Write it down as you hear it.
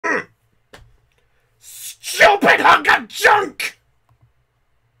stupid hunk of junk!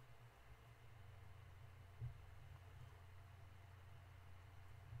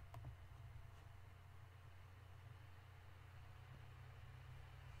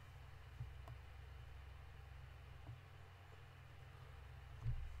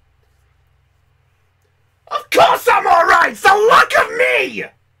 Of course I'm alright! So luck of me!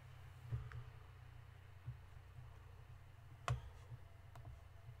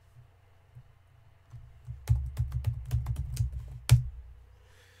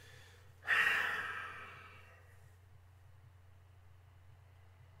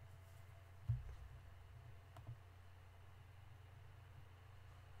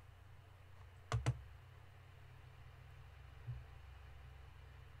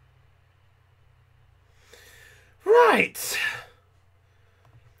 Right.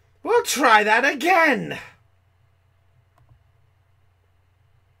 We'll try that again.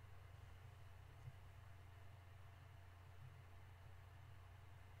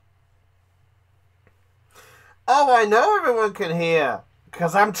 Oh, I know everyone can hear,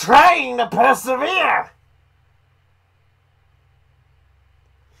 because I'm trying to persevere.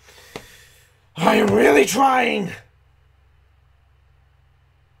 I am really trying.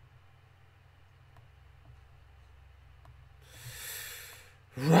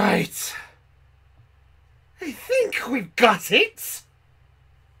 Right. I think we've got it.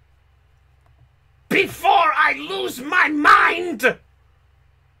 Before I lose my mind!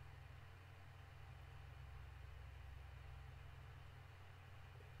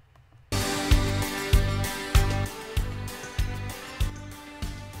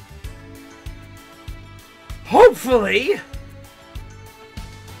 Hopefully.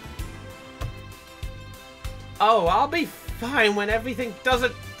 Oh, I'll be fine when everything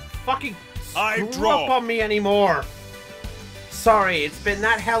doesn't fucking screw up on me anymore. Sorry, it's been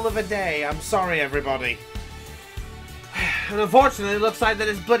that hell of a day. I'm sorry, everybody. And unfortunately, it looks like that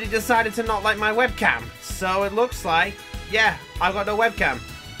it's bloody decided to not like my webcam. So it looks like, yeah, I've got no webcam.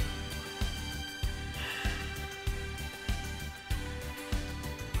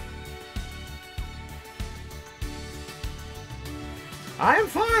 I am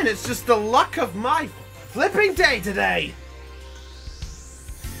fine. It's just the luck of my flipping day today.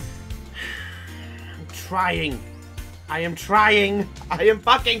 I'm trying. I am trying. I am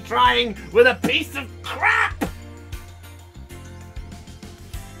fucking trying with a piece of crap.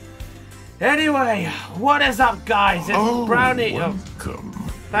 Anyway, what is up, guys? It's Brownie. Welcome.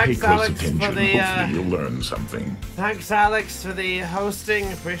 Thanks, Pay close Alex, attention. for the. Hopefully you'll learn something. Thanks, Alex, for the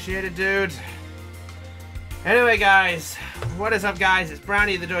hosting. Appreciate it, dude. Anyway, guys, what is up, guys? It's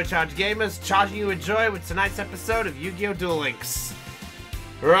Brownie, the Duel Charge Gamers, charging you with joy with tonight's episode of Yu-Gi-Oh! Duel Links.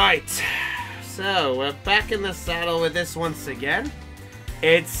 Right, so we're back in the saddle with this once again.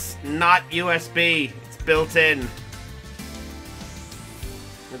 It's not USB, it's built in.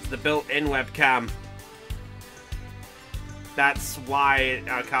 It's the built-in webcam. That's why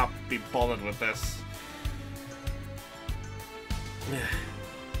I can't be bothered with this.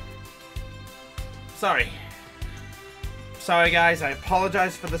 Sorry guys, I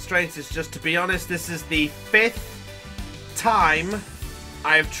apologize for the strains. It's just, to be honest, this is the 5th time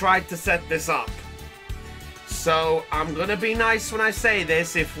I've tried to set this up. So I'm gonna be nice when I say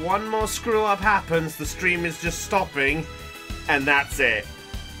this. If one more screw up happens, the stream is just stopping, and that's it.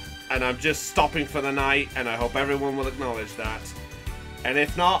 And I'm just stopping for the night, and I hope everyone will acknowledge that. And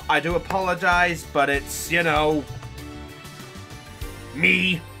if not, I do apologize, but it's, you know,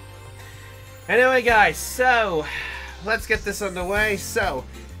 me. Anyway guys, so let's get this underway. So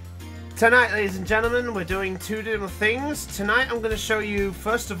tonight, ladies and gentlemen, we're doing two different things. Tonight I'm going to show you,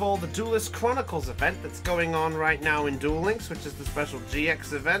 first of all, the Duelist Chronicles event that's going on right now in Duel Links, which is the special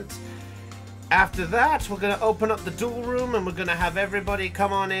GX event. After that, we're going to open up the Duel Room, and we're going to have everybody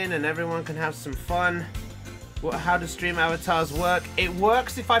come on in, and everyone can have some fun. How do stream avatars work? It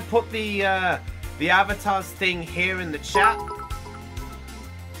works if I put the avatars thing here in the chat.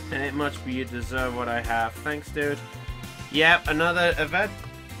 And it must be you deserve what I have. Thanks, dude. Yep, another event.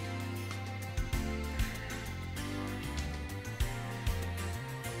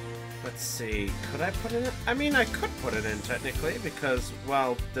 Let's see. Could I put it in? I mean, I could put it in, technically, because,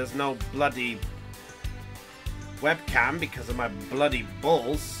 well, there's no bloody webcam because of my bloody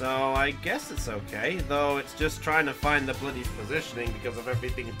balls, so I guess it's okay. Though it's just trying to find the bloody positioning because of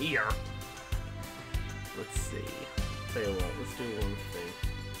everything here. Let's see. Tell you what, let's do one thing.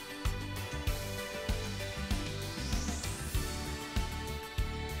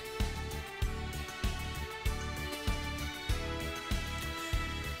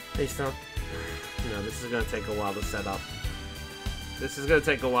 Please don't. No, this is going to take a while to set up. This is going to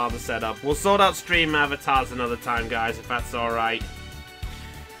take a while to set up. We'll sort out stream avatars another time, guys, if that's alright.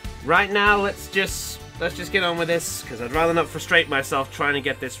 Right now, let's just get on with this, because I'd rather not frustrate myself trying to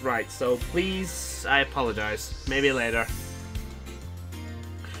get this right. So please, I apologize. Maybe later.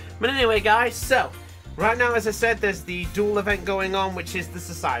 But anyway, guys, so right now, as I said, there's the Duel event going on, which is the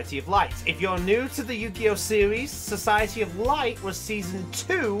Society of Light. If you're new to the Yu-Gi-Oh! Series, Society of Light was Season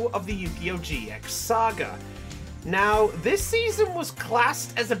 2 of the Yu-Gi-Oh! GX Saga. Now, this season was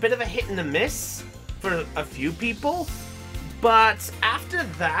classed as a bit of a hit and a miss for a few people, but after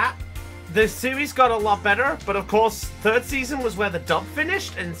that, the series got a lot better, but of course, third season was where the dub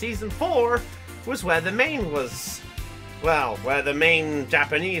finished, and Season 4 was where the main was, well, where the main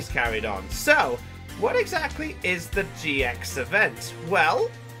Japanese carried on. So, what exactly is the GX event? Well,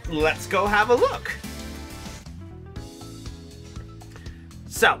 let's go have a look.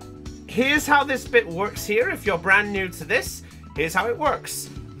 So, here's how this bit works here. If you're brand new to this, here's how it works.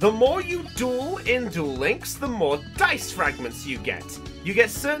 The more you duel in Duel Links, the more dice fragments you get. You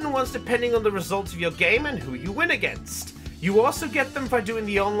get certain ones depending on the results of your game and who you win against. You also get them by doing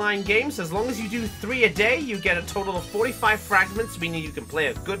the online games. As long as you do 3 a day, you get a total of 45 fragments, meaning you can play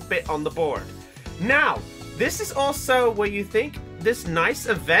a good bit on the board. Now, this is also where you think this nice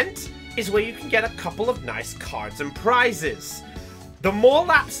event is where you can get a couple of nice cards and prizes. The more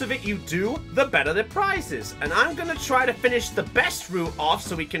laps of it you do, the better the prizes. And I'm going to try to finish the best route off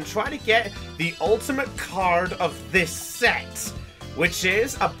so we can try to get the ultimate card of this set, which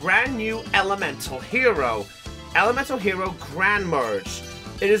is a brand new Elemental Hero. Elemental Hero Grand Merge.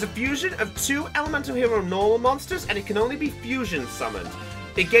 It is a fusion of 2 Elemental Hero normal monsters, and it can only be fusion summoned.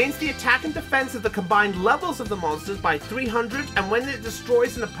 It gains the attack and defense of the combined levels of the monsters by 300, and when it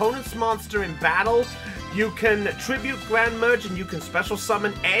destroys an opponent's monster in battle, you can tribute Grand Merge and you can special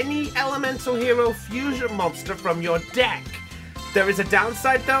summon any Elemental Hero fusion monster from your deck. There is a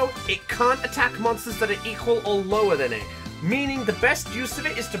downside though, it can't attack monsters that are equal or lower than it, meaning the best use of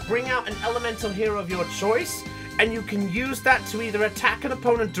it is to bring out an Elemental Hero of your choice, and you can use that to either attack an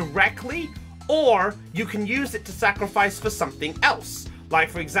opponent directly, or you can use it to sacrifice for something else. Like,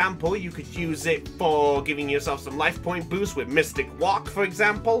 for example, you could use it for giving yourself some life point boost with Mystic Walk, for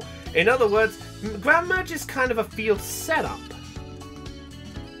example. In other words, Grand Merge is kind of a field setup.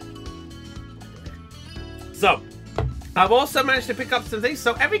 So, I've also managed to pick up some things.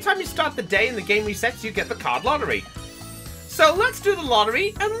 So every time you start the day and the game resets, you get the card lottery. So let's do the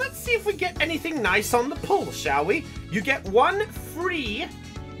lottery, and let's see if we get anything nice on the pull, shall we? You get 1 free,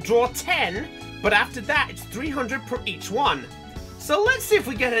 draw 10, but after that, it's 300 per each one. So let's see if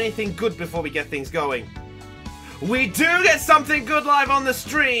we get anything good before we get things going. We do get something good live on the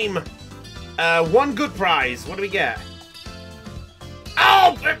stream. 1 good prize. What do we get?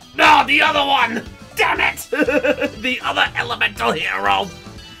 Oh, no, the other one. Damn it. The other Elemental Hero.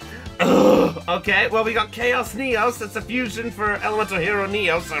 Ugh. Okay, well, we got Chaos Neos. That's a fusion for Elemental Hero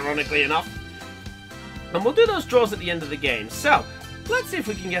Neos, ironically enough. And we'll do those draws at the end of the game. So, let's see if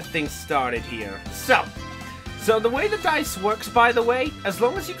we can get things started here. So the way the dice works, by the way, as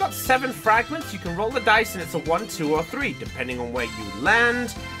long as you've got 7 fragments, you can roll the dice and it's a 1, 2, or 3. Depending on where you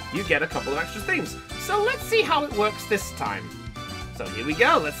land, you get a couple of extra things. So let's see how it works this time. So here we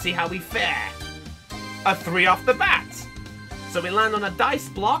go, let's see how we fare. A 3 off the bat. So we land on a dice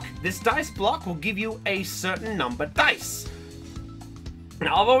block. This dice block will give you a certain number dice.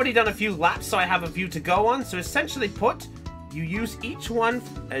 Now I've already done a few laps, so I have a few to go on. So essentially put, you use each one.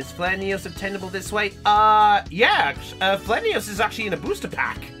 Is Flare Neos obtainable this way? Yeah, Flare Neos is actually in a booster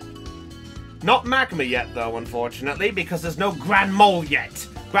pack. Not Magma yet, though, unfortunately, because there's no Grand Mole yet.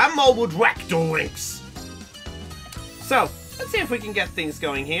 Grand Mole would wreck Duel Links. So, let's see if we can get things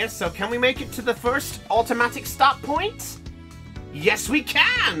going here. So, can we make it to the first automatic stop point? Yes, we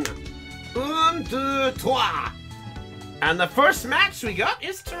can! 1, 2, 3. And the first match we got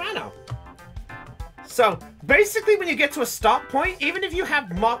is Toronto. So, basically when you get to a stop point, even if you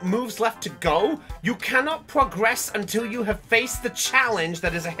have moves left to go, you cannot progress until you have faced the challenge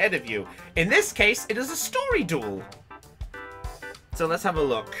that is ahead of you. In this case, it is a story duel. So let's have a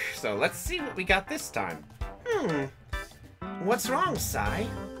look. So let's see what we got this time. What's wrong, Sai?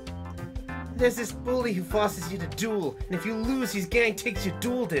 There's this bully who forces you to duel, and if you lose, his gang takes your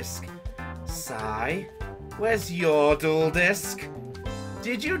duel disc. Sai, where's your duel disc?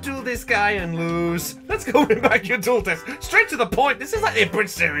 Did you duel this guy and lose? Let's go bring back your duel disc. Straight to the point. This is like the Bridge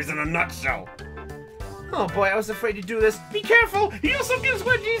series in a nutshell. Oh boy, I was afraid to do this. Be careful. He also gives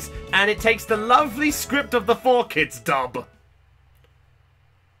wedgies. And it takes the lovely script of the 4Kids dub.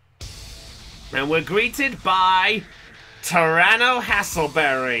 And we're greeted by Tyranno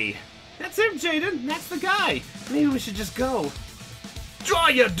Hasselberry. That's him, Jaden. That's the guy. Maybe we should just go. Draw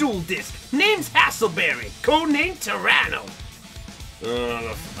your duel disc. Name's Hasselberry. Codename Tyranno.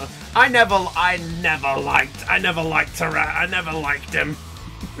 I never liked him.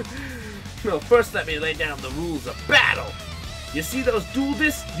 No, first let me lay down the rules of battle. You see those duel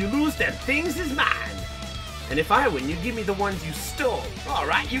discs? You lose them things is mine. And if I win, you give me the ones you stole.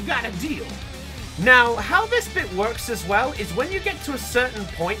 Alright, you got a deal. Now, how this bit works as well is when you get to a certain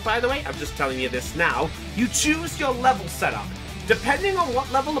point, by the way, I'm just telling you this now, you choose your level setup. Depending on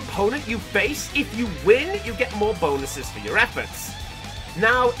what level opponent you face, if you win, you get more bonuses for your efforts.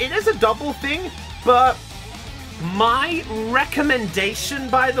 Now, it is a double thing, but my recommendation,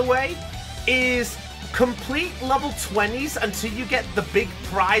 by the way, is complete level 20s until you get the big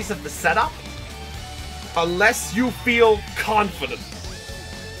prize of the setup, unless you feel confident.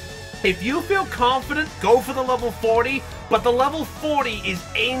 If you feel confident, go for the level 40, but the level 40 is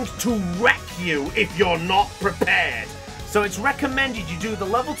aimed to wreck you if you're not prepared. So it's recommended you do the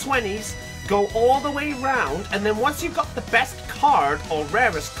level 20s, go all the way around, and then once you've got the best card, or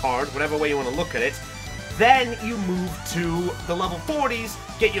rarest card, whatever way you want to look at it, then you move to the level 40s,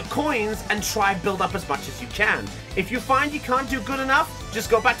 get your coins, and try and build up as much as you can. If you find you can't do good enough, just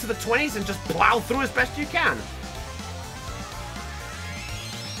go back to the 20s and just plow through as best you can.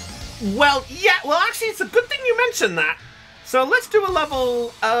 Well, yeah, well actually it's a good thing you mentioned that. So let's do a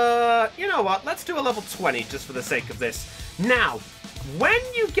level, you know what, let's do a level 20 just for the sake of this. Now, when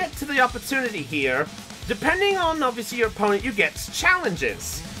you get to the opportunity here, depending on obviously your opponent, you get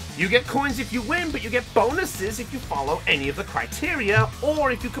challenges. You get coins if you win, but you get bonuses if you follow any of the criteria,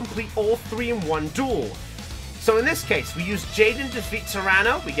 or if you complete all 3 in one duel. So in this case, we use Jaden to defeat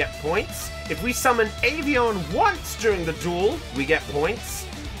Tyranno, we get points. If we summon Avion once during the duel, we get points.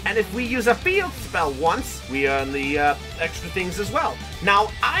 And if we use a field spell once, we earn the extra things as well. Now,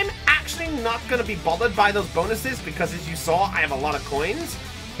 I'm actually not going to be bothered by those bonuses because, as you saw, I have a lot of coins.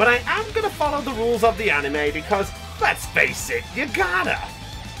 But I am going to follow the rules of the anime because, let's face it, you gotta.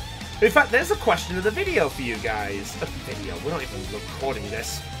 In fact, there's a question of the video for you guys. We're not even recording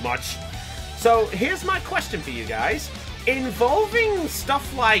this much. So, here's my question for you guys. Involving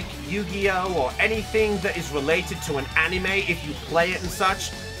stuff like Yu-Gi-Oh! Or anything that is related to an anime, if you play it and such,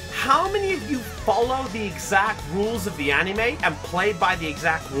 how many of you follow the exact rules of the anime and play by the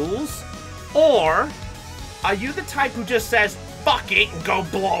exact rules? Or are you the type who just says, fuck it, and go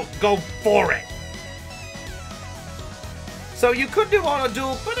for it? So you could do auto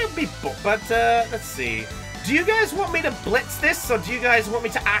duel, but it'd be, let's see. Do you guys want me to blitz this, or do you guys want me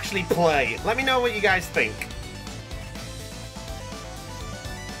to actually play? Let me know what you guys think.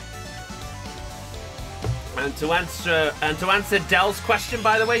 And to answer Dell's question,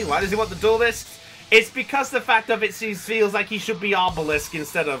 by the way, why does he want to duel this? It's because the fact of it, he feels like he should be Obelisk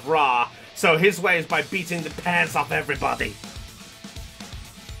instead of Ra. So his way is by beating the pants off everybody.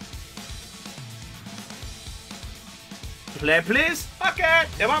 Play, please? Okay,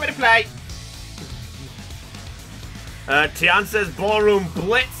 they want me to play. Tian says Ballroom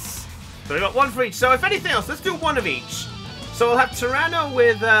Blitz. So we got one for each. So if anything else, let's do one of each. So we'll have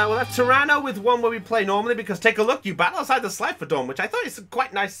Tyranno with one where we play normally, because take a look, you battle outside the Slifer Dome, which I thought is a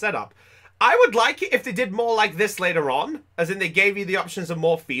quite nice setup. I would like it if they did more like this later on, as in they gave you the options of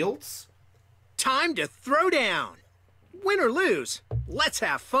more fields. Time to throw down. Win or lose, let's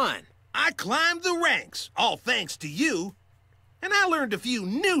have fun. I climbed the ranks, all thanks to you. And I learned a few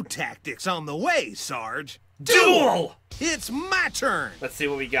new tactics on the way, Sarge. Duel! It's my turn. Let's see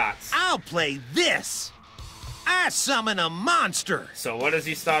what we got. I'll play this. I summon a monster. So what does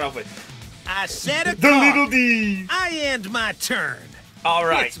he start off with? I set a The card. little D. I end my turn. All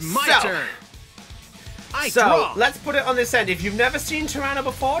right, It's my turn. I So, draw. let's put it on this end. If you've never seen Tyranno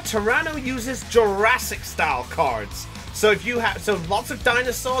before, Tyranno uses Jurassic-style cards. So if you have, lots of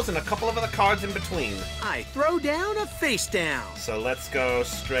dinosaurs and a couple of other cards in between. I throw down a face down. So let's go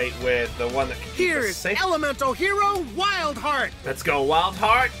straight with the one that can keep us Here's safe. Elemental Hero Wild Heart. Let's go Wild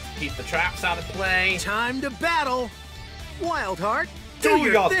Heart. Keep the traps out of play. Time to battle. Wild Heart, Do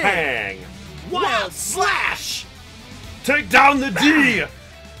your thing. thing. Wild Slash. Take down the D.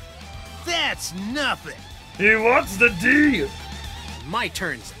 That's nothing. He wants the D. My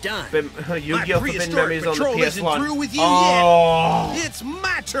turn's done. Yu-Gi-Oh! Forbidden prehistoric Memories on the patrol isn't PS1. through with you Oh, It's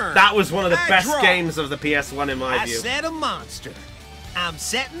my turn. that was one of the I best draw. games of the PS1 in my I view. set a monster. I'm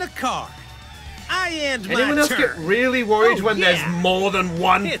setting a card. I end Anyone my else turn. get really worried Oh, when yeah. there's more than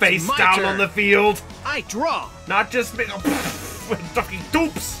one It's face my down turn. on the field? I draw. Not just me. Fucking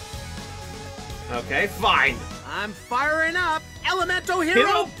doops. Okay, fine. I'm firing up. Elemental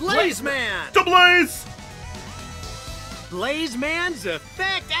Hero Blaze Man. To Blaze! Blaze Man's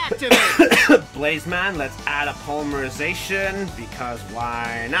effect activate. Blaze Man, let's add a polymerization, because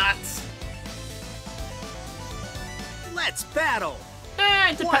why not? Let's battle.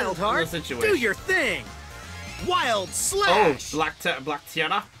 It depends Wild on the Heart, situation. do your thing. Wild Oh, Slash. Black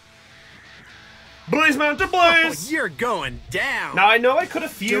Tiara. Blaze Man to Oh, Blaze! you're going down. Now, I know I could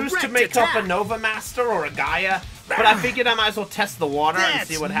have fused to Direct make up attack. a Nova Master or a Gaia, but I figured I might as well test the water and That's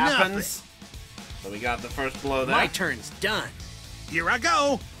see what happens. So we got the first blow there. My turn's done. Here I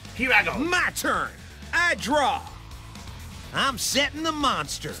go. Here I go. My turn. I draw. I'm setting the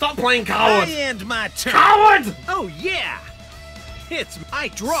monster. Stop playing I coward! end my turn. Coward! Oh, yeah. It's my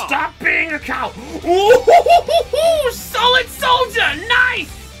draw. Stop being a cow! Ooh, solid soldier!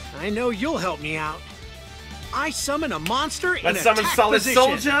 Nice! I know you'll help me out. I summon a monster in Let's attack summon solid position.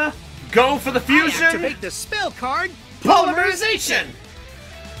 soldier. Go for the I fusion. activate the spell card. Polymerization.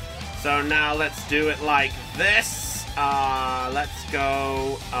 So now let's do it like this. Let's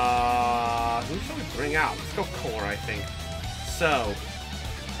go. Who shall we bring out? Let's go core, I think. So,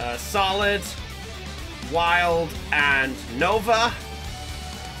 solid, wild, and Nova.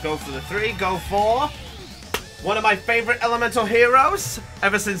 Go for the 3. Go for one of my favorite elemental heroes.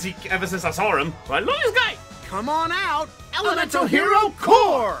 Ever since I saw him. I love this guy. Come on out. Elemental Hero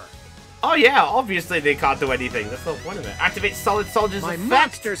Core. Oh yeah, obviously they can't do anything. That's the point of it. Activate solid soldier's My effect.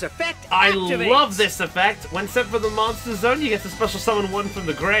 monster's effect I activates. love this effect. When sent from the monster zone, you get to special summon one from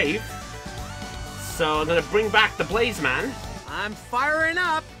the grave. So I'm gonna bring back the Blaze Man. I'm firing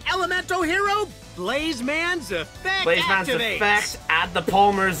up Elemental Hero Blaze Man's effect Blaze Man's activates. effect. Add the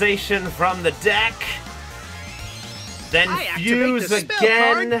polymerization from the deck. Then I activate fuse the spell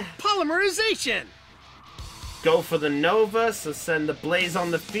again. card Polymerization. Go for the Nova, so send the Blaze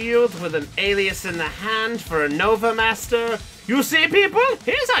on the field with an alias in the hand for a Nova Master. You see, people?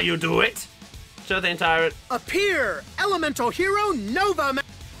 Here's how you do it. Show the entire... Appear Elemental Hero Nova.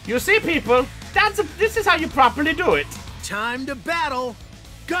 You see, people? This is how you properly do it. Time to battle.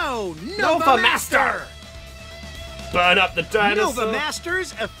 Go Nova Nova Master. Master. Burn up the dinosaur. Nova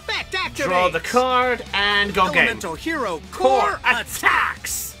Master's effect activates. Draw the card and go game. Elemental Hero Core Core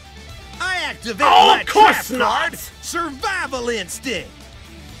attacks. I activate Oh, my of course trap not. card. Survival instinct.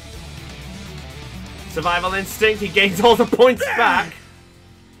 Survival instinct. He gains all the points back.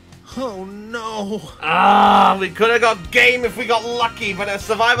 Oh no. Ah, we could have got game if we got lucky, but a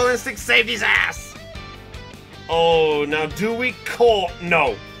survival instinct saved his ass. Oh, now do we core?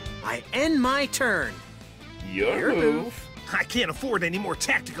 No. I end my turn. Your move. I can't afford any more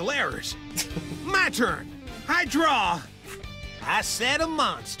tactical errors. My turn. I draw. I set a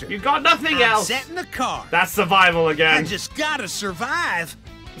monster. You got nothing I'm else. setting a card. That's survival I again. just gotta survive.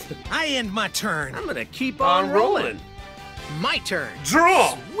 I end my turn. I'm gonna keep On on rolling. rolling. My turn.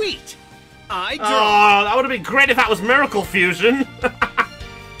 Draw. Sweet. I draw. Oh, that would have been great if that was Miracle Fusion.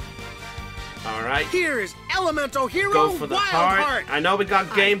 All right. Here's Elemental Hero Go for the Wild heart. I know we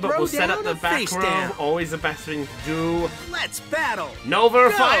got game, but throw we'll set up down the a back face row. down. Always the best thing to do. Let's battle. Nova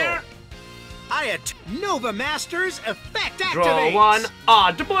Go. fire. Nova Master's effect activates. Draw one.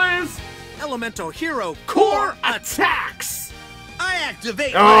 To Blaze. Elemental Hero Core attacks. I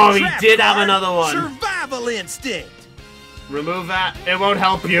activate Oh, my he trap did have card, another one. Survival instinct. Remove that. It won't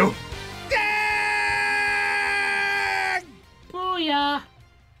help you. Ah! Booyah.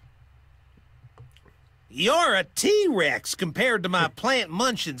 You're a T-Rex compared to my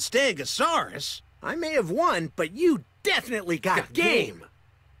plant-munching Stegosaurus. I may have won, but you definitely got game.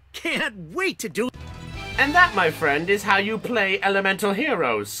 Can't wait to do. And that, my friend, is how you play elemental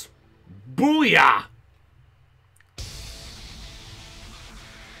heroes. Booyah!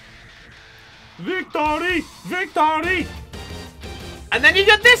 Victory! Victory! And then you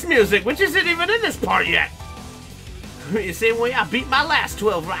get this music, which isn't even in this part yet. The same way I beat my last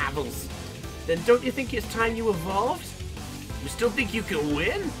 12 rivals. Then don't you think it's time you evolved? You still think you can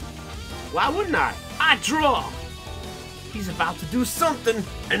win? Why wouldn't I? I draw! He's about to do something,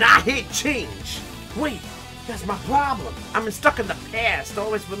 and I hate change. Wait, that's my problem. I'm stuck in the past,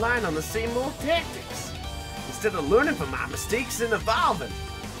 always relying on the same old tactics. Instead of learning from my mistakes and evolving.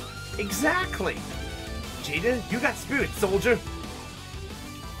 Exactly. Jaden, you got spirit, soldier.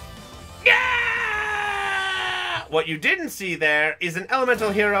 Yeah! What you didn't see there is an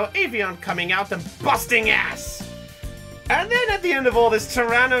elemental hero, Avion, coming out and busting ass. And then at the end of all this,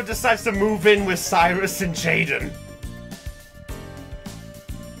 Tyranno decides to move in with Cyrus and Jaden.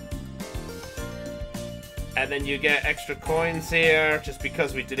 And then you get extra coins here just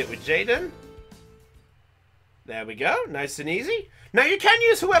because we did it with Jaden. There we go. Nice and easy. Now you can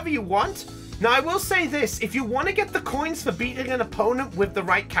use whoever you want, Now, I will say this. If you want to get the coins for beating an opponent with the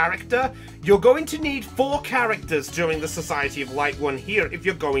right character, you're going to need 4 characters during the Society of Light one here if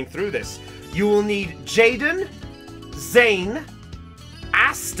you're going through this. You will need Jaden, Zane,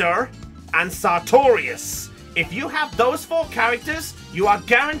 Aster, and Sartorius. If you have those 4 characters, you are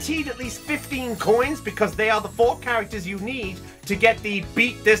guaranteed at least 15 coins because they are the 4 characters you need to get the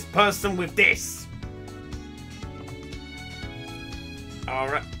beat this person with this.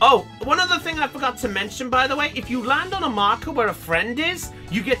 Alright. Oh, one other thing I forgot to mention, by the way. If you land on a marker where a friend is,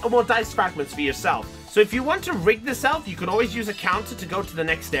 you get more dice fragments for yourself. So if you want to rig this out, you can always use a counter to go to the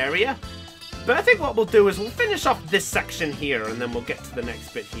next area. But I think what we'll do is we'll finish off this section here, and then we'll get to the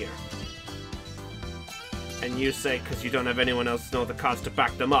next bit here. And you say, because you don't have anyone else to know the cards to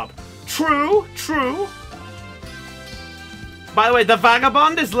back them up. True, true. By the way, the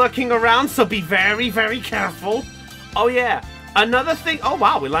Vagabond is lurking around, so be very, very careful. Oh, yeah. Another thing... Oh,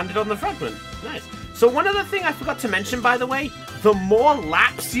 wow, we landed on the fragment. Nice. So one other thing I forgot to mention, by the way, the more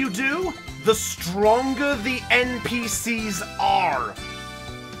laps you do, the stronger the NPCs are.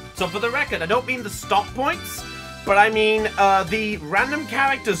 So for the record, I don't mean the stop points, but I mean the random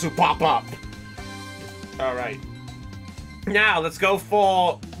characters who pop up. Alright. Now, let's go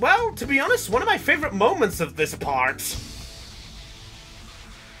for, well, to be honest, one of my favorite moments of this part.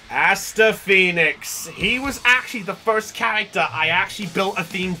 Aster Phoenix. He was actually the first character I actually built a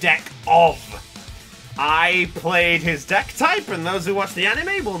theme deck of. I played his deck type, and those who watch the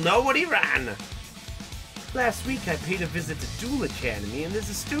anime will know what he ran. Last week I paid a visit to Duel Academy, and there's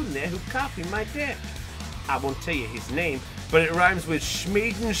a student there who copied my deck. I won't tell you his name, but it rhymes with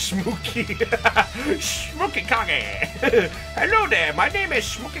Schmaden Schmooky. Schmookikage. Hello there, my name is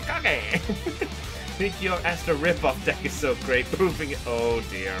Schmookikage. Think your Aster ripoff deck is so great, proving it. Oh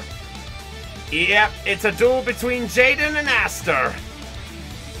dear. Yep, it's a duel between Jaden and Aster.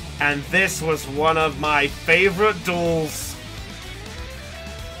 And this was one of my favorite duels.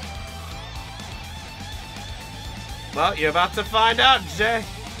 Well, you're about to find out, Jay.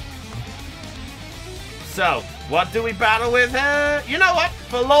 So, what do we battle with? You know what?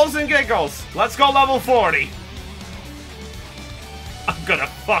 For lulz and giggles, let's go level 40. I'm gonna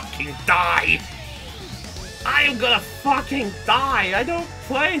fucking die. I am gonna fucking die. I don't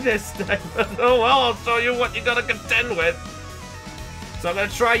play this deck. Oh well, I'll show you what you gotta contend with. So I'm gonna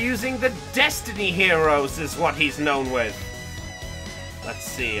try using the Destiny Heroes is what he's known with. Let's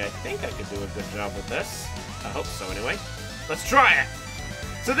see, I think I could do a good job with this. I hope so anyway. Let's try it.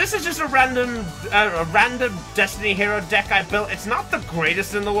 So this is just a random Destiny Hero deck I built. It's not the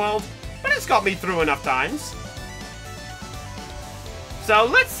greatest in the world, but it's got me through enough times. So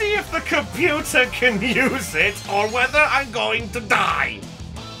let's see if the computer can use it or whether I'm going to die.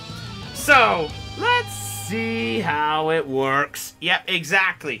 So let's see how it works. Yep,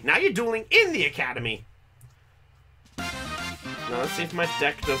 exactly. Now you're dueling in the academy. Now let's see if my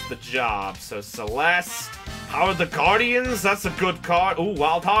deck does the job. So Celeste, Power the Guardians, that's a good card. Ooh,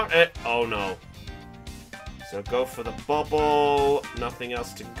 Wild Heart. Oh no. So go for the bubble. Nothing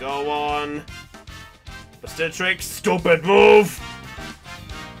else to go on. Obstetric, stupid move.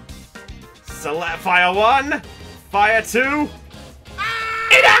 Select Fire 1, Fire 2.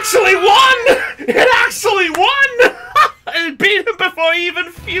 It actually won! It actually won! It beat him before he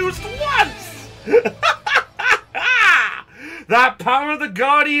even fused once! That Power of the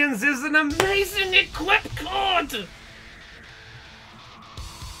Guardians is an amazing equip card!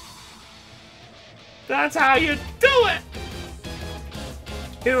 That's how you do it!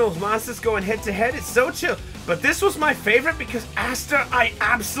 Heroes Monsters going head to head, it's so chill. But this was my favorite because Aster I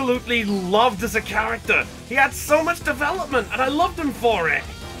absolutely loved as a character. He had so much development and I loved him for it.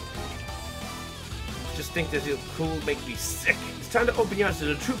 Just think that he'll cool make me sick. It's time to open your eyes to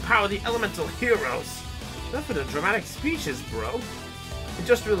the true power of the elemental heroes. Enough of the dramatic speeches, bro.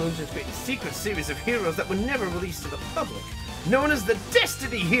 Industrial Illusions created a secret series of heroes that were never released to the public, known as the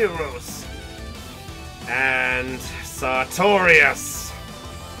Destiny Heroes. And Sartorius.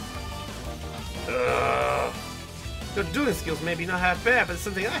 Your dueling skills maybe not half bad, but it's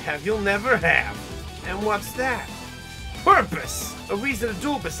something I have you'll never have. And what's that? Purpose! A reason to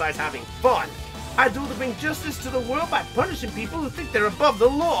duel besides having fun. I duel to bring justice to the world by punishing people who think they're above the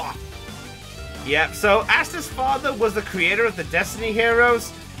law. Yep, so Aster's father was the creator of the Destiny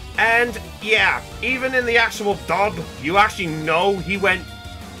Heroes, and yeah, even in the actual dub, you actually know he went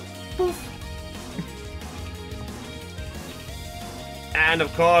poof. And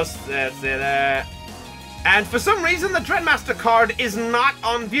of course, that's it. And for some reason, the Dreadmaster card is not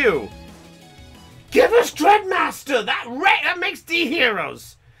on view. Give us Dreadmaster! That makes D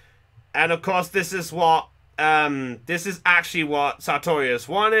heroes! And of course, this is what this is actually what Sartorius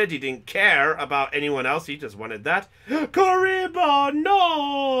wanted. He didn't care about anyone else. He just wanted that. Kariba,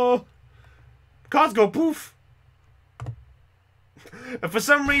 no! Cards go poof. And for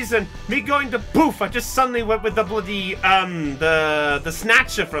some reason, me going to poof, I just suddenly went with the bloody, the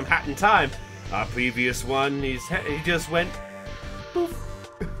Snatcher from Hat in Time. Our previous one, he just went poof.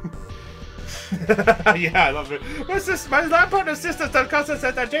 Yeah, I love it. My lab partner's sister told Costa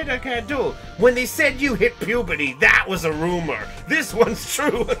said that Jada can't duel. When they said you hit puberty, that was a rumor. This one's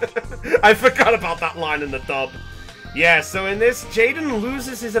true. I forgot about that line in the dub. Yeah, so in this, Jaden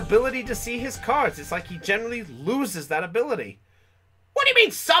loses his ability to see his cards. It's like he generally loses that ability. What do you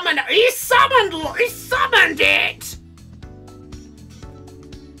mean summon? He summoned it!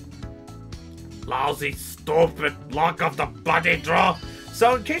 Lousy, stupid luck of the bloody draw.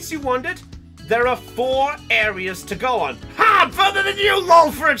 So in case you wondered, there are 4 areas to go on. Ha! I'm further than you, lol,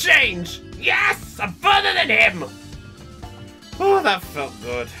 for a change! Yes! I'm further than him! Oh, that felt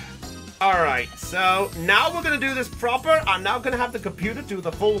good. Alright, so now we're going to do this proper. I'm now going to have the computer do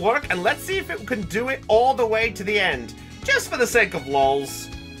the full work, and let's see if it can do it all the way to the end. Just for the sake of lols.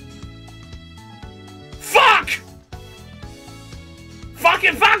 Fuck!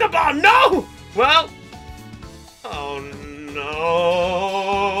 Fucking vagabond, no! Well, oh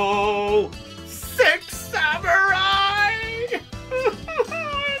no! 6 samurai! I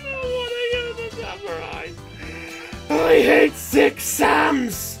don't want to use the samurai. I hate 6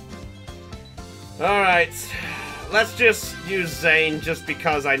 Sams! Alright, let's just use Zane just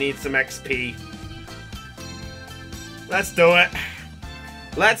because I need some XP. Let's do it.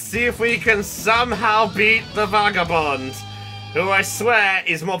 Let's see if we can somehow beat the Vagabond, who I swear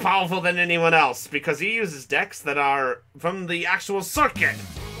is more powerful than anyone else because he uses decks that are from the actual circuit.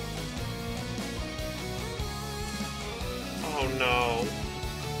 Oh no.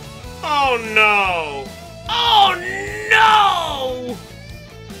 Oh no. Oh no!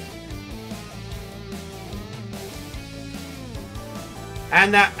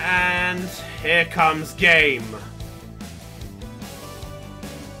 And here comes game.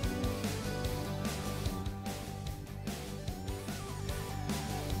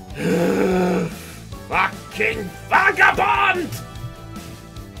 Fucking vagabond!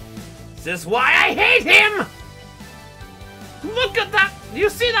 This is why I hate him! Look at that! You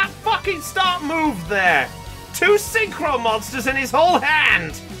see that fucking start move there? 2 synchro monsters in his whole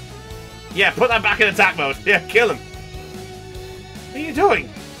hand! Yeah, put that back in attack mode. Yeah, kill him. What are you doing?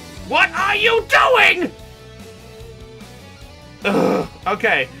 What are you doing? Ugh,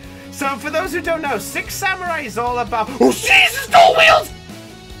 okay, so for those who don't know, 6 Samurai is all about... Oh, Jesus, dual wield!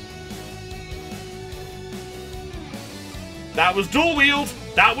 That was dual wield!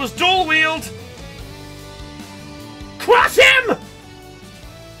 That was dual wield! Crush him!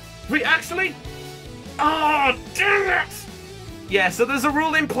 We actually... Oh, damn it! Yeah, so there's a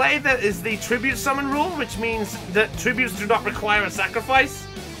rule in play that is the tribute summon rule, which means that tributes do not require a sacrifice.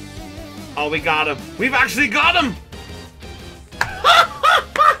 Oh, we got him. We've actually got him!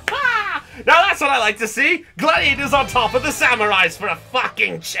 Now that's what I like to see! Gladiators on top of the samurais for a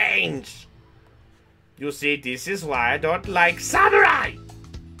fucking change! You see, this is why I don't like samurai!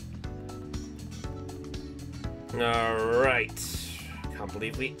 Alright. Can't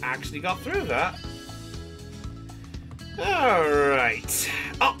believe we actually got through that. Alright.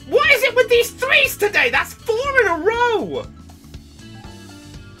 Oh, what is it with these 3s today? That's 4 in a row!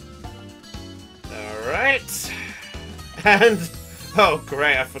 Alright. And... oh,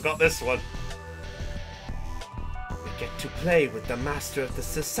 great, I forgot this one. We get to play with the Master of the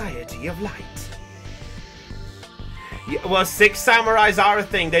Society of Light. Yeah, well, 6 samurais are a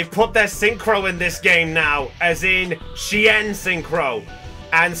thing. They've put their synchro in this game now, as in Shien synchro.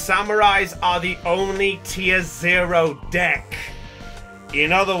 And samurais are the only tier 0 deck.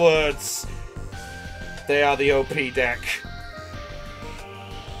 In other words, they are the OP deck.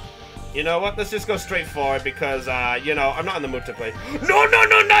 You know what? Let's just go straight forward because, you know, I'm not in the mood to play. No, no,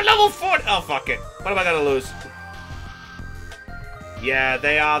 no, not level 4! Oh, fuck it. What am I gonna lose? Yeah,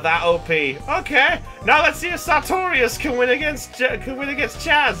 they are that OP. Okay, now let's see if Sartorius can win against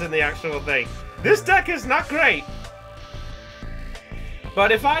Chaz in the actual thing. This deck is not great.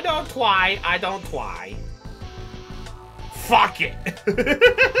 But if I don't try, I don't try. Fuck it.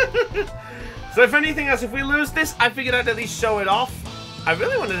 So if anything else, if we lose this, I figured I'd at least show it off. I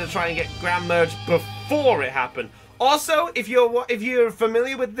really wanted to try and get Grand Merge before it happened. Also, if you're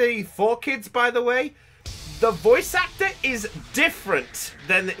familiar with the 4Kids, by the way, the voice actor is different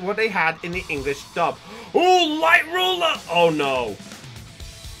than what they had in the English dub. Oh, Light Ruler! Oh no.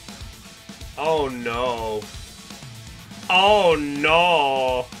 Oh no. Oh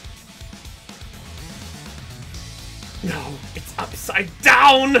no. No, it's upside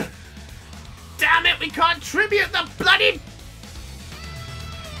down! Damn it, we can't tribute the bloody...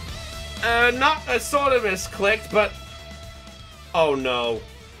 not a sort of misclicked, but... Oh no.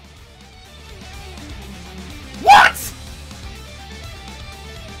 What?!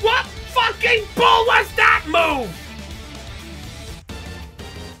 What fucking bull was that move?!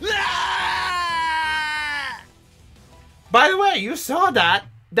 By the way, you saw that?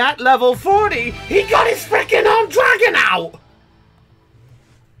 That level 40, he got his freaking arm dragon out!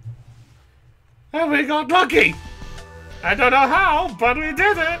 And we got lucky! I don't know how, but we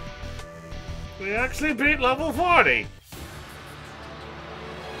did it! We actually beat level 40.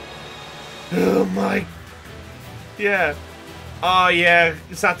 Oh my... Yeah. Oh yeah,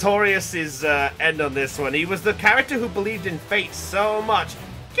 Sartorius' end on this one. He was the character who believed in fate so much.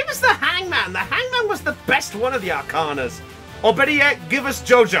 Give us the Hangman! The Hangman was the best one of the Arcanas. Or better yet, give us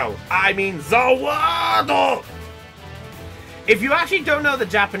JoJo. I mean, Zawado! If you actually don't know the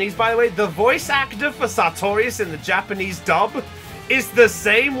Japanese, by the way, the voice actor for Sartorius in the Japanese dub is the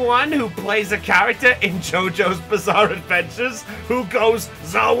same one who plays a character in JoJo's Bizarre Adventures who goes,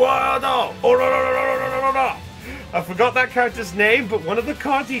 Zawado! I forgot that character's name, but one of the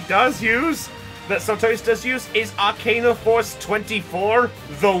cards he does use, that Sartorius does use, is Arcana Force 24,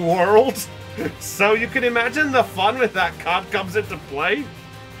 The World. So you can imagine the fun with that card comes into play.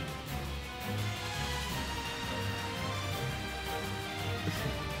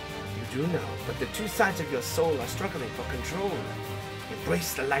 You do know, but the two sides of your soul are struggling for control.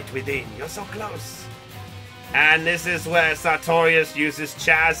 Embrace the light within, you're so close. And this is where Sartorius uses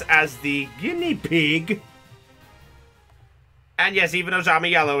Chaz as the guinea pig. And yes, even Ojama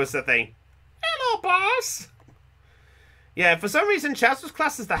Yellow is the thing. Hello, boss! Yeah, for some reason, Chaz was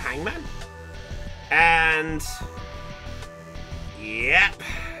classed as the Hangman. And... Yep.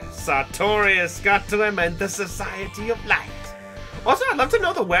 Sartorius got to him and the Society of Light. Also, I'd love to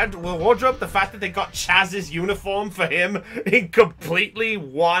know the wardrobe, the fact that they got Chaz's uniform for him in completely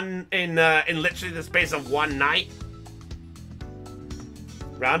one, in literally the space of one night.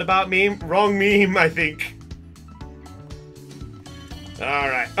 Roundabout meme? Wrong meme, I think.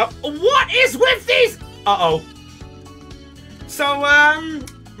 Alright. Oh, what is with these? Uh-oh. So,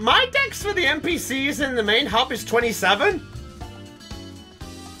 my dex for the NPCs in the main hub is 27.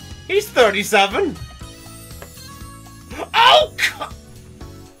 He's 37. Oh,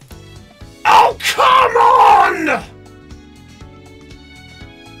 oh, come on!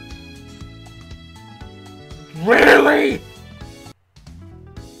 Really?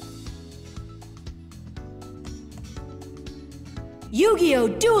 Yu-Gi-Oh!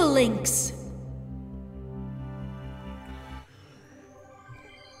 Duel Links!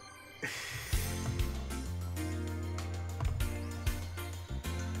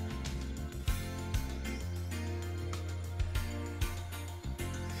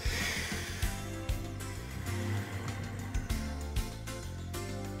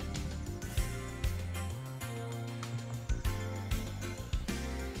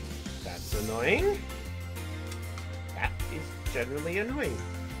 That's annoying. That is generally annoying.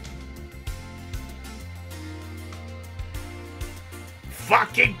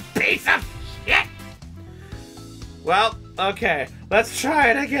 Fucking piece of shit! Well, okay. Let's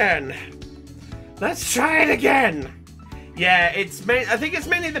try it again. Let's try it again. Yeah, it's I think it's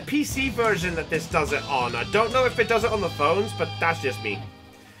mainly the PC version that this does it on. I don't know if it does it on the phones, but that's just me.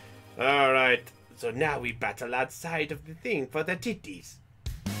 Alright. So now we battle outside of the thing for the titties.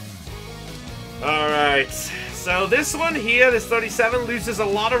 Alright, so this one here, this 37, loses a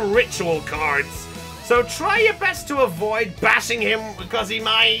lot of ritual cards. So try your best to avoid bashing him because he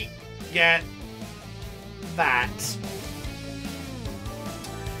might get that.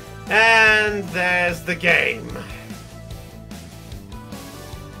 And there's the game.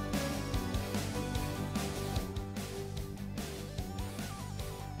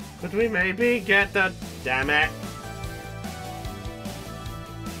 Could we maybe get the... Damn it.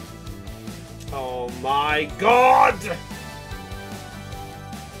 Oh my god!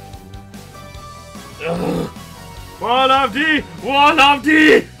 Ugh. One of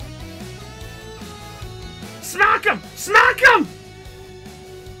the! Smack him! Smack him!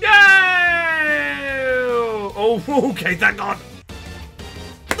 Yay! Oh, okay, thank god.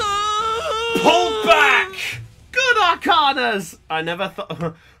 Pull back! Good Arcanas! I never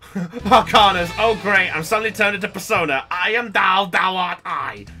thought... Arcanas, oh great, I'm suddenly turned into Persona. I am thou, thou art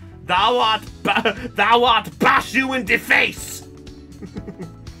I. Thou art bash you in the face!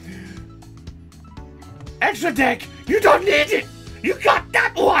 Extra deck, you don't need it! You got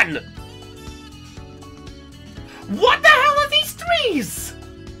that one! What the hell are these threes?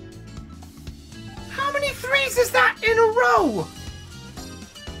 How many threes is that in a row?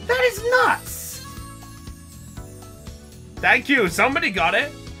 That is nuts. Thank you. Somebody got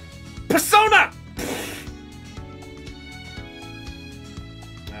it. Persona.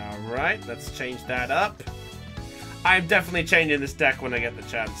 All right, let's change that up. I'm definitely changing this deck when I get the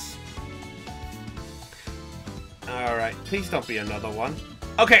chance. All right, please don't be another one.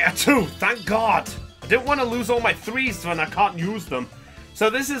 Okay, a 2. Thank God. I didn't want to lose all my 3s when I can't use them. So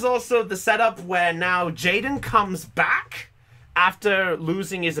this is also the setup where now Jaden comes back after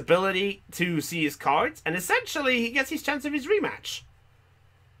losing his ability to see his cards, and essentially he gets his chance of his rematch.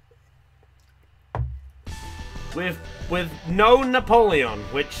 With no Napoleon,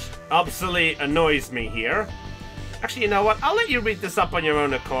 which absolutely annoys me here. Actually, you know what? I'll let you read this up on your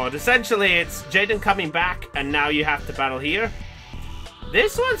own accord. Essentially, it's Jaden coming back, and now you have to battle here.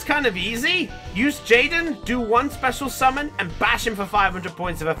 This one's kind of easy. Use Jaden, do 1 special summon, and bash him for 500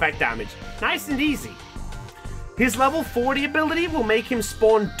 points of effect damage. Nice and easy. His level 40 ability will make him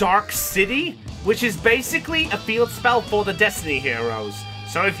spawn Dark City, which is basically a field spell for the Destiny heroes.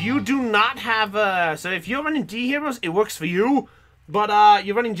 So if you do not have so if you're running D heroes, it works for you, but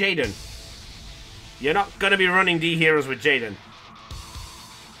you're running Jaden. You're not gonna be running D heroes with Jaden.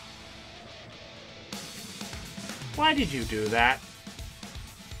 Why did you do that?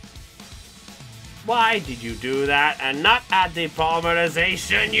 Why did you do that and not add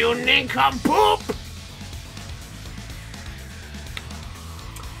depolymerization, you nincompoop?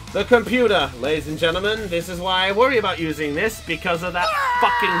 The computer, ladies and gentlemen. This is why I worry about using this, because of that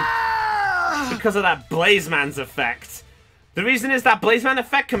because of that Blazeman's effect. The reason is that Blazeman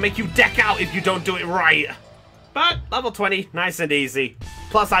effect can make you deck out if you don't do it right. But level 20, nice and easy.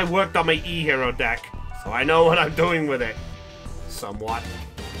 Plus I worked on my E-hero deck, so I know what I'm doing with it. Somewhat.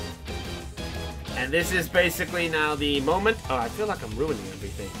 And this is basically now the moment. Oh, I feel like I'm ruining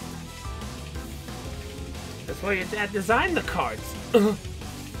everything. That's why your dad designed the cards.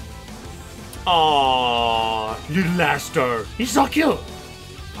 Aww, little Aster. He's so cute.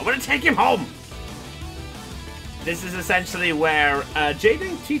 I want to take him home. This is essentially where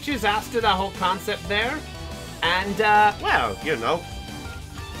Jaden teaches Aster the whole concept there. And, well, you know.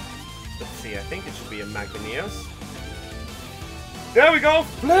 Let's see, I think it should be a Magneos. There we go,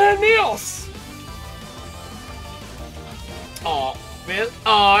 Flanios! Oh,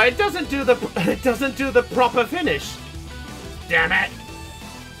 it doesn't do the proper finish. Damn it!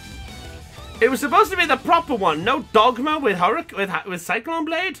 It was supposed to be the proper one. No Dogma with Cyclone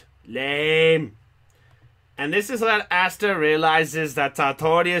Blade. Lame. And this is when Aster realizes that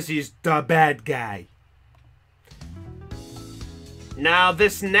Sartorius is the bad guy. Now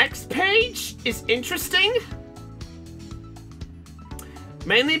this next page is interesting.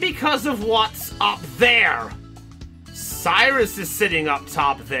 Mainly because of what's up there. Cyrus is sitting up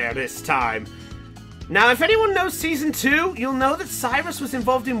top there this time. Now, if anyone knows Season 2, you'll know that Cyrus was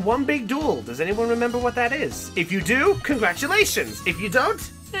involved in one big duel. Does anyone remember what that is? If you do, congratulations. If you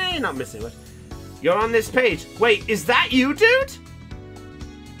don't, you're not missing it. You're on this page. Wait, is that you, dude?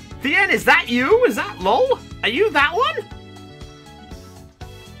 Thien, is that you? Is that LOL? Are you that one?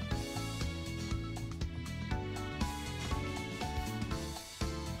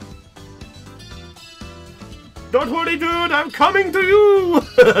 Don't worry, dude. I'm coming to you.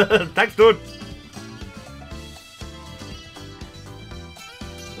 Thanks, dude.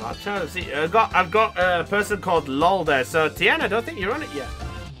 I'll try to see. I've got a person called LOL there. So Tiana, I don't think you're on it yet.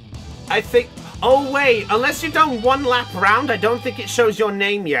 I think. Oh wait, unless you've done 1 lap round, I don't think it shows your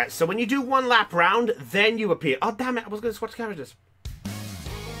name yet. So when you do 1 lap round, then you appear. Oh damn it! I was gonna switch characters.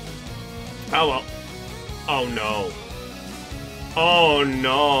 Oh well. Oh no. Oh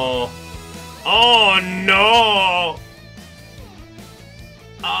no. Oh no.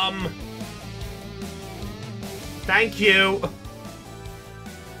 Thank you.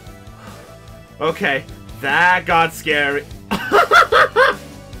 Okay, that got scary.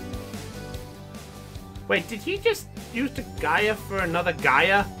 Wait, did he just use the Gaia for another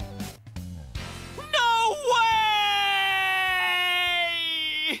Gaia? No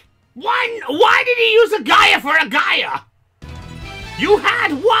way! Why did he use a Gaia for a Gaia? You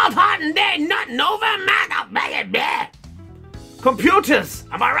had Wild Heart and Dead Nut Nova Maga Baby. Computers,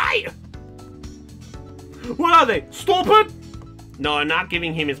 am I right? What are they? Stupid? No, I'm not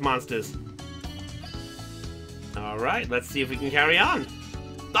giving him his monsters. Alright, let's see if we can carry on.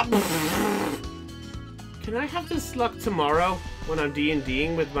 Can I have this luck tomorrow when I'm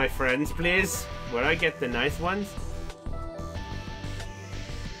D&Ding with my friends, please? Where I get the nice ones?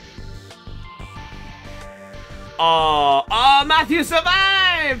 Oh, Matthew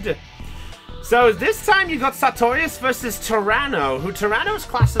survived! So this time you got Sartorius versus Tyranno, who Tyranno's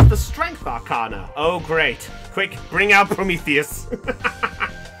class is the Strength Arcana. Oh great. Quick, bring out Prometheus.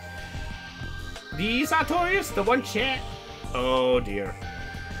 The Sartorius, the one chat. Oh dear.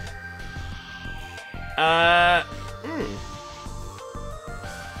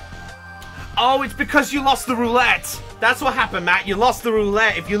 Oh, it's because you lost the roulette. That's what happened, Matt. You lost the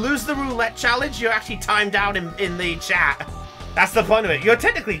roulette. If you lose the roulette challenge, you're actually timed out in the chat. That's the point of it. You're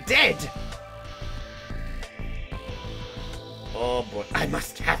technically dead. Oh boy, I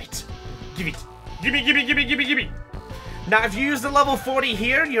must have it. Give it. Give me, give me, give me, give me, give me. Now, if you use the level 40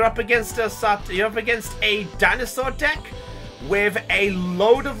 here, you're up against a dinosaur deck with a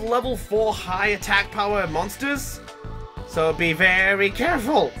load of level 4 high attack power monsters. So be very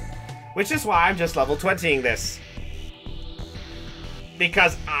careful. Which is why I'm just level 20ing this.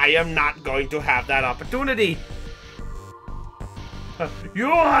 Because I am not going to have that opportunity.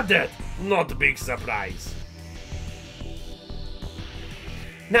 You are dead. Not a big surprise.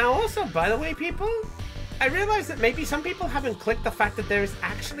 Now also, by the way, people, I realize that maybe some people haven't clicked the fact that there is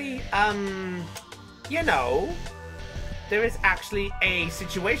actually, you know, there is actually a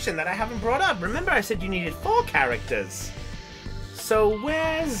situation that I haven't brought up. Remember I said you needed 4 characters. So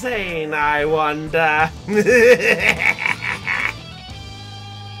where's Zane, I wonder?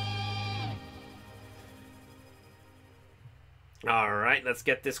 Alright, let's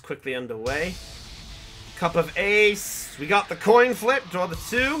get this quickly underway. Cup of Ace. We got the coin flip. Draw the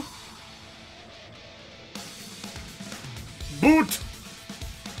 2. Boot.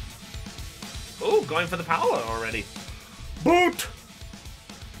 Ooh, going for the power already. Boot.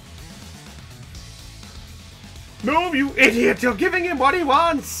 No, you idiot! You're giving him what he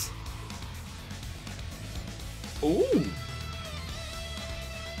wants! Ooh.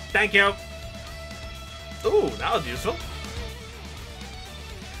 Thank you. Ooh, that was useful.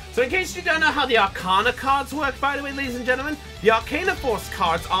 So in case you don't know how the Arcana cards work, by the way, ladies and gentlemen, the Arcana Force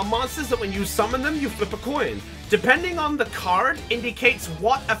cards are monsters that when you summon them, you flip a coin. Depending on the card, indicates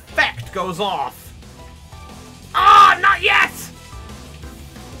what effect goes off. Ah, not yet!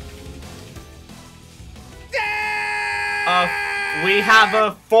 We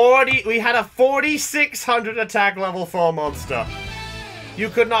had a 4600 attack level 4 monster. You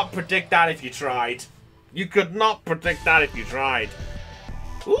could not predict that if you tried. You could not predict that if you tried.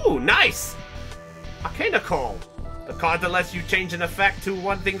 Ooh, nice! Arcana Call. The card that lets you change an effect to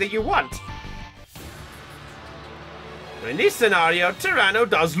one thing that you want. In this scenario, Tyranno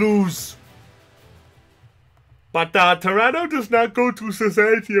does lose. But Tyranno does not go to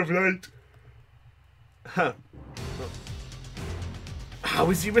Society of Light. Huh.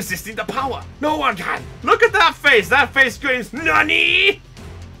 How is he resisting the power? No one can! Look at that face! That face screams, NANI?!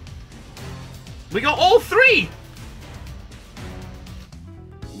 We got all 3!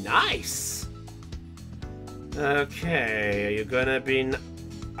 Nice! Okay, are you gonna be...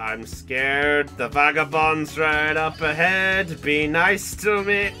 I'm scared. The vagabond's right up ahead. Be nice to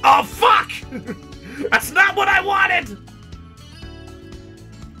me. Oh, fuck! That's not what I wanted!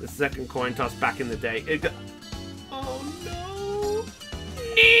 The second coin toss back in the day. Oh, no!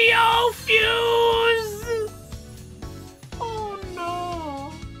 Neo Fuse! Oh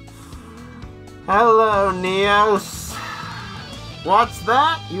no! Hello, Neos. What's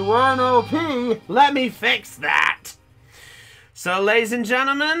that? You weren't OP? Let me fix that! So, ladies and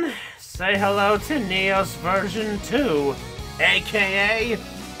gentlemen, say hello to Neos version 2, aka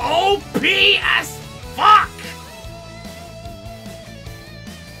OP as fuck!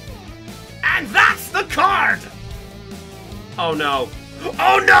 And that's the card! Oh no.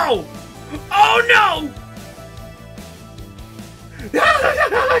 Oh no! Oh no!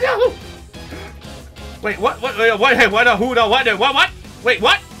 No! Wait, what? What? Wait, what? Hey, what? Who? No, what? What? What? Wait,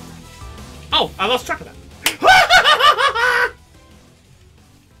 what? Oh, I lost track of that.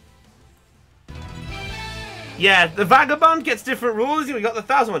 Yeah, the Vagabond gets different rules. We got the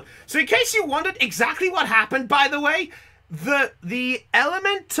 1000 one. So, in case you wondered exactly what happened, by the way, the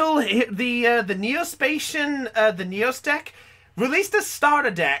Elemental, the Neospatian, the Neos deck released a starter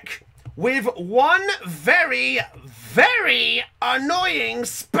deck with one very, very annoying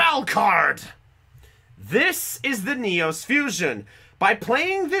spell card. This is the Neos Fusion. By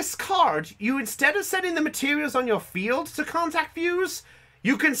playing this card, you instead of sending the materials on your field to contact fuse,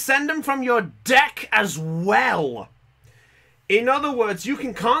 you can send them from your deck as well. In other words, you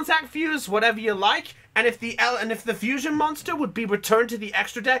can contact fuse whatever you like, and if the fusion monster would be returned to the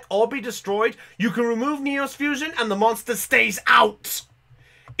extra deck or be destroyed, you can remove Neos Fusion and the monster stays out.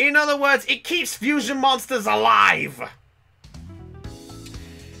 In other words, it keeps fusion monsters alive.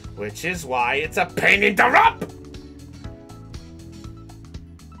 Which is why it's a pain in the rump.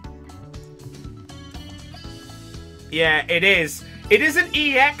 Yeah, it is. It is an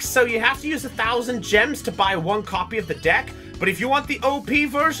EX, so you have to use 1,000 gems to buy one copy of the deck. But if you want the OP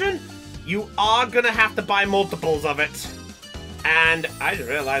version, you are gonna have to buy multiples of it. And I didn't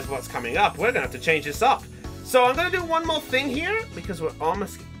realize what's coming up. We're gonna have to change this up. So I'm gonna do one more thing here, because we're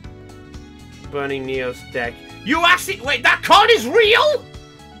almost... Burning Neo's deck. You actually... Wait, that card is real?!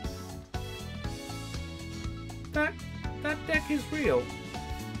 That deck is real.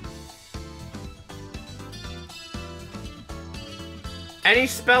 Any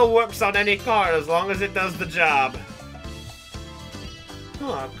spell works on any card as long as it does the job.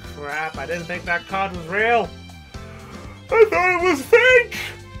 Oh crap, I didn't think that card was real. I thought it was fake!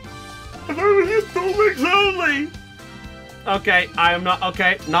 I thought it was just Duel Links only! Okay, I am not...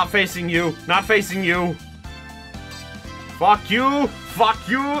 Okay, not facing you. Not facing you. Fuck you,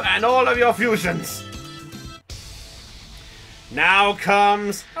 and all of your fusions. Now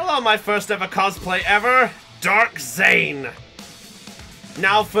comes... Hello, my first ever cosplay ever, Dark Zane.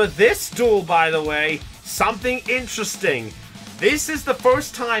 Now for this duel, by the way, something interesting. This is the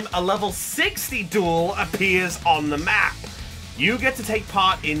first time a level 60 duel appears on the map. You get to take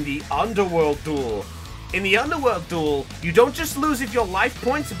part in the Underworld duel. In the Underworld duel, you don't just lose if your life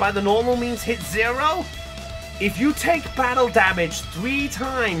points by the normal means hit 0. If you take battle damage 3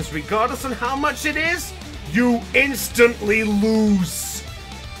 times, regardless on how much it is, you instantly lose.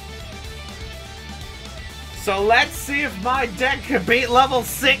 So let's see if my deck can beat level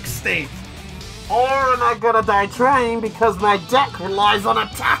 60. Or am I gonna die trying because my deck relies on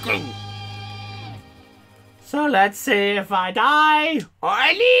attacking? So let's see if I die or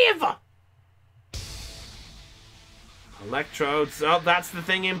I live. Electrodes. Oh, that's the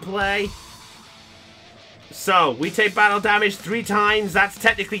thing in play. So, we take battle damage 3 times. That's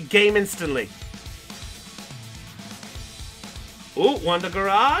technically game instantly. Ooh, Wonder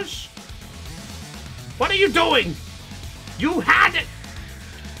Garage. What are you doing? You had it!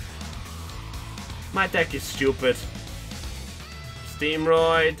 My deck is stupid.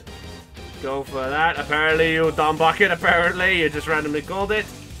 Steamroid. Go for that. Apparently you dumb bucket. Apparently you just randomly called it.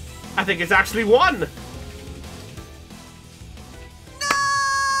 I think it's actually 1. No!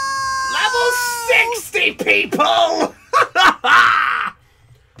 Level 60, people!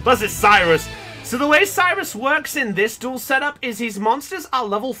 Plus it's Cyrus. So the way Cyrus works in this duel setup is his monsters are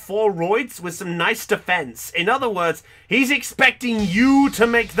level 4 roids with some nice defense. In other words, he's expecting you to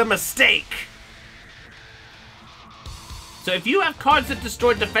make the mistake. So if you have cards that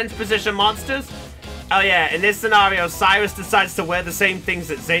destroy defense position monsters, oh yeah, in this scenario, Cyrus decides to wear the same things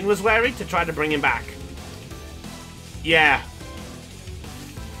that Zane was wearing to try to bring him back. Yeah.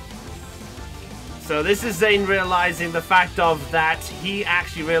 So this is Zane realizing the fact of that he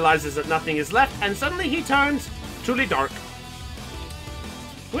actually realizes that nothing is left, and suddenly he turns truly dark.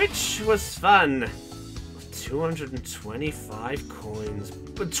 Which was fun. 225 coins.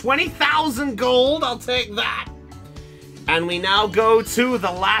 But 20,000 gold, I'll take that. And we now go to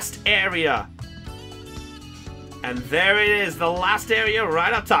the last area. And there it is, the last area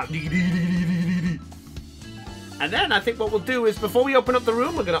right up top. And then I think what we'll do is, before we open up the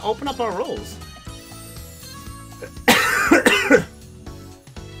room, we're going to open up our rolls.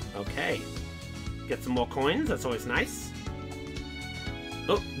 Okay. Get some more coins, that's always nice.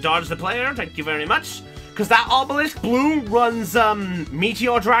 Oh, dodge the player, thank you very much. Because that obelisk blue runs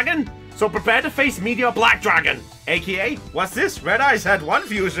Meteor Dragon, so prepare to face Meteor Black Dragon. AKA, what's this? Red Eyes had 1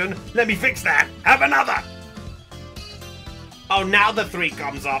 fusion. Let me fix that. Have another. Oh, now the 3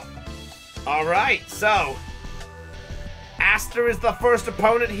 comes up. Alright, so Aster is the first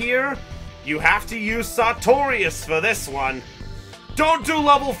opponent here. You have to use Sartorius for this one. Don't do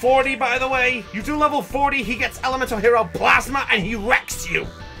level 40, by the way. You do level 40, he gets Elemental Hero Plasma and he wrecks you.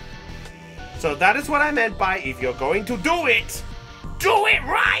 So that is what I meant by, if you're going to do it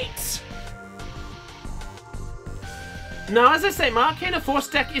right! Now, as I say, my Arcana Force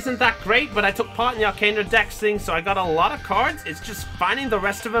deck isn't that great, but I took part in the Arcana Dex thing, so I got a lot of cards. It's just finding the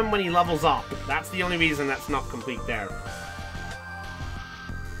rest of them when he levels up. That's the only reason that's not complete there.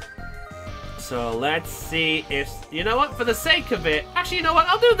 So let's see if... You know what? For the sake of it... Actually, you know what?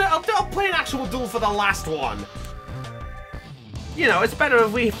 I'll play an actual duel for the last one. You know, it's better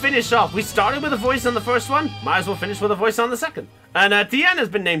if we finish off. We started with a voice on the first one. Might as well finish with a voice on the second. And Tien has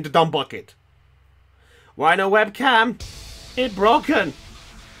been named Dumb Bucket. Why no webcam? It broken.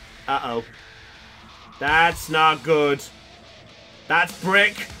 Uh-oh. That's not good. That's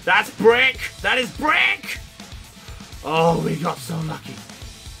brick. That's brick. That is brick. Oh, we got so lucky.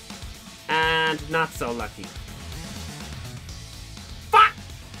 And not so lucky. Fuck!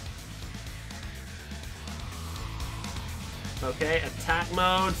 Okay, attack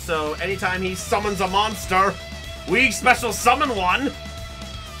mode. So anytime he summons a monster, We special summon one.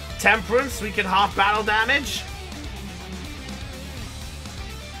 Temperance, we can half battle damage.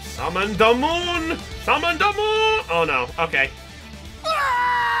 Summon the moon! Summon the moon! Oh no, okay.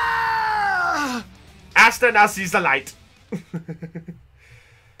 Ah! Asta now sees the light. If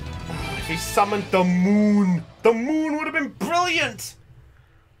he summoned the moon would have been brilliant!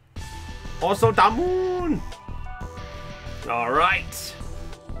 Also the moon! Alright.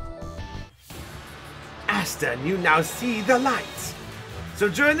 Aston, you now see the light. So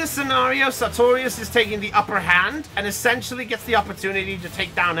during this scenario, Sartorius is taking the upper hand and essentially gets the opportunity to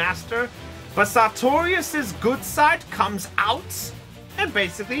take down Aster. But Sartorius's good side comes out and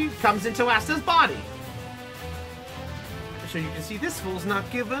basically comes into Aster's body. So you can see this fool's not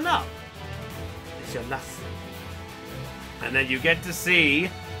giving up. It's your lesson. And then you get to see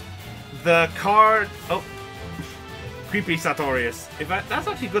the card... Oh. Creepy Sartorius. In fact, that's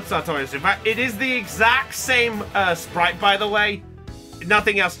actually good Sartorius. In fact, it is the exact same sprite, by the way.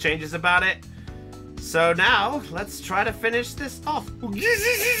 Nothing else changes about it. So now, let's try to finish this off.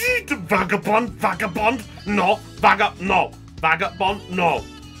 Vagabond, vagabond, no, no. Vagabond, no.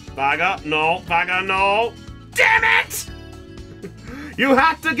 Vaga, no. Damn it! You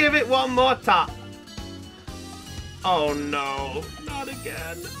have to give it one more tap. Oh no, not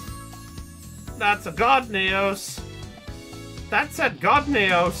again. That's a God Neos. That's a God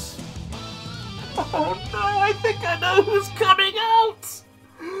Neos. Oh no, I think I know who's coming out!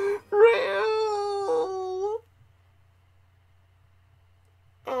 Real!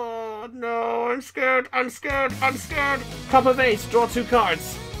 Oh no, I'm scared. Cup of Ace, draw 2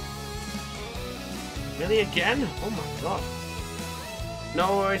 cards. Really again? Oh my god.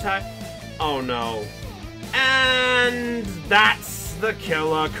 No worries, oh no. And that's the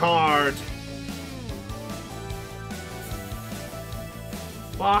killer card.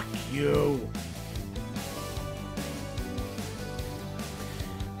 Fuck you.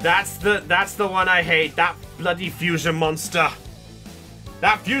 That's the one I hate. That bloody fusion monster.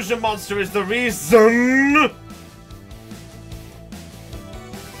 That fusion monster is the reason.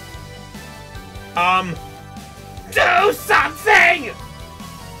 Do something!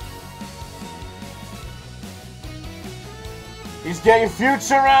 He's getting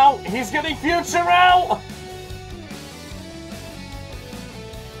future out. He's getting future out.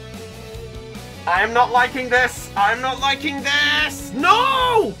 I'm not liking this. I'm not liking this.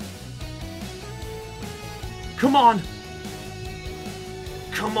 No! Come on.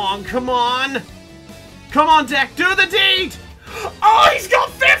 Come on, come on. Come on, deck. Do the deed. Oh, he's got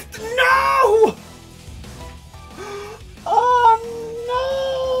 5th. No! Oh,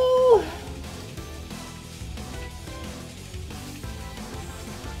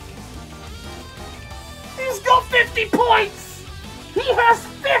 no. He's got 50 points. He has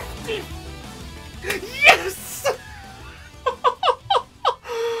 50. Yes!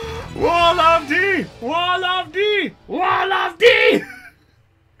 Wall of D! Wall of D! Wall of D!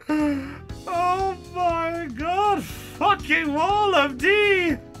 Oh my god! Fucking Wall of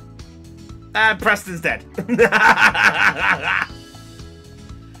D! And Preston's dead.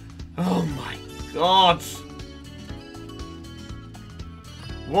 Oh my god!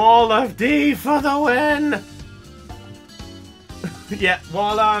 Wall of D for the win! Yeah,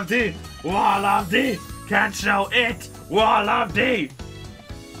 Wall of D! Wall of D! Can't show it! Wall of D!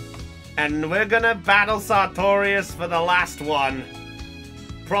 And we're gonna battle Sartorius for the last one.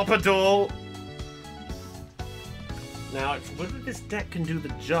 Proper duel. Now, it's whether this deck can do the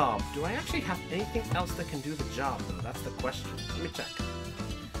job. Do I actually have anything else that can do the job, though? That's the question. Let me check.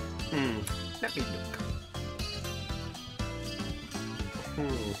 Let me look.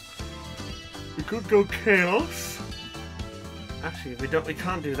 We could go Chaos. Actually, we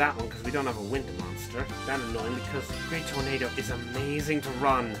can't do that one because we don't have a wind monster. That's annoying because Great Tornado is amazing to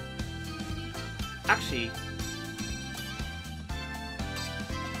run. Actually, I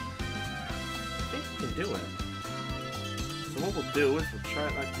think we can do it. So what we'll do is we'll try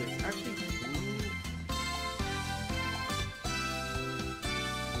it like this. Actually,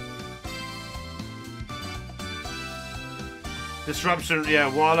 disruption, yeah,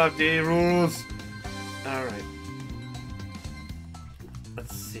 Wall of D rules. Alright.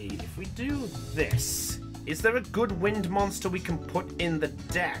 Let's see, if we do this, is there a good wind monster we can put in the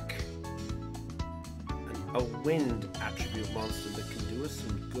deck? A wind attribute monster that can do us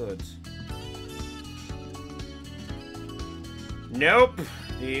some good. Nope.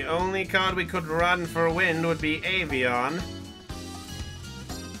 The only card we could run for wind would be Avion.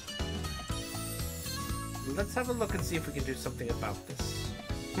 Let's have a look and see if we can do something about this.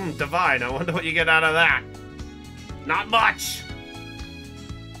 Divine, I wonder what you get out of that. Not much!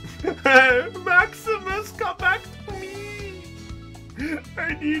 Maximus, come back to me.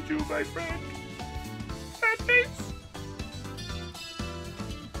 I need you, my friend. That face.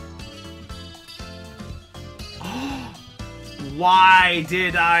 Why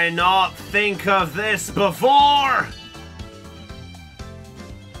did I not think of this before?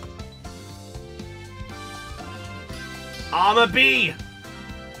 Armor B.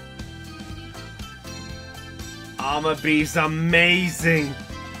 Armor B's amazing.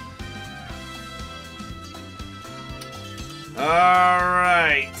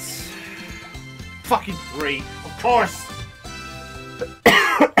 Alright. Fucking 3, of course.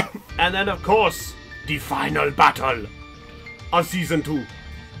 And then, of course, the final battle of Season 2,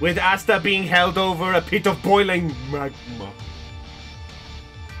 with Asta being held over a pit of boiling magma.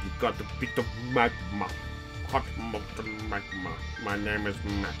 You got the pit of magma. Hot molten magma. My name is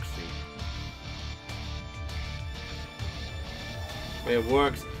Maxie. It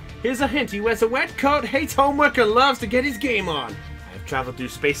works. Here's a hint. He wears a wet coat, hates homework, and loves to get his game on. I have traveled through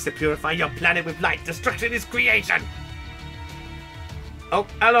space to purify your planet with light. Destruction is creation. Oh,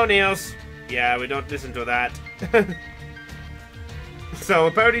 hello, Neos. Yeah, we don't listen to that. So,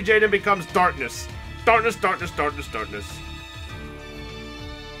 apparently Jaden becomes darkness. Darkness, darkness, darkness, darkness.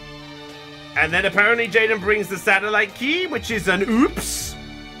 And then apparently Jaden brings the satellite key, which is an oops.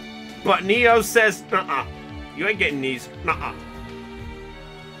 But Neo says, you ain't getting these.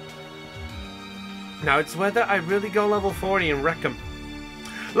 Now it's whether I really go level 40 and wreck him.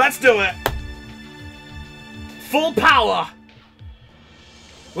 Let's do it! Full power!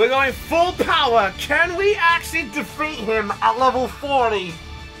 We're going full power! Can we actually defeat him at level 40?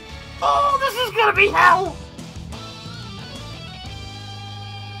 Oh, this is gonna be hell!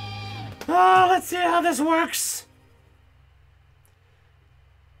 Oh, let's see how this works.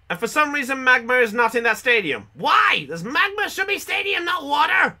 And for some reason, magma is not in that stadium. Why? There's magma should be stadium, not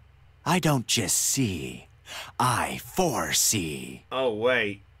water! I don't just see, I foresee. Oh,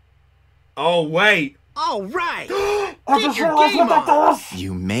 wait. Oh, wait. All right! Get your game on!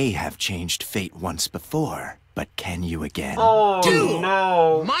 You may have changed fate once before, but can you again? Oh, Duel.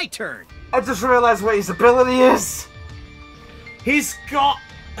 no. My turn! I just realized what his ability is. He's got...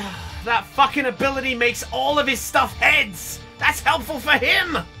 that fucking ability makes all of his stuff heads. That's helpful for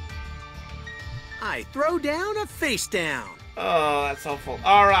him. I throw down a face down. Oh, that's helpful.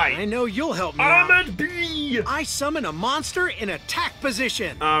 All right. I know you'll help me out. Armored B. I summon a monster in attack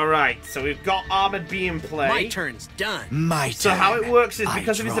position. All right, so we've got Armored B in play. My turn's done. My turn. So how it works is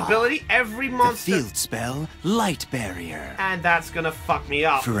because of his ability, every monster... The field spell, Light Barrier. And that's gonna fuck me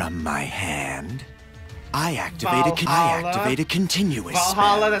up. From my hand, I activate a continuous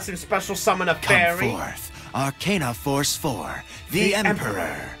Valhalla, spell. that's his special summon a fairy. Come forth, Arcana Force 4, the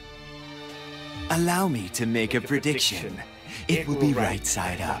Emperor. Allow me to make a prediction. It will be right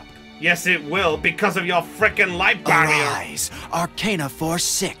side up. Yes, it will, because of your frickin' light barrier. Arise, Arcana Force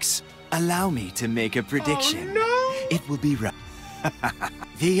 6. Allow me to make a prediction. Oh, no. It will be right.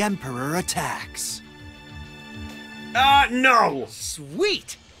 The Emperor attacks. No.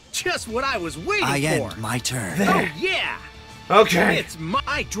 Sweet! Just what I was waiting for. I end my turn. There. Oh, yeah! Okay. It's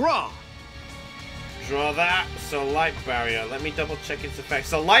my draw. Draw that. So light barrier. Let me double check its effects.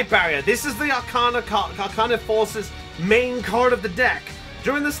 So light barrier. This is the Arcana Force's main card of the deck.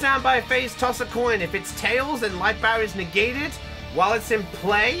 During the standby phase, toss a coin. If it's tails, then light barrier is negated. While it's in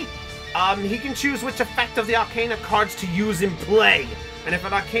play, he can choose which effect of the Arcana cards to use in play. And if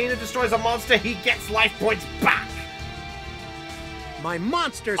an Arcana destroys a monster, he gets life points back. My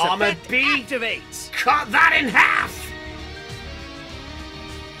monster's Armored effect B activates. Cut that in half.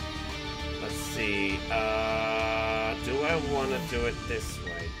 Let's see. Do I want to do it this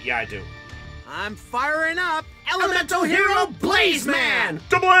way? Yeah, I do. I'm firing up Elemental Hero Blaze Man!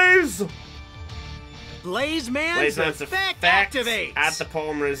 To Blaze! Blaze Man's effect activates. Add the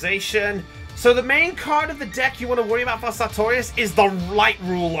polymerization. So the main card of the deck you want to worry about for Sartorius is the Light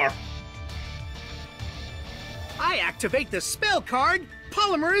Ruler. I activate the spell card,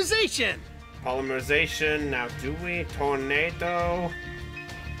 Polymerization. Polymerization. Now, do we Tornado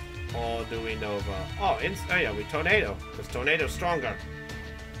or do we Nova? Oh, yeah, we Tornado because Tornado's stronger.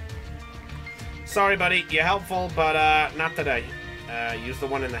 Sorry, buddy. You're helpful, but not today. Use the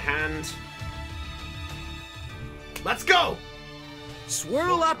one in the hand. Let's go!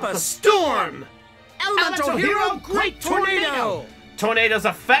 Swirl up a storm! Elemental Hero Great Tornado! Tornado's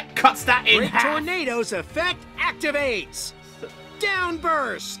effect cuts that in half. Great Tornado's effect activates!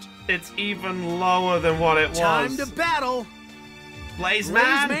 Downburst! It's even lower than what it was. Time to battle! Blaze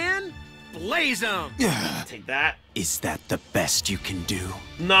Man! Blaze Man? Blaze 'em! Take that. Is that the best you can do?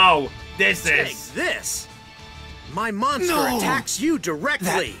 No, this Take is. this! My monster attacks you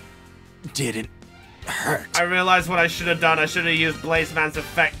directly! didn't hurt. I realized what I should have done. I should have used Blaze Man's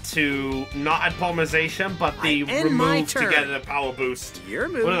effect to not add polymerization, but the remove to get a power boost. Your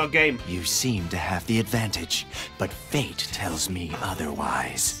move. What a game. You seem to have the advantage, but fate tells me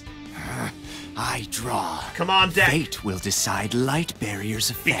otherwise. I draw. Come on, Deck. Fate will decide Light Barrier's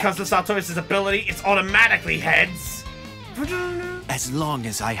effect. Because of Sartorius' ability, it's automatically heads. As long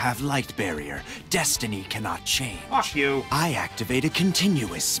as I have Light Barrier, destiny cannot change. Fuck you. I activate a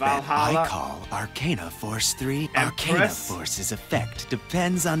continuous spell Valhalla. I call Arcana Force 3. Arcana Empress. Force's effect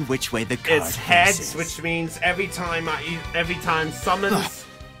depends on which way the card It's heads, faces. which means every time summons.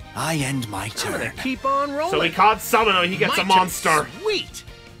 I end my I'm turn. gonna keep on rolling. So he can't summon or he gets My a turn. monster. Sweet.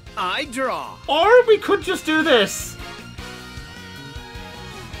 I draw. Or we could just do this.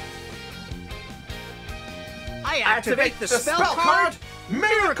 I activate the spell card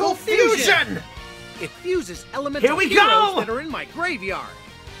Miracle Fusion! It fuses elemental Here we heroes go! that are in my graveyard.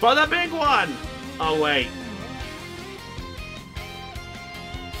 For the big one! Oh, wait.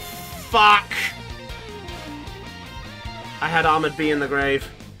 Fuck! I had Ahmed be in the grave.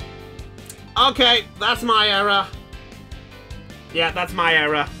 Okay, that's my error. Yeah, that's my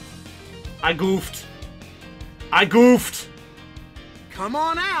error. I goofed. I goofed! Come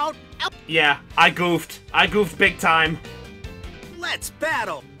on out. Yeah, I goofed. I goofed big time. Let's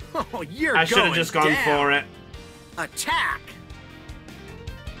battle. Oh, you're I should have going just gone down. for it. Attack.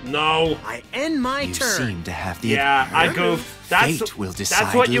 No. I end my You turn. seem to have the Yeah, I goofed. Fate will decide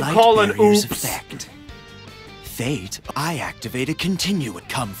that's what you Light call an Barrier's oops. effect. Fate, I activate a continuous.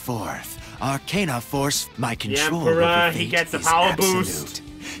 Come forth. Arcana Force, my control Emperor, over he fate gets a is power absolute. boost.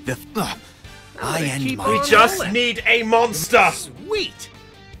 I gonna end keep my on We turn. just rolling. need a monster. Sweet.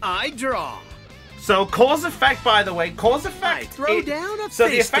 I draw. So cause effect, by the way, cause I effect. throw down a So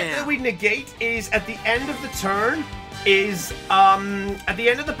the face effect down. that we negate is at the end of the turn. Is at the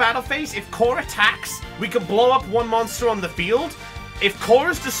end of the battle phase, if core attacks, we can blow up one monster on the field. If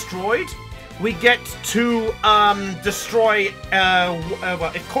core is destroyed, we get to destroy.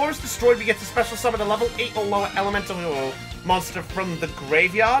 Well, if core is destroyed, we get to special summon a level 8 or lower elemental monster from the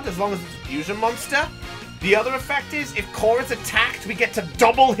graveyard, as long as it's a fusion monster. The other effect is if core is attacked, we get to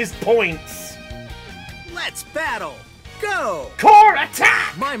double his points. Let's battle. Go. Core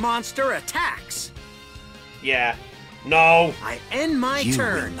attack! My monster attacks. Yeah. No. I end my You will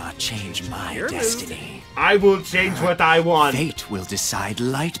turn. not change my Your move. destiny. I will change what I want. Fate will decide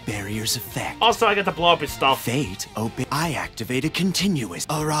Light Barrier's effect. Also, I get to blow up his stuff. Fate open. I activate a continuous.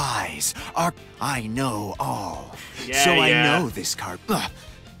 Arise. I know all. Yeah, so yeah. I know this card. I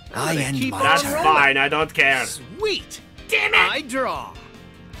gonna end keep my on That's turn. rolling. fine, I don't care. Sweet. Damn it! I draw.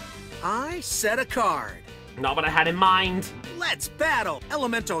 I set a card. Not what I had in mind. Let's battle.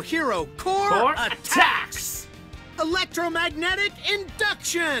 Elemental hero core, Core attacks. Electromagnetic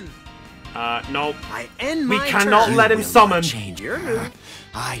induction. Nope. I end We my cannot turn. let him You will summon. not change Your move.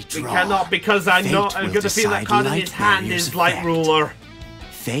 I We draw. cannot because I know Fate I'm will gonna feel that decide card in Light his hand Barrier's is Light effect. Ruler.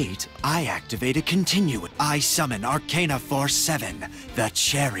 Fate, I activate a continuous. I summon Arcana Force 7, the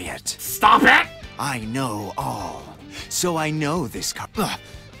Chariot. Stop it! I know all. So I know this card.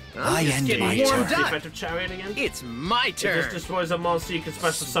 I just end getting my warmed turn. up. Defective Chariot again. It's my It turn. just destroys a monster, you can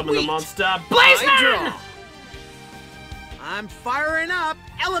special summon the Sweet. monster. Blaze I Man! draw. I'm firing up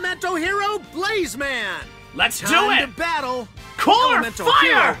Elemental Hero Blaze Man. Let's do Time it! to battle. Core Elemental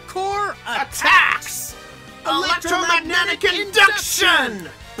fire! Hero Core Attacks! Electromagnetic induction!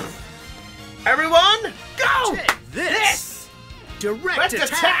 Everyone, go! Take this. Direct Let's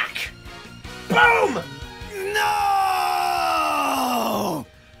attack. Boom! No!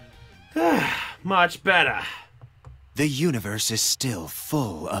 Much better. The universe is still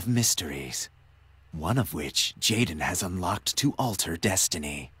full of mysteries. One of which Jaden has unlocked to alter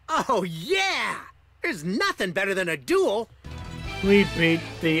destiny. Oh, yeah. There's nothing better than a duel. We beat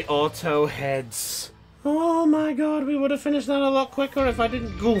the auto heads. Oh my god, we would have finished that a lot quicker if I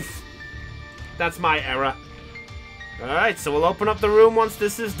didn't goof. That's my error. Alright, so we'll open up the room once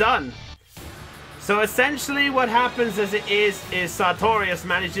this is done. So essentially what happens as it is Sartorius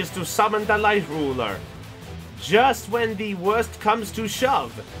manages to summon the Light Ruler. Just when the worst comes to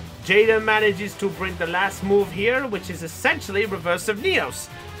shove, Jada manages to bring the last move here, which is essentially reverse of Neos,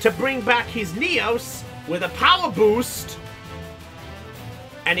 to bring back his Neos with a power boost.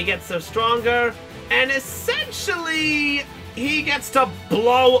 And he gets so stronger, and essentially he gets to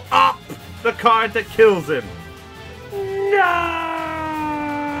blow up the card that kills him.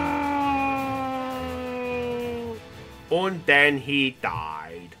 No! And then he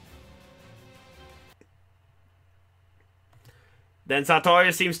died. Then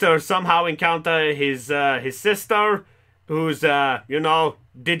Sartorius seems to somehow encounter his sister, who's,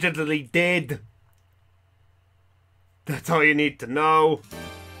 digitally dead. That's all you need to know.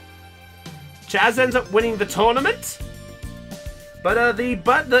 Chaz ends up winning the tournament. But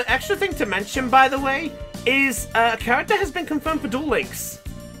the extra thing to mention, by the way, is a character has been confirmed for Duel Links.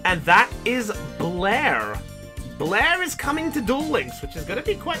 And that is Blair. Blair is coming to Duel Links, which is going to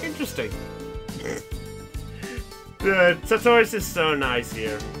be quite interesting. Sartorius is so nice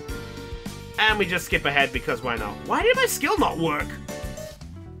here. And we just skip ahead because why not? Why did my skill not work?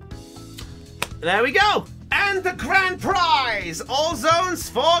 There we go. And the grand prize! All zones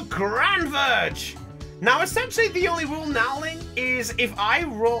for Grand Verge! Now, essentially, the only rule now, Link, is if I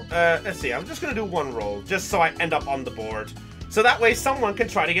roll... let's see, I'm just going to do one roll, just so I end up on the board. So that way someone can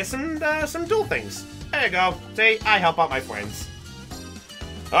try to get some duel things. There you go. See, I help out my friends.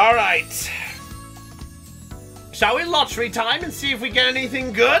 Alright. Shall we lottery time and see if we get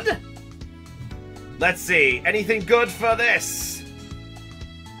anything good? Let's see. Anything good for this?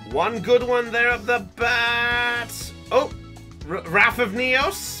 One good one there at the bat. Oh, Wrath of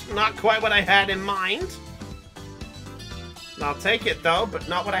Neos. Not quite what I had in mind. I'll take it, though, but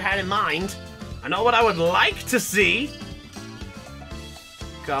not what I had in mind. I know what I would like to see.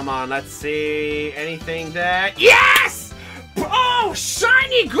 Come on, let's see. Anything there? Yes! Oh,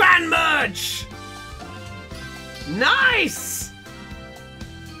 shiny Grand Merge! Nice!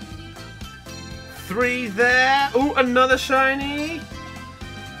 3 there. Ooh, another shiny.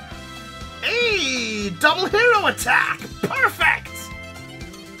 Hey, double hero attack. Perfect!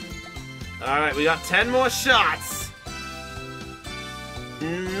 Alright, we got 10 more shots.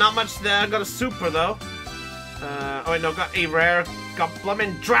 Not much there. Got a super, though. Oh, wait, no, got a rare. Got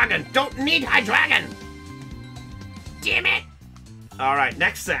bloomin' dragon. Don't need high dragon. Damn it. Alright,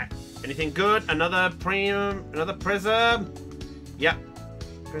 next set. Anything good? Another premium, another prism. Yep.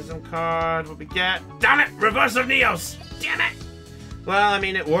 Prism card. What we get? Damn it! Reverse of Neos. Damn it! Well, I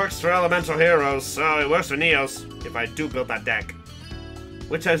mean, it works for elemental heroes, so it works for Neos. If I do build that deck.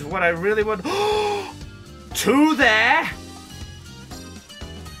 Which is what I really would. 2 there?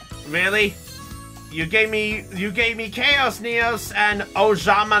 Really? You gave me Chaos Neos and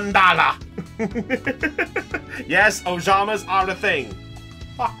Ojamandala. Yes, Ojamas are a thing.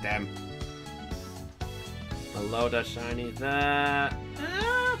 Fuck them. Meloda shiny there.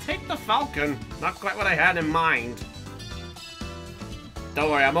 I'll take the Falcon. Not quite what I had in mind. Don't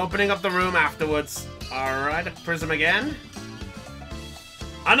worry, I'm opening up the room afterwards. Alright, a prism again.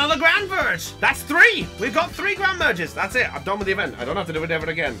 Another Grand Merge! That's 3! We've got 3 Grand Merges. That's it. I'm done with the event. I don't have to do it ever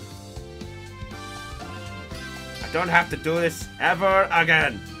again. I don't have to do this ever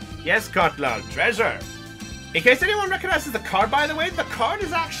again. Yes, Cutler. Treasure. In case anyone recognizes the card, by the way, the card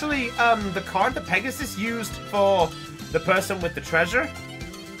is actually the card that Pegasus used for the person with the treasure.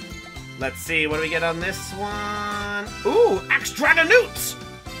 Let's see, what do we get on this one? Ooh, Axe Dragonoots!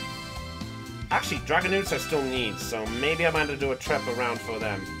 Actually, Dragonoots I still need, so maybe I might have to do a trip around for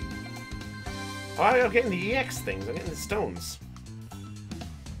them. Oh, I'm getting the EX things. I'm getting the stones.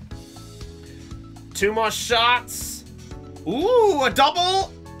 2 more shots. Ooh, a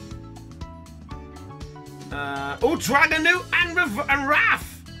double! Oh, Dragonoot and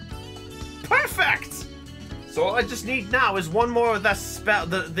Wrath! Perfect! So all I just need now is one more of the spell,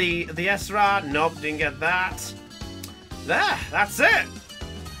 the Esra. Nope, didn't get that. There, that's it.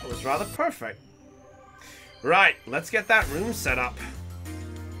 That was rather perfect. Right, let's get that room set up.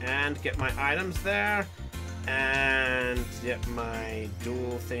 And get my items there. And get my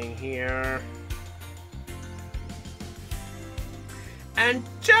duel thing here. And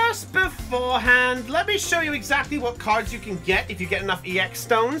just beforehand, let me show you exactly what cards you can get if you get enough EX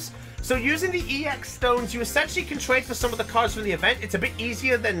stones. So using the EX stones, you essentially can trade for some of the cards from the event. It's a bit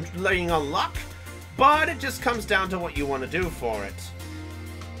easier than laying on luck, but it just comes down to what you want to do for it.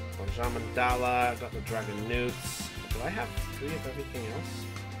 Jamandala, got the Dragonoots. Do I have 3 of everything else?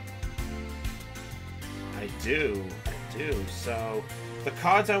 I do. So the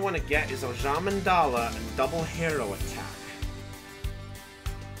cards I want to get is Ojamandala and double hero attack.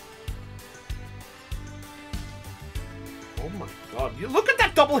 Oh my god. You look at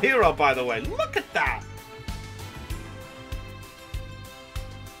that double hero, by the way. Look at that.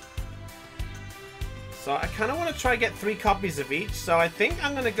 So I kind of want to try to get 3 copies of each. So I think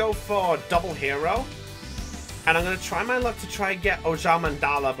I'm going to go for double hero. And I'm going to try my luck to try and get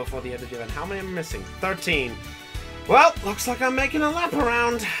Ojamandala before the end of the event. How many am I missing? 13. Well, looks like I'm making a lap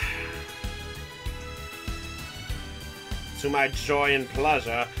around. To my joy and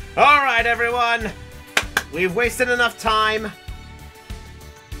pleasure. Alright, everyone. We've wasted enough time.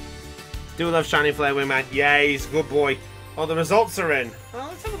 Do love Shiny Flare Wingman. Yays, good boy. Oh, the results are in. Well,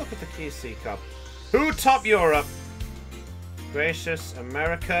 let's have a look at the KC Cup. Who top Europe? gracious,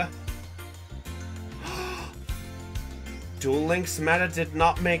 America. Duel Links meta did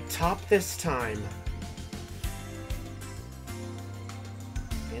not make top this time.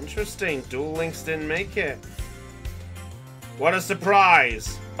 Interesting. Duel Links didn't make it. What a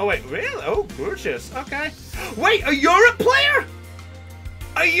surprise. Oh, wait, really? Oh, gorgeous. Okay. Wait, a Europe player?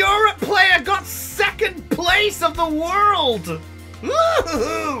 A Europe player got second place of the world.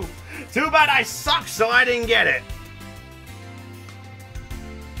 Woohoo! Too bad I suck, so I didn't get it.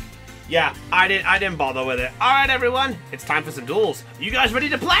 Yeah, I didn't bother with it. All right, everyone, it's time for some duels. You guys ready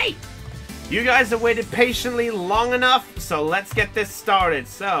to play? You guys have waited patiently long enough, so let's get this started.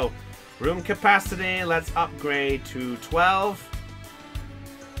 So, room capacity, let's upgrade to 12.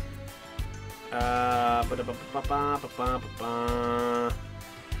 I'll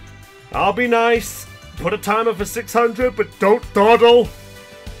be nice. Put a timer for 600, but don't dawdle.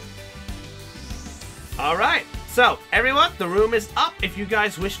 All right. So, everyone, the room is up if you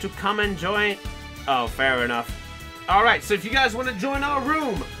guys wish to come and join. Oh, fair enough. Alright, so if you guys want to join our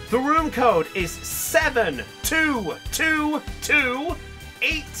room, the room code is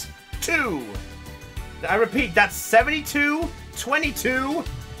 722282. I repeat, that's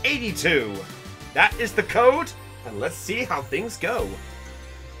 722282. That is the code, and let's see how things go.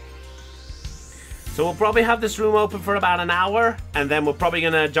 So we'll probably have this room open for about an hour, and then we're probably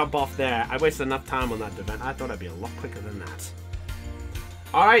going to jump off there. I wasted enough time on that event. I thought I'd be a lot quicker than that.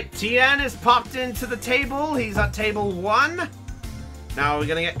 Alright, Tien is popped into the table. He's at table 1. Now, are we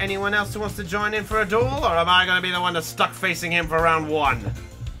going to get anyone else who wants to join in for a duel, or am I going to be the one that's stuck facing him for round 1?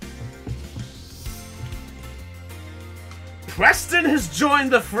 Preston has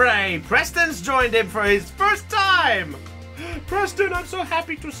joined the fray. Preston's joined him for his first time. Preston, I'm so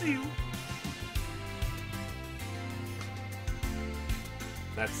happy to see you.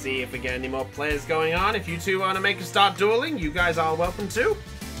 Let's see if we get any more players going on. If you two want to make a start dueling, you guys are welcome to.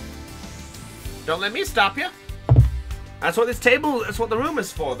 Don't let me stop you. That's what this table, that's what the room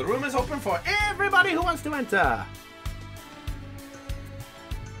is for. The room is open for everybody who wants to enter.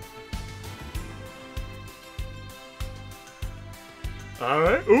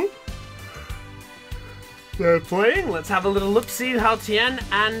 Alright, ooh. They're playing. Let's have a little look, see how Tien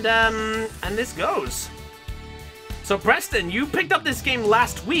and this goes. So Preston, you picked up this game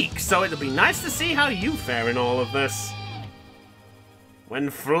last week, so it'll be nice to see how you fare in all of this. When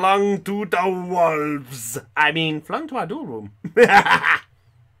flung to the wolves. I mean, flung to our duel room.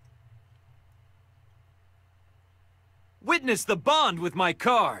 Witness the bond with my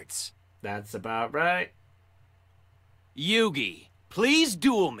cards. That's about right. Yugi, please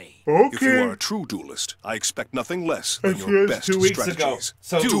duel me. Okay. If you are a true duelist, I expect nothing less than your best 2 weeks strategies. ago.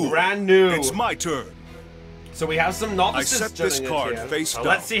 So Duel. brand new. It's my turn. So we have some novices I set this joining us card here. face So down.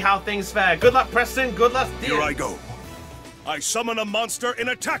 let's see how things fare. Good luck, Preston. Good luck, Tien. Here I go. I summon a monster in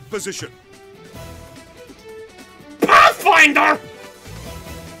attack position. Pathfinder!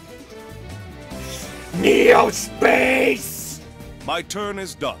 Neo Space! My turn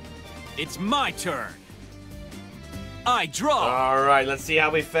is done. It's my turn. I draw. Alright, let's see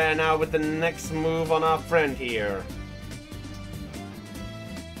how we fare now with the next move on our friend here.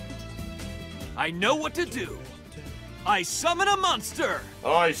 I know what to do. I summon a monster.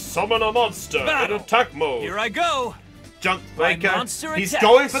 I summon a monster Battle. in attack mode. Here I go. Junk My Breaker. monster He's attacks.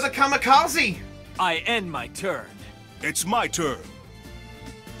 going for the kamikaze. I end my turn. It's my turn.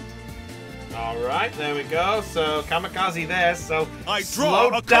 Alright, there we go. So kamikaze there. So I slow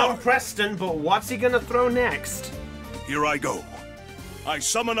draw a down card. Preston, but what's he gonna throw next? Here I go. I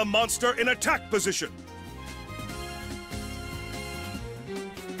summon a monster in attack position.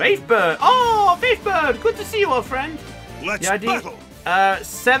 Faithbird! Oh, Faithbird! Good to see you, old friend. Let's Yeah, I do. battle.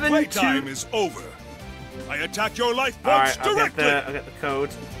 7 Playtime 2. is over. I attack your life All points right, I'll directly. get the code.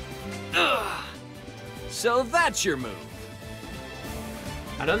 So that's your move.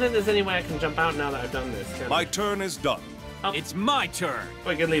 I don't think there's any way I can jump out now that I've done this. Can My I? turn is done. It's my turn.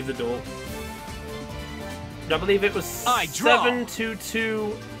 We can leave the duel. I believe it was I draw.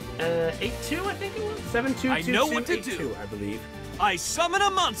 72282. I think it was 72282. I know what to do. I believe. I summon a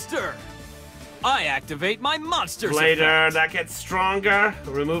monster. I activate my monster's Later, effect. that gets stronger.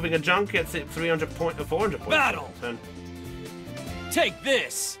 Removing a junk gets it 300 point or 400 points. Battle. Turn. Take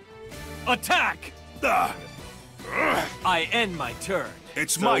this. Attack. Ah, I end my turn.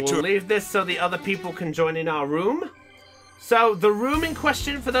 it's So my we'll turn. leave this so the other people can join in our room. So the room in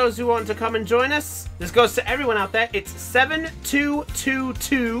question, for those who want to come and join us, this goes to everyone out there. It's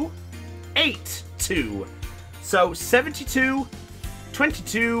 722282. So 72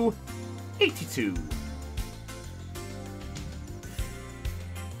 22 82.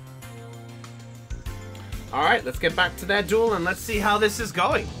 Alright, let's get back to that duel and let's see how this is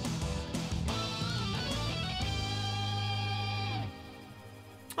going.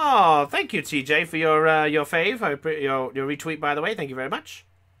 Oh, thank you, TJ, for your fave, your retweet, by the way. Thank you very much.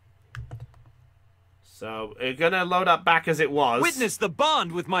 So, we're gonna load up back as it was. Witness the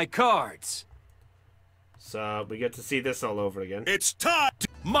bond with my cards. So, we get to see this all over again. It's time!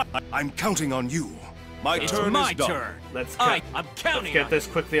 I'm counting on you. My It's turn my is done. turn. Let's I'm let's counting get on this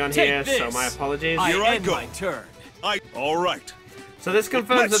you. quickly on Take here, so this. my apologies. Here I end go. my turn. All right. So this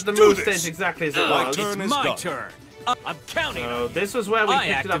confirms Let's that the do move this. stays exactly as it My was. turn It's is my done. turn. I'm counting So on this was where we I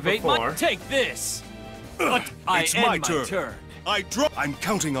picked it up activate before. my... Take this. But I It's end my my turn. I draw. I'm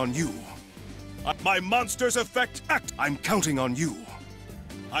counting on you. My monster's effect act. I'm counting on you.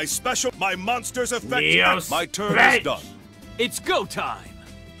 I special. My monster's effect Neos act. My turn Bench. is done. It's go time.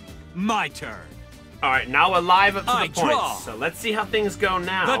 My turn. Alright, now we're live up to I the points. draw. So let's see how things go The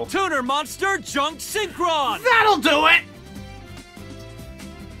now. tuner monster junk synchron. That'll do it!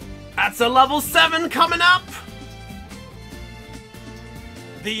 That's a level 7 coming up!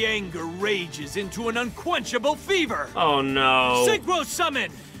 The anger rages into an unquenchable fever. Oh no. Synchro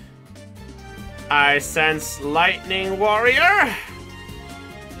summon. I sense Lightning Warrior.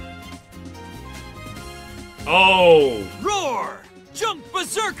 Oh. Roar. Junk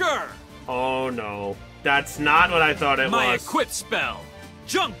berserker. Oh no. That's not what I thought it My was. equip spell.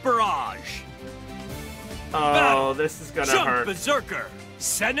 Junk barrage. Oh, battle. this is gonna Junk hurt. berserker.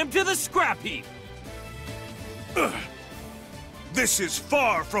 Send him to the scrap heap. This is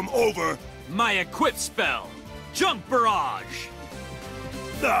far from over. My equip spell. Junk barrage.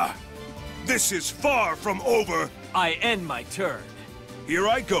 This is far from over. I end my turn. Here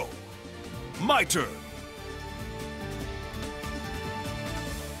I go. My turn.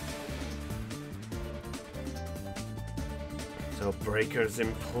 So Breaker's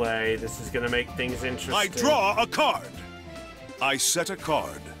in play. This is gonna make things interesting. I draw a card. I set a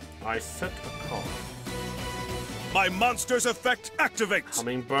card. I set a card. My monster's effect activates.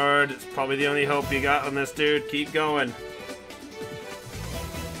 Hummingbird, it's probably the only hope you got on this, dude. Keep going.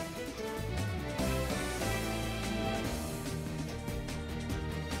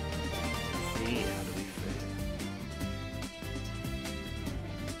 Let's see, how do we fit?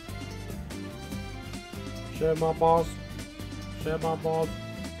 Share my balls. Share my balls.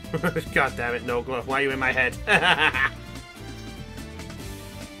 God damn it, no glove. Why are you in my head?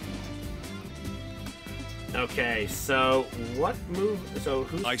 Okay, so what move? So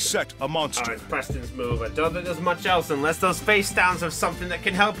who's? I set a monster. Alright, Preston's move. I don't think there's much else unless those face downs have something that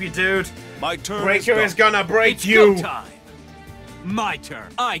can help you, dude. My turn Breaker is done. gonna break It's you. go time. My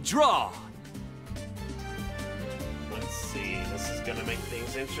turn. I draw. Let's see. This is gonna make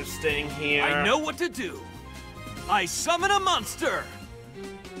things interesting here. I know what to do. I summon a monster.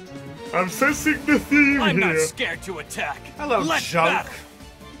 I'm sensing the theme I'm here. not scared to attack. Hello, Let's Junk. battle.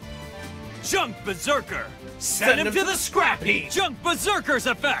 Junk berserker. Send him to the scrap heap. Junk berserker's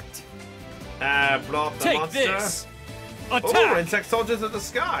effect. Blow up the Take monster. this. Oh, Attack. insect soldiers of the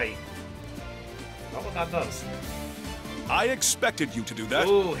sky. Not what that does. I expected you to do that.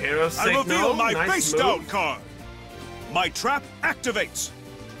 Ooh, hero I signal. reveal my Nice face move. down card. My trap activates.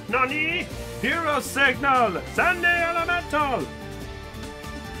 Nani? Hero signal! Sandy Elemental!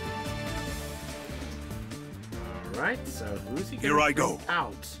 Alright, so who's he gonna Here I go. bring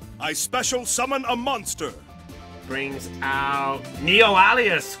out? I special summon a monster. Brings out Neo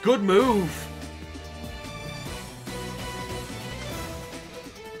Alias. Good move.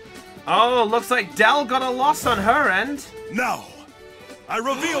 Oh, looks like Dell got a loss on her end. Now, I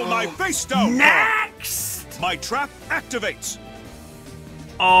reveal my face down card. Next! My trap activates.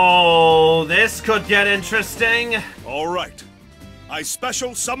 Oh, this could get interesting. All right. I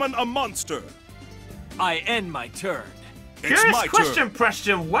special summon a monster. I end my turn. It's Curious my question, turn.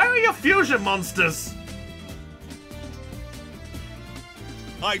 Preston. Where are your fusion monsters?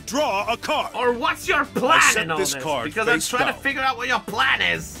 I draw a card. Or what's your plan set in all this this? card Because I'm face trying to down. figure out what your plan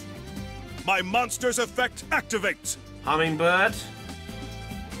is. My monster's effect activates. Hummingbird.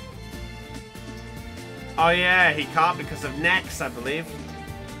 Oh yeah, he can't because of Nex, I believe.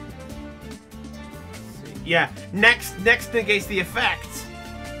 Yeah, Nex negates the effect.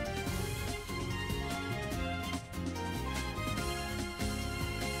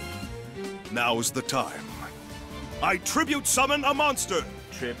 Now is the time. I tribute summon a monster.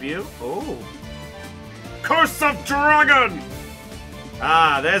 Tribute. Oh. Curse of Dragon!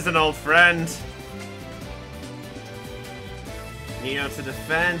 Ah, there's an old friend. Neo to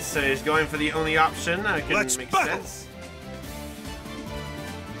defense, so he's going for the only option that can Let's make battle. sense.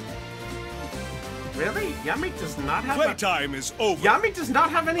 Really? Yami does not have Playtime is over. Yami does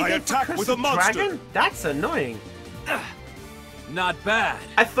not have anything I for attack Curse with a of monster. Dragon? That's annoying. Not bad.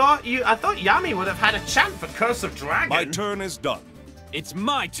 I thought Yami would have had a chant for Curse of Dragon. My turn is done. It's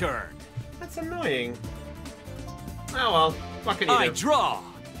my turn. That's annoying. Oh well, what can you I do? draw.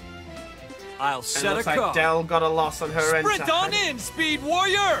 I'll And set a looks like card. Dell got a loss on her end. Sprint on in, Speed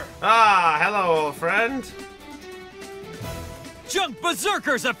Warrior! Ah, hello, old friend. Junk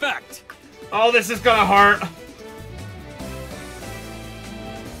Berserker's effect! Oh, this is gonna hurt.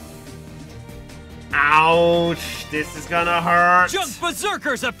 Ouch, this is gonna hurt. Junk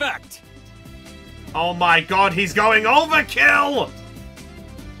Berserker's effect! Oh my god, he's going overkill!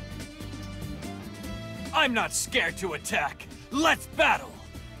 I'm not scared to attack. Let's battle!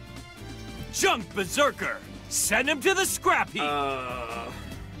 Junk Berserker! Send him to the scrap heap!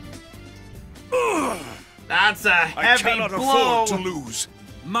 That's a I heavy cannot blow. afford to lose.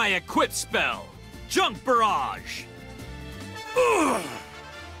 My equip spell! Junk Barrage!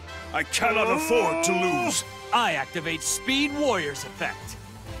 I cannot afford to lose. I activate Speed Warrior's effect.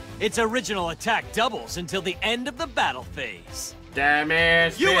 Its original attack doubles until the end of the battle phase. Damn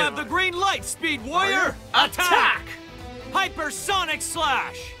it. You have the green light, Speed Warrior! Attack! Hypersonic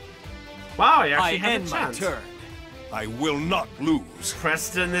Slash! Wow, you I actually had end a my chance. turn. I will not lose.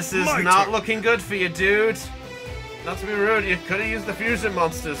 Preston, this is My not turn. looking good for you, dude. Not to be rude, you could have used the fusion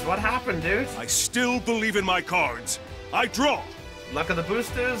monsters. What happened, dude? I still believe in my cards. I draw. Luck of the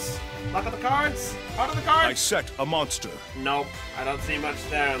boosters? Luck of the cards? Out of the I cards? set a monster. Nope, I don't see much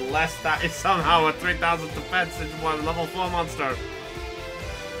there unless that is somehow a 3000 defense in one level 4 monster.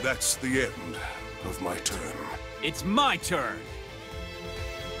 That's the end of my turn. It's my turn.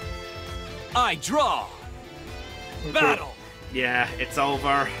 I draw. Battle. Yeah, it's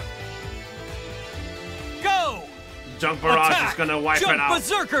over. Go. Junk Barrage Attack. is gonna wipe Junk it out.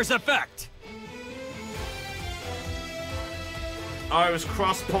 Berserker's effect. Oh, it was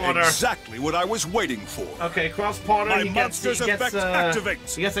Cross Porter. Exactly what I was waiting for. Okay, Cross Porter, My he gets monster's effect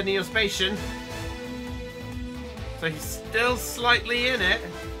activates. He gets a Neospatian. So he's still slightly in it.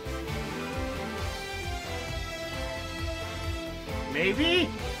 Maybe?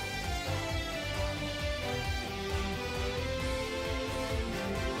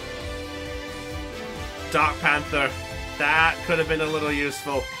 Dark Panther. That could have been a little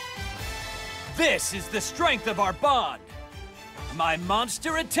useful. This is the strength of our bond. My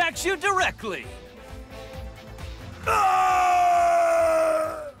monster attacks you directly.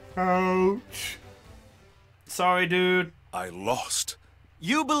 Ouch. Sorry, dude. I lost.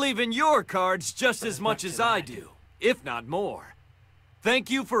 You believe in your cards just as much as I do, if not more. Thank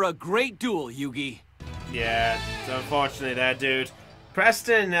you for a great duel, Yugi. Yeah, it's unfortunate there, dude.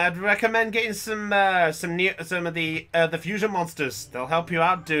 Preston, I'd recommend getting some of the fusion monsters. They'll help you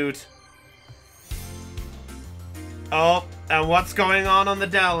out, dude. Oh, and what's going on the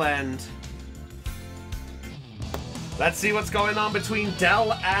Dell end? Let's see what's going on between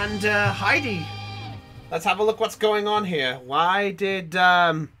Dell and Heidi. Let's have a look what's going on here. Why did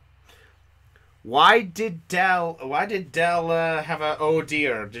Dell have a oh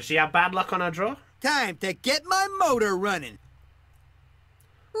dear? Did she have bad luck on her draw? Time to get my motor running.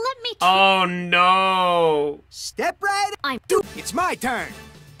 Let me Oh no! Step right. It's my turn.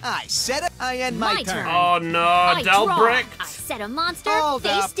 I set it. I end my My turn. turn. Oh no, I Dell draw. bricked. I set a monster Hold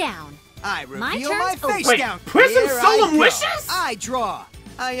face up. down. I My reveal my turn's over. face Wait, down. Prism Here I Solemn go. Wishes? I draw.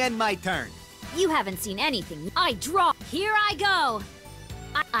 I end my turn. You haven't seen anything. I draw. Here I go.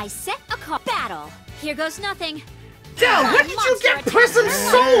 I set a card. Battle. Here goes nothing. Dell, My where did you monster get attack. Prism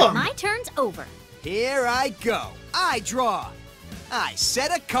Solemn? My turn's over. Here I go. I draw. I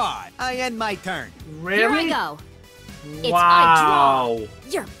set a card. I end my turn. Really? Here I go. It's I Wow. draw.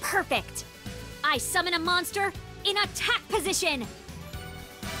 You're perfect. I summon a monster in attack position.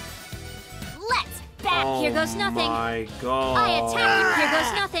 Let's bat. Oh Here goes nothing. my god. I attack you. Here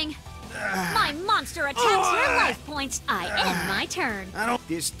goes nothing. My monster attacks your life points. I end my turn.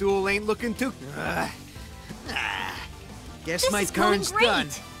 This duel ain't looking too. Guess This my is going turn's great. done.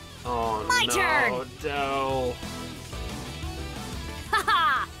 Oh My no, turn. Dell.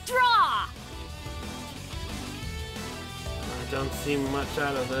 Haha! Draw! I don't see much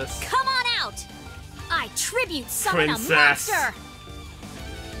out of this. Come on out! I tribute summon Princess. a monster!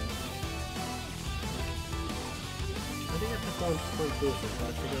 I think I performed point booster, so I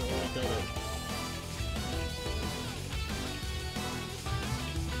figured out what that is.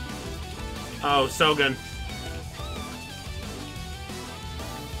 Oh, Sogan.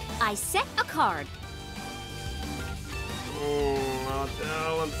 I set a card. Oh,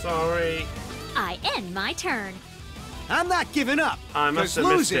 Dell, I'm sorry. I end my turn. I'm not giving up. I must 'cause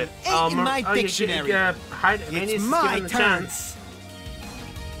have missed losing it. ain't in my dictionary. It's my turn.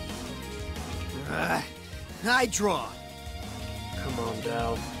 turn. I draw. Come on,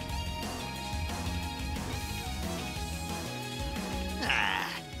 Del.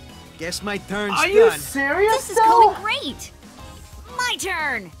 Guess my turn's Are done. you serious? This is going great! My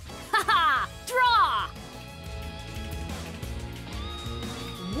turn! Haha! Draw!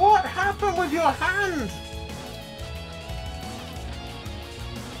 What happened with your hand?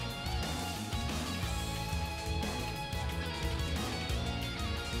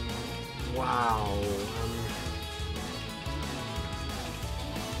 Wow.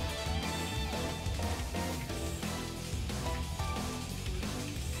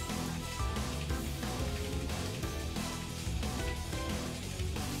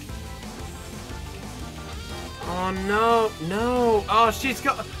 Oh no, no. Oh, she's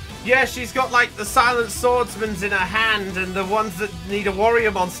got... Yeah, she's got like the silent swordsman's in her hand and the ones that need a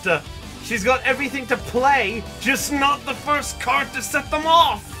warrior monster. She's got everything to play, just not the first card to set them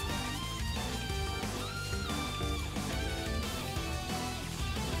off.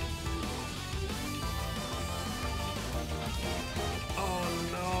 Oh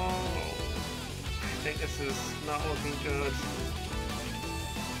no. I think this is not looking good.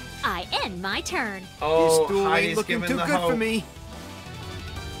 I end my turn. Oh, This duel Heidi's ain't looking giving too the good hope. for me.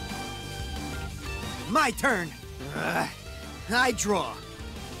 My turn. I draw.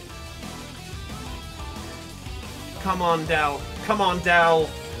 Come on, Del. Come on, Del.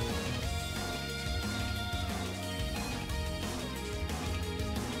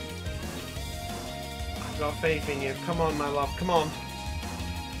 I've got faith in you. Come on, my love. Come on.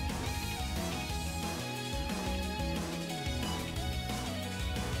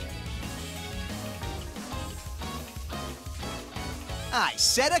 I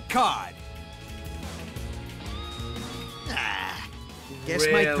set a card. Guess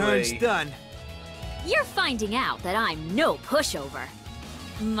my turn's Really? done. You're finding out that I'm no pushover.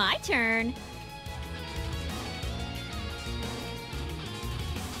 My turn.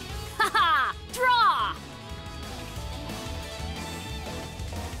 Haha! Draw!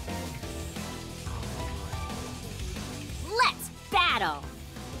 Let's battle!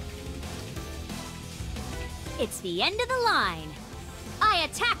 It's the end of the line. I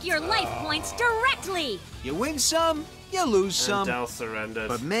attack your life points directly! You win some, you lose And some. Del surrendered.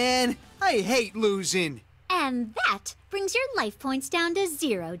 But man, I hate losing. And that brings your life points down to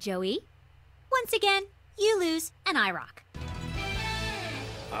 0, Joey. Once again, you lose and I rock.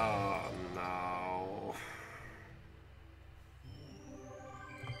 Oh no.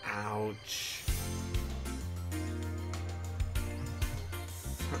 Ouch.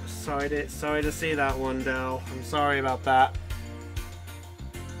 Sorry to see that one, Del. I'm sorry about that.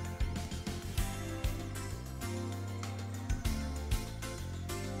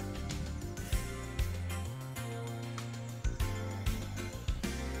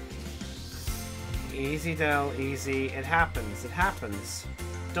 Easy, Del, easy. It happens. It happens.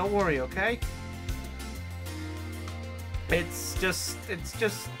 Don't worry, okay? It's just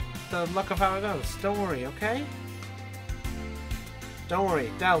the luck of how it goes. Don't worry, okay? Don't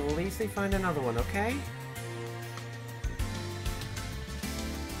worry. Del, we'll easily find another one, okay?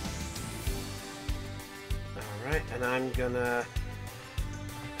 Alright, and I'm gonna...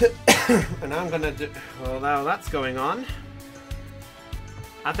 and I'm gonna do... Well, now that's going on.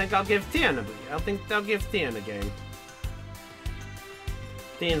 I think I'll give Tian a game.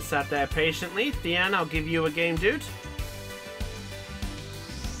 Tian sat there patiently. Tian, I'll give you a game, dude.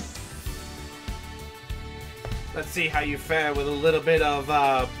 Let's see how you fare with a little bit of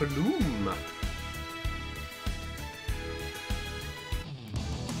bloom.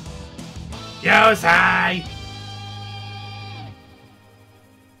 Yosai!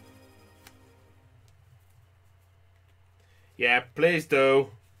 Yeah, please do.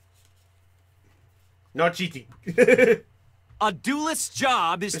 Not cheating. A duelist's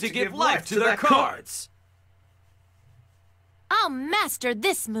job is to give life to their cards. I'll master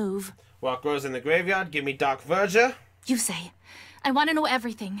this move. What grows in the graveyard? Give me Dark Verger. You say, I want to know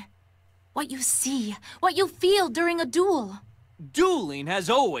everything. What you see, what you feel during a duel. Dueling has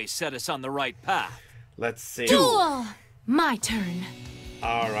always set us on the right path. Let's see. Duel! My turn.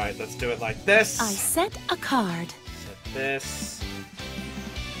 Alright, let's do it like this. I set a card. Set this.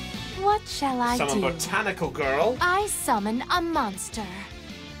 What shall I Summon do? Botanical Girl. I summon a monster.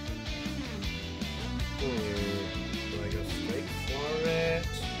 Do I go straight for it?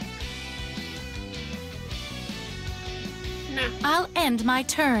 Nah. I'll end my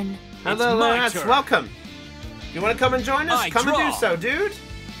turn. Hello, my lads. turn. Welcome. You want to come and join us? I Come draw. and do so, dude.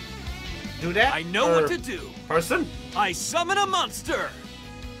 Do that. I know what to do. Person. I summon a monster!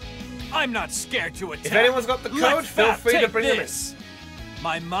 I'm not scared to attack. If anyone's got the code, feel free to bring them in.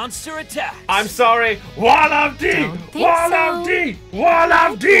 My monster attacks. I'm sorry. Wall of D! Wall of D! Wall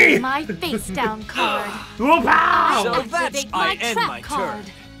of D! My face down card. Whoop-ow! So that's I end my card.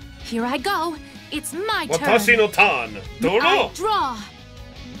 turn. Here I go. It's my turn. Watashi no tan. I Doro. draw.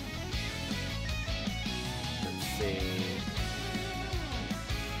 Let's see.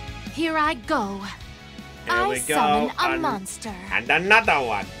 Here I go. Here we I go. summon a monster. And another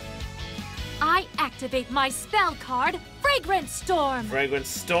one. I activate my spell card, Fragrant Storm. Fragrant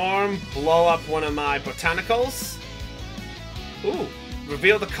Storm. Blow up one of my botanicals. Ooh.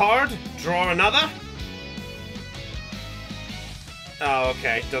 Reveal the card. Draw another. Oh,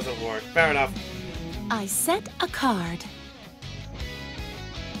 okay. Doesn't work. Fair enough. I set a card.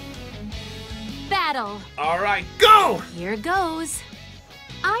 Battle. Alright, go! Here goes.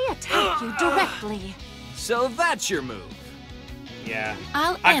 I attack you directly. So that's your move. Yeah.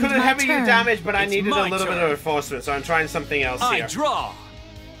 I'll I end could have my heavy you turn. damage, but I It's needed a my little bit turn. of reinforcement, so I'm trying something else I here. draw.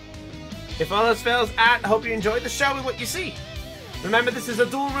 If all else fails, I hope you enjoyed the show with what you see. Remember, this is a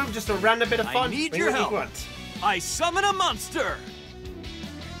duel room, just a random bit of I fun. need Bring your what you help. want. I summon a monster.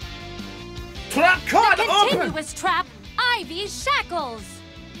 Trap card open! Continuous trap, Ivy Shackles.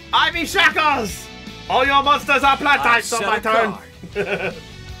 Ivy Shackles! All your monsters are plant I types on set my a turn. card.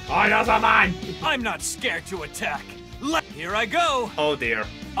 All yours are mine. I'm not scared to attack. Here I go. Oh dear.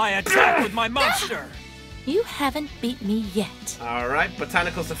 I attack with my monster. You haven't beat me yet. Alright,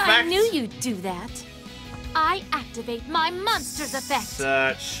 botanicals effect. I knew you'd do that. I activate my monster's effect.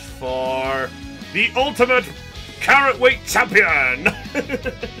 Search for the ultimate carrot weight champion.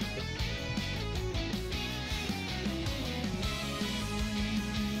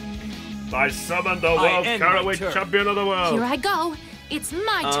 I summon the world end carrot my weight turn. champion of the world. Here I go. It's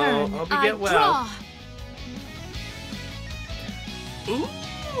my turn. hope you I get well. draw.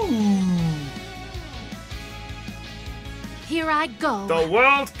 Here I go. The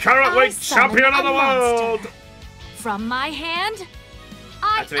world carrot I weight summon champion of a the monster. world. From my hand,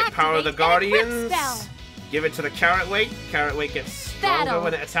 I Activate power of the an equip guardians. spell. Give it to the carrot weight. Carrot weight gets stronger Battle.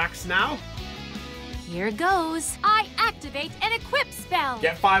 when it attacks now. Here goes. I activate an equip spell.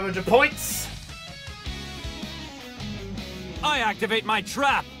 Get 500 points. I activate my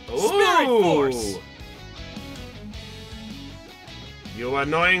trap. Ooh. Spirit Force. You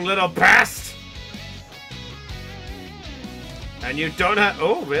annoying little pest. And you don't have...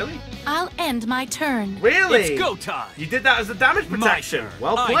 Oh, really? I'll end my turn. Really? It's go time. You did that as a damage My protection. turn.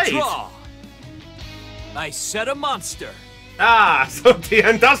 Well I played. draw. I set a monster. Ah, so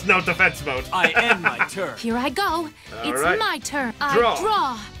DN does know defense mode. I end my turn. Here I go. It's right. my turn. Draw. I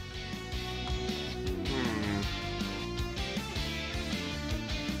draw.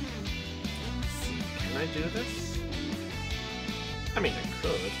 Can I do this? I mean, I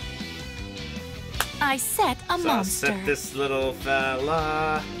could. I set a So I'll monster. set this little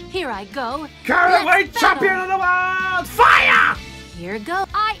fella. Here I go. Carrot Let's weight battle. champion of the world! Fire! Here go.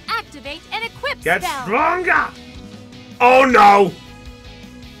 I activate an equip Get spell. stronger! Oh no!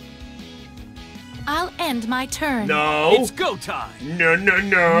 I'll end my turn. No! It's go time. No, no,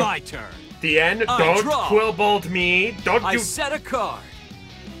 no! My turn. The end. I Don't draw. Quillbolt me. Don't I you set a card.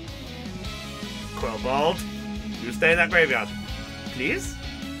 Quillbolt. You stay in that graveyard. Please?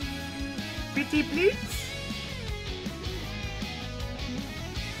 Pity, please?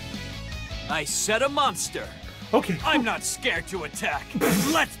 I set a monster. Okay. I'm not scared to attack.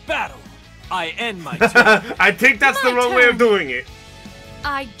 Let's battle. I end my turn. I think that's the My wrong way of turn. doing it.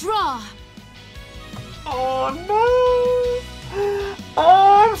 I draw. Oh no!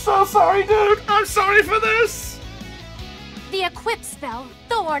 Oh, I'm so sorry, dude. I'm sorry for this. The equip spell,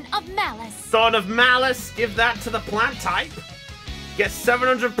 Thorn of Malice. Thorn of Malice. Give that to the plant type. Get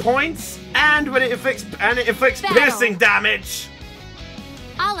 700 points, and when it inflicts Battle. piercing damage.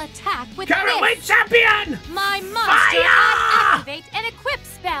 I'll attack with Carrot this. weight champion. My monster. Fire! I activate an equip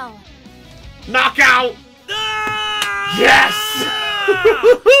spell. Knockout. Ah! Yes.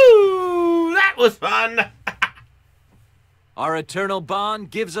 That was fun. Our eternal bond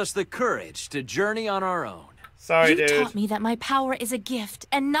gives us the courage to journey on our own. Sorry, You dude. taught me that my power is a gift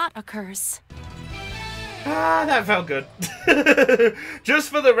and not a curse. Ah, that felt good. Just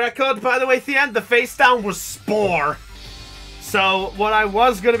for the record, by the way, Thean, the face down was Spore. So what I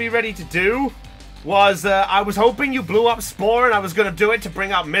was going to be ready to do was I was hoping you blew up Spore, and I was going to do it to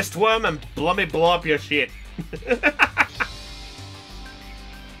bring out Mistworm and blow up your shit.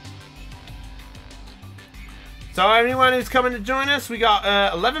 So anyone who's coming to join us, we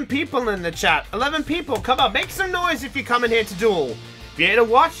got 11 people in the chat. 11 people, come on, make some noise if you're coming here to duel. If you're here to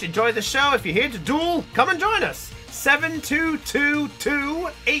watch, enjoy the show. If you're here to duel, come and join us.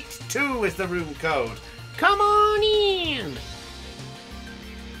 722282 is the room code. Come on in.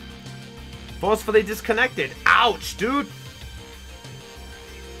 Forcefully disconnected. Ouch, dude.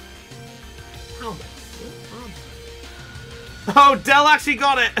 Oh, Dell actually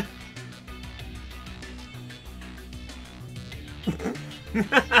got it.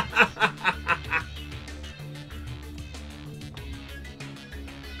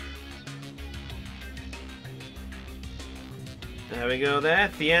 There we go there.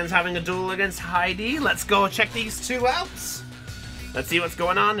 Thean's having a duel against Heidi. Let's go check these two out. Let's see what's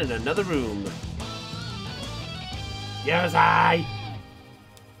going on in another room. Yosai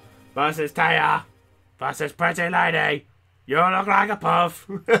versus Taya versus Pretty Lady. You look like a puff.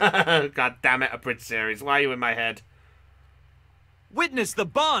 God damn it, a Brit series. Why are you in my head? Witness the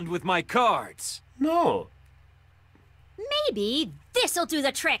bond with my cards. No. Maybe this'll do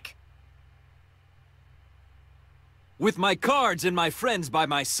the trick. With my cards and my friends by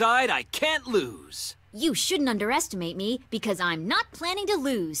my side, I can't lose. You shouldn't underestimate me, because I'm not planning to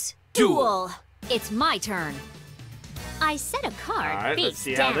lose. Duel. It's my turn. I set a card Alright, face let's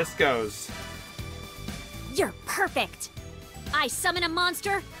see down. how this goes. You're perfect. I summon a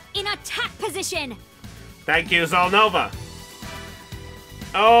monster in attack position. Thank you, Zolnova.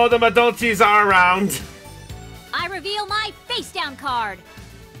 Oh, the Madolchis are around. I reveal my face down card.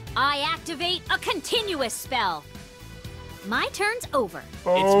 I activate a continuous spell. My turn's over.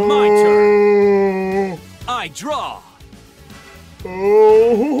 It's my turn. I draw.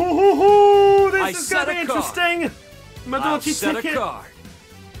 Oh, this I is set gonna be a card. interesting. I'll Madolchi set a ticket. card.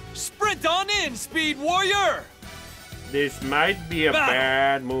 Sprint on in, Speed Warrior. This might be a Battle.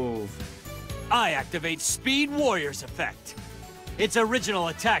 bad move. I activate Speed Warrior's effect. Its original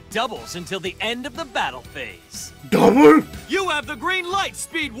attack doubles until the end of the battle phase. Double You have the green light,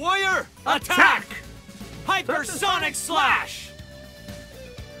 Speed Warrior. attack. Hypersonic Slash.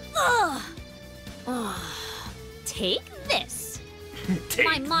 Ugh. Ugh. Take this. Take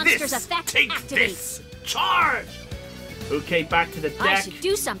My monster's this. effect Take activates. this. Charge. Okay, back to the deck. I should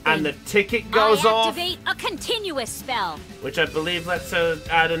do something. And the ticket goes I off, activate a continuous spell. which I believe lets us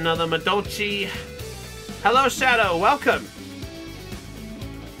add another Madolchi. Hello, Shadow. Welcome.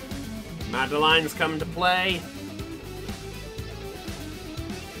 Madeline's come to play.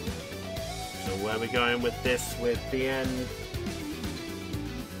 So where are we going with this? With the end?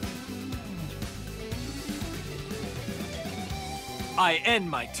 I end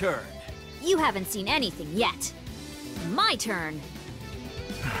my turn. You haven't seen anything yet. My turn.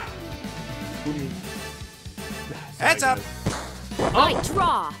 Heads up. I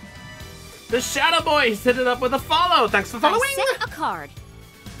draw. The Shadow Boy hit it up with a follow. Thanks for following. I set a card.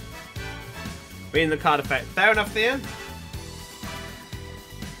 Reading the card effect. Fair enough, Thean.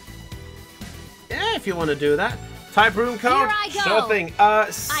 Yeah, if you want to do that. Type room code. Here I go. Sure thing. I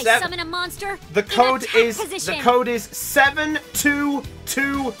summon a monster. The in code attack is position.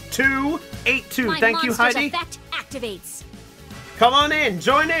 722282. My Thank you, monster's Heidi. effect activates. Come on in,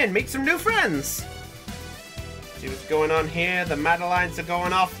 join in, meet some new friends. See what's going on here. The Madelines are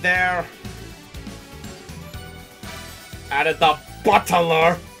going off there. Added the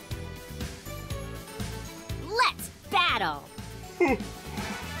butler. Let's battle.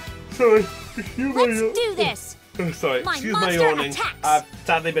 Sorry, excuse Let's do this. Sorry, My excuse my monster yawning. attacks. I've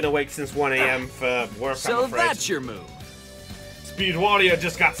sadly been awake since 1 a.m. for work, So I'm afraid. that's your move. Speed Warrior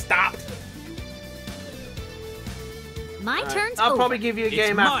just got stopped. My turn's I'll over. probably give you a It's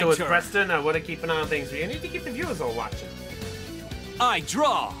game my afterwards, turn. Preston. I want to keep an eye on things, but you need to keep the viewers all watching. I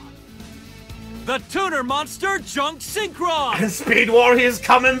draw. The tuner monster, Junk Synchron. Speed Warrior's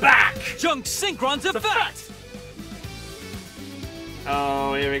coming back. Junk Synchron's effect.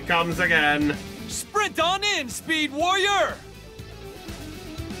 Oh, here it comes again. Sprint on in, Speed Warrior.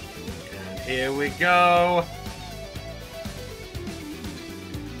 And here we go.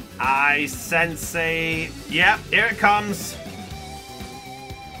 I sense a... Yep, here it comes.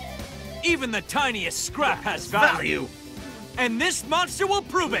 Even the tiniest scrap has value. And this monster will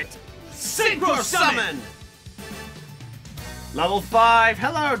prove it. Synchro Summon! Level 5.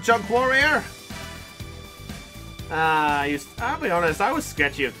 Hello, Junk Warrior. I'll be honest, I was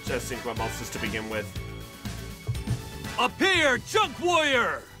sketchy of Synchro monsters to begin with. Appear, Junk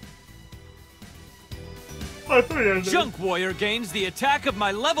Warrior. Junk Warrior gains the attack of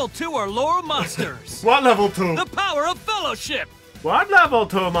my level 2 or lower monsters. What level 2? The power of fellowship. What level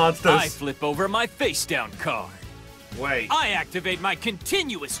 2 monsters? I flip over my face down card. Wait. I activate my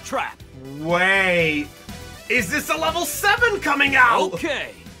continuous trap. Wait. Is this a level 7 coming out?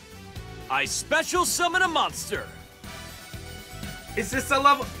 Okay. I special summon a monster. Is this a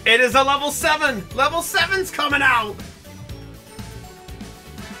level? It is a level 7! Level 7's coming out!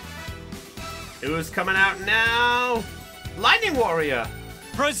 Who's coming out now? Lightning Warrior!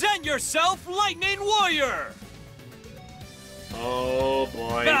 Present yourself, Lightning Warrior! Oh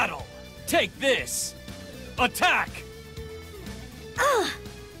boy. Battle! Take this! Attack! Ugh!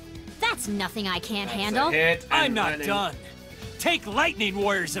 That's nothing I can't handle. Hit I'm not done. Take Lightning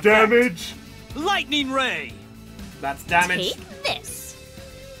Warrior's effect. Damage! Lightning Ray! That's damage. Take this.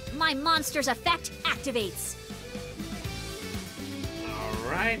 My monster's effect activates.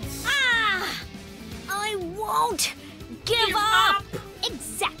 Alright. Ah! I won't give up!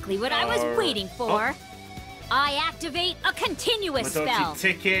 Exactly what I was waiting for. I activate a continuous spell. Madochi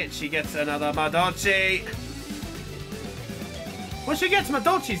ticket, she gets another Madochi. When she gets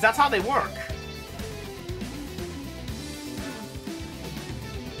Madochis, that's how they work.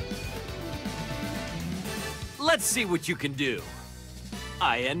 Let's see what you can do.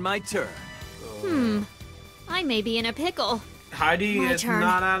 I end my turn. I may be in a pickle. Heidi My is turn.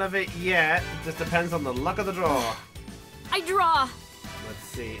 not out of it yet. It just depends on the luck of the draw. I draw. Let's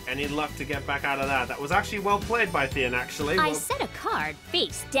see. Any luck to get back out of that? That was actually well played by Theon, actually. I Well, set a card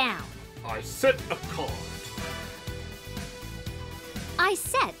face down. I set a card. I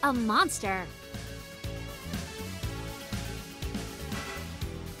set a monster.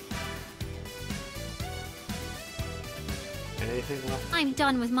 Anything left? I'm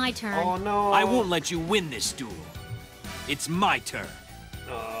done with my turn. Oh no. I won't let you win this duel. It's my turn.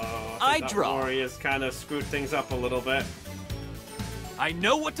 Oh, I think that draw. Warriors kind of screwed things up a little bit. I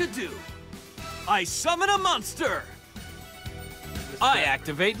know what to do. I summon a monster. I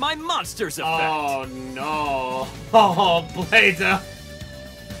activate my monster's effect. Oh no. Oh, Blader.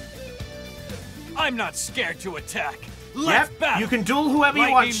 I'm not scared to attack. Let's Yep, battle. you can duel whoever you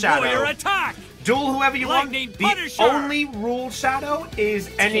want, Lightning Shadow. Warrior attack. Duel whoever you Lightning want. Punisher. The only rule, Shadow, is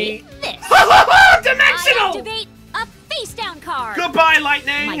any... Take this. Dimensional! I activate a face down card. Goodbye,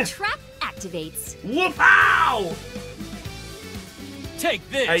 Lightning! My trap activates. Whoop-ow! Take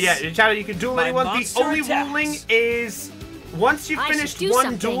this. Yeah, Shadow, you can duel My anyone. The monster only attacks. ruling is once you've I should finished do one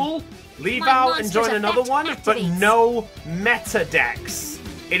something. duel, leave My out and monster's join another effect one, but activates. no meta decks.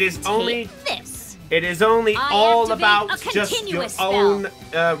 It is only... Take this. It is only I all activate about a just your continuous own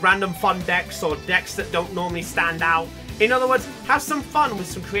random fun decks or decks that don't normally stand out. In other words, have some fun with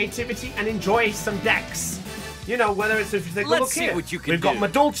some creativity and enjoy some decks. You know, whether it's if you take a Let's look see here. what you can We've got do.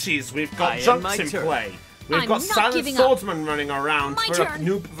 Madolchis, we've got I end Junks my in turn. play. We've I'm got not Silent giving up. Swordsman running around My for a,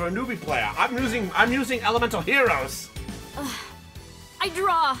 turn. for a newbie player. I'm using Elemental Heroes. I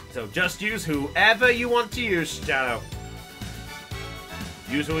draw. So just use whoever you want to use, Shadow.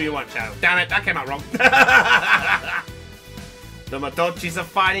 Use who you want, Shadow. Damn it, that came out wrong. The Madochis are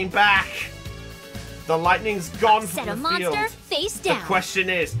fighting back. The lightning's gone Set from a the field. monster face The down. question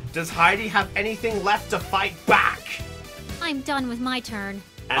is, does Heidi have anything left to fight back? I'm done with my turn.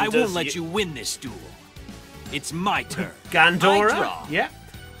 And I does won't let you win this duel. It's my turn. Gandora? I draw. Yep.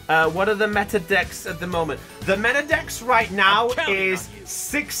 What are the meta decks at the moment? The meta decks right now I'm counting is on you.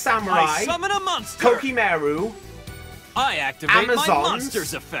 6 Samurai, I summon a monster. Kokimeru, I activate Amazons. my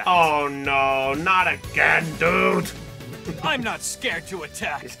monster's effect. Oh no, not again, dude. I'm not scared to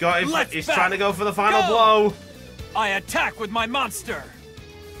attack. He's Let's trying to go for the final Go. blow. I attack with my monster.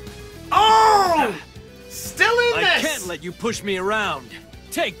 Oh! Still in I this! can't let you push me around.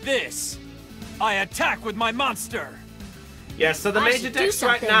 Take this. I attack with my monster. Yeah, so the I major should do decks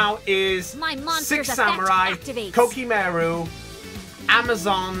right something. now is My monster's 6 effect Samurai, activates. Kokimeru,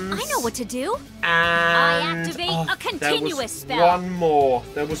 Amazons. I know what to do. And activate a there continuous was spell. one more.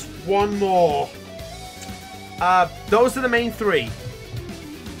 There was one more. Those are the main 3.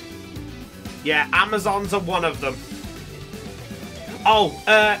 Yeah, Amazons are one of them. Oh,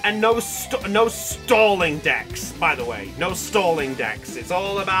 and no stalling decks, by the way. No stalling decks. It's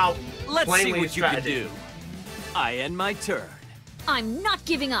all about Let's playing see with what you strategy. can do. I end my turn. I'm not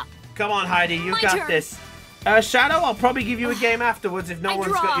giving up. Come on, Heidi, you My got turn. this. Shadow, I'll probably give you a game afterwards if no I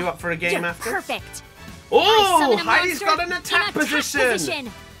one's draw. got you up for a game You're after. perfect. I Oh, summon a Heidi's monster got an in attack position.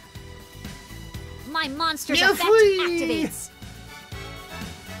 My monster's Milfweed. effect activates.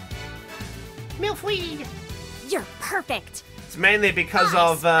 Milfweed. You're perfect. It's mainly because I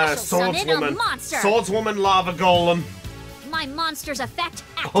of special summon a Swordswoman. monster. Swordswoman Lava Golem. My monster's effect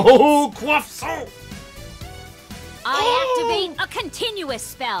activates. Oh, Quaffsalt. I activate a continuous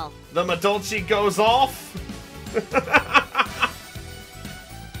spell. The Madolchi goes off.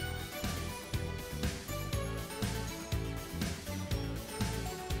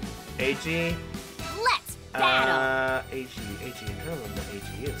 AG. Let's battle. AG. I'm trying to remember what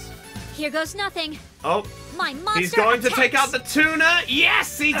AG is. Here goes nothing. Oh, My monster He's going attacks. to take out the tuna.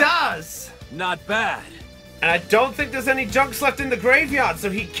 Yes, he does. Not bad. And I don't think there's any junks left in the graveyard, so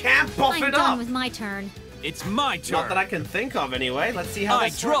he can't buff I'm it done up. with my turn. It's my turn. Not that I can think of, anyway. Let's see how I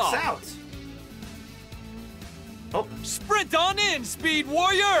this draw. works out. Oh, Sprint on in, Speed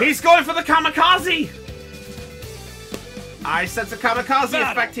Warrior! he's going for the kamikaze. I sense a kamikaze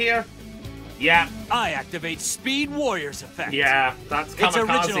Battle. effect here. Yeah, I activate Speed Warrior's effect. yeah, that's Its original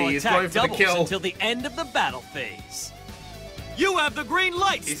kamikaze. He's going attack for the doubles kill. until the end of the battle phase. You have the green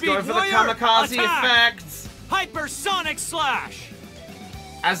light, He's Speed going for Warrior! the kamikaze Attack! effect. Hypersonic Slash!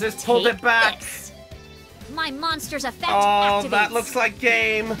 As this pulled Take it back. this. My monster's effect Oh, activates. that looks like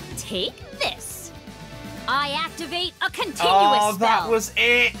game. Take this. I activate a continuous Oh, spell. that was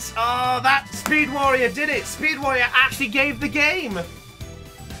it. Oh, that Speed Warrior did it. Speed Warrior actually gave the game.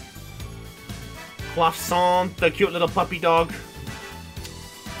 Croissant, the cute little puppy dog.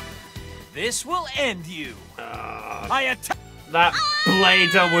 This will end you. I attack. That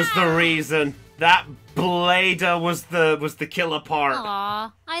Blader was the reason. That Blader was the killer part.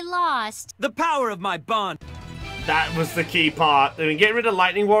 Aw, I lost. The power of my bond. That was the key part. I mean, getting rid of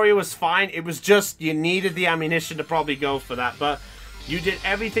Lightning Warrior was fine. It was just you needed the ammunition to probably go for that, but you did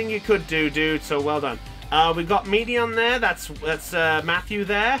everything you could do, dude. So well done. We got Meaty on there. That's Matthew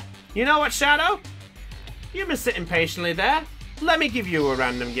there. You know what, Shadow? You've been sitting patiently there. Let me give you a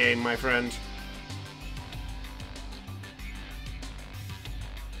random game, my friend.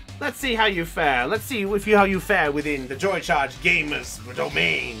 Let's see how you fare. Let's see how you fare within the Joy Charge Gamers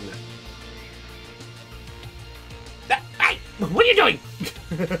domain. Hey, what are you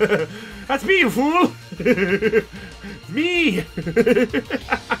doing? That's me, you fool. Me.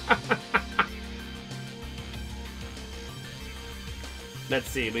 Let's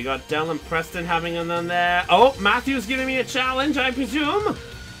see. We got Dell and Preston having them on there. Oh, Matthew's giving me a challenge, I presume.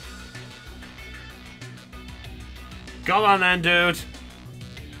 Go on then, dude.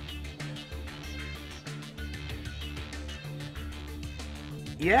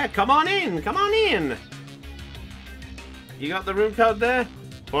 Yeah, come on in. Come on in. You got the room code there?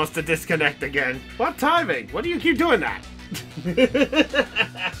 Wants to disconnect again. What timing? What do you keep doing that?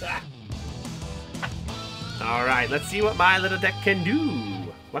 Alright, let's see what my little deck can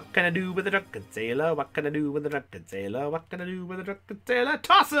do. What can I do with a drunken sailor? What can I do with a drunken sailor? What can I do with a drunken sailor?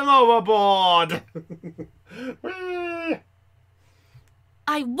 Toss him overboard!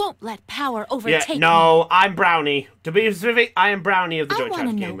 I won't let power Yeah, overtake me. no, I'm Brownie. To be specific, I am Brownie of the I Joy want Charge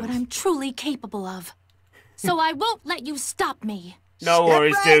to know Gamers. what I'm truly capable of. So I won't let you stop me. No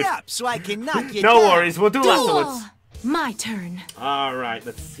worries, Step right dude. up so I can knock you No down. worries, we'll do Duel! afterwards. My turn. Alright,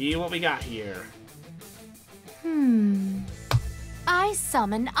 let's see what we got here. I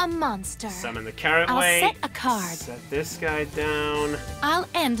summon a monster. Summon the carrot I'll weight. set a card. Set this guy down. I'll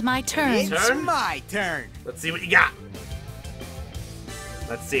end my turn. It's Turn? my turn. Let's see what you got.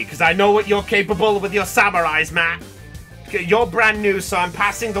 Let's see, because I know what you're capable with your samurais, Matt. Okay, you're brand new, so I'm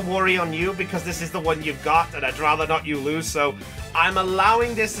passing the worry on you because this is the one you've got, and I'd rather not you lose. So I'm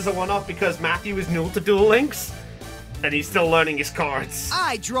allowing this as a one-off because Matthew is new to Duel Links, and he's still learning his cards.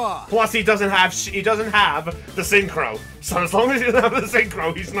 I draw. Plus, he doesn't have the synchro. So as long as he doesn't have the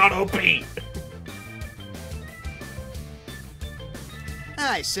synchro, he's not OP.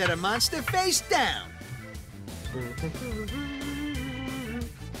 I set a monster face down.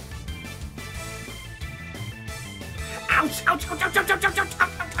 Ouch! Ouch! Ouch! Ouch! Ouch! Ouch! Ouch!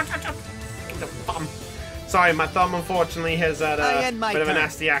 Ouch! Ouch! Ouch! Ouch! The thumb. Sorry, my thumb unfortunately has had I a end my bit of a turn.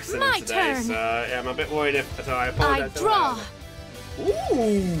 nasty accident My today, turn. so yeah, I'm a bit worried if. So I I apologize. draw.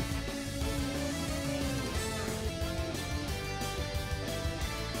 Ooh!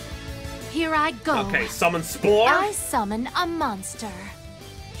 Here I go. Okay, summon Spore. I summon a monster.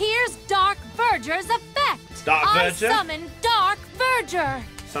 Here's Dark Verger's effect. Dark I Verger? summon Dark Verger.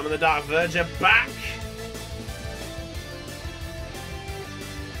 Summon the Dark Verger back.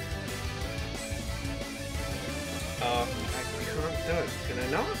 I can't do it. Can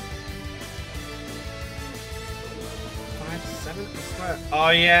I not? 5, 7, I swear. Oh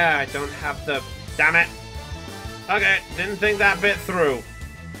yeah, I don't have the. Damn it. Okay, didn't think that bit through.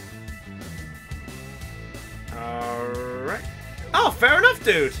 Alright. Oh, fair enough,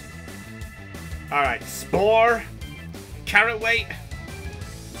 dude. Alright, Spore. Carrot weight.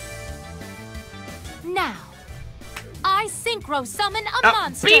 Now, I synchro summon a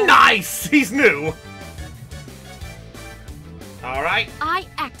monster. Be nice! He's new. Alright. I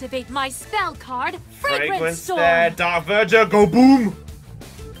activate my spell card, Fragrance Storm. there. Dark Verger, go boom!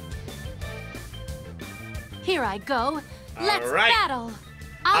 Here I go. Let's Alright. battle.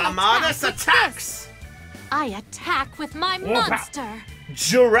 I'll Armadus attack with attacks! this. I attack with my Whoa, monster.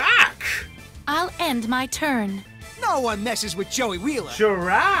 Jirak! I'll end my turn. No one messes with Joey Wheeler.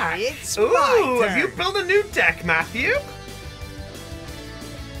 Shirak! It's Ooh, my turn. have you built a new deck, Matthew?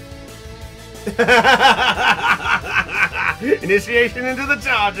 Initiation into the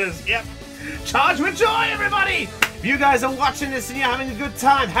charges. Yep. Charge with joy, everybody! If you guys are watching this and you're having a good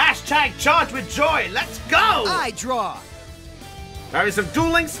time, hashtag charge with joy. Let's go! I draw. Having some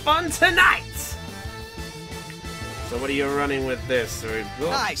Duel Links fun tonight. So what are you running with this?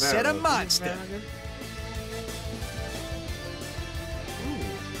 I said a monster.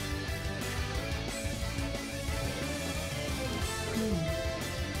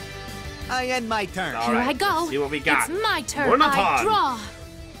 I end my turn. All Here right, I go. let's see what we got. It's my turn. One I upon. draw.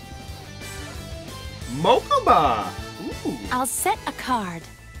 Mokuba. Ooh. I'll set a card.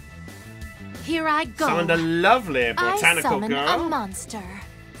 Here I go. Summoned a lovely I botanical summon girl. a monster.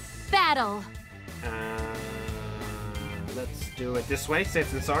 Battle. Let's do it this way,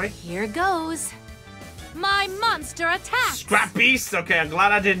 safe and sorry. Here goes. My monster attacks. Scrap beast. Okay, I'm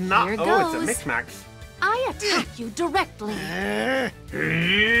glad I did not. Here Oh, goes. it's a mix-max. I attack you directly.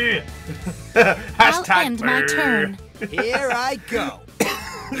 Hashtag I'll end my turn. Here I go.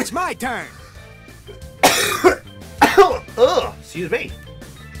 It's my turn. Ugh, excuse me.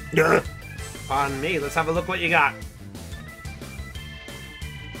 Pardon me. Let's have a look what you got.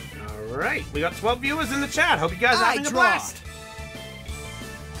 All right, we got 12 viewers in the chat. Hope you guys are having a blast.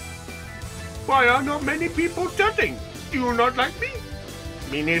 Why are not many people judging? Do you not like me?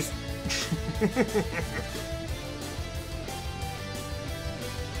 Meanies.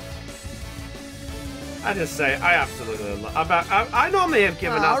 I just say, I absolutely love. I normally have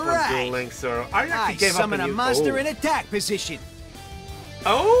given up on Duel Links, so I actually gave up on summon a you. monster in attack position.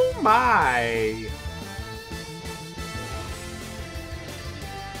 Oh my!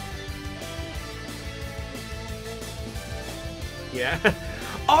 Yeah.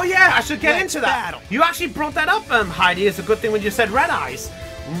 Oh yeah, I should get Let's into that. battle. You actually brought that up, Heidi. It's a good thing when you said Red Eyes.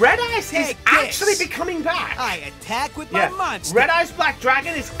 Red Eyes is Take actually this. becoming back. I attack with my monster. Red Eyes Black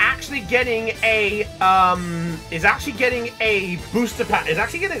Dragon is actually getting a booster pack. Is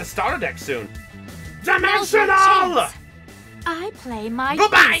actually getting a starter deck soon. Dimensional. Chance. I play my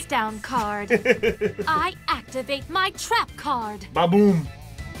Goodbye. face down card. I activate my trap card. Ba-boom.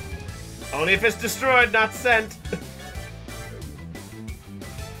 Only if it's destroyed, not sent.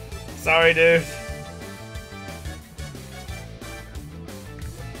 Sorry, dude.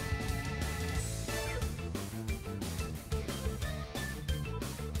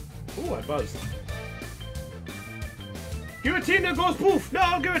 Ooh, I buzzed. Giratina goes poof! No,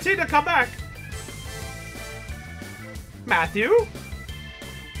 Giratina, come back! Matthew?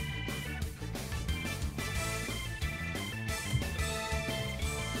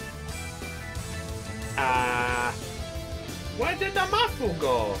 Where did the Mafu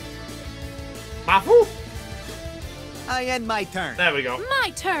go? Mafu? I end my turn. There we go.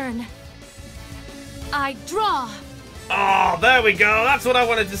 My turn. I draw. Oh, there we go. That's what I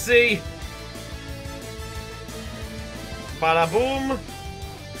wanted to see. Bada boom.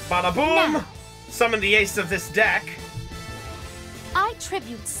 Bada boom. Now. Summon the ace of this deck. I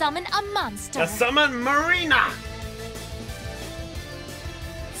tribute summon a monster. A summon Marina.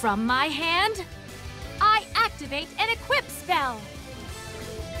 From my hand, I activate an equip spell.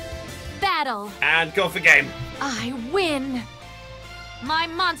 Battle. And go for game. I win. My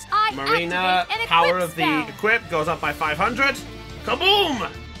monster. I Marina, activate an power equip of the spell. equip goes up by 500.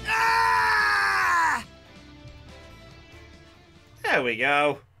 Kaboom! Ah! There we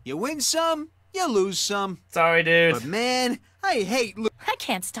go. You win some, you lose some. Sorry, dude. But man, I hate I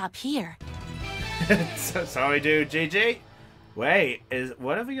can't stop here. Sorry, dude. GG. Wait,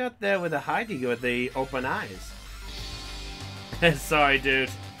 what have we got there with the Heidi with the open eyes? Sorry,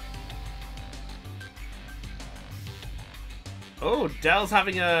 dude. Oh, Dell's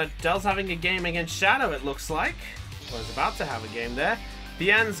having a game against Shadow. It looks like. Was about to have a game there.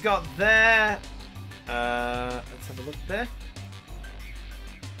 Bian's got there. Let's have a look there.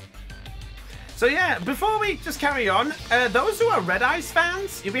 So yeah, before we just carry on, those who are Red Eyes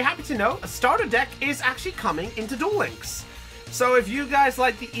fans, you'll be happy to know a starter deck is actually coming into Duel Links. So if you guys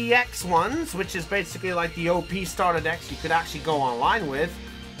like the EX ones, which is basically like the OP starter decks you could actually go online with,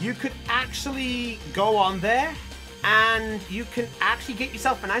 you could actually go on there and you can actually get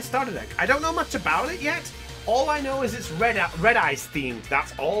yourself a nice starter deck. I don't know much about it yet. All I know is it's Red Eyes themed.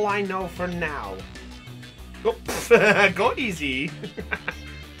 That's all I know for now. Oh, go easy.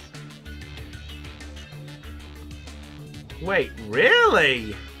 Wait,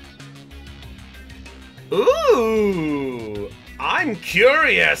 really? Ooh, I'm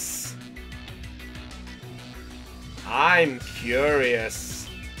curious. I'm curious.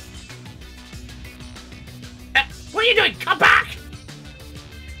 What are you doing? Come back!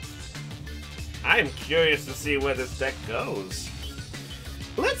 I am curious to see where this deck goes.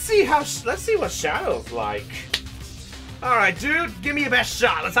 Let's see what Shadow's like. All right, dude, give me your best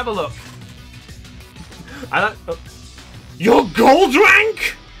shot. Let's have a look. Your gold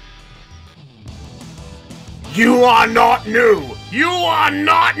rank? You are not new. You are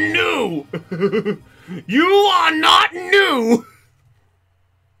not new. You are not new.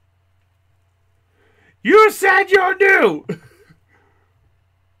 You said you're new.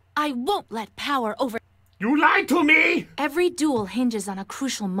 I won't let power over... You lied to me. Every duel hinges on a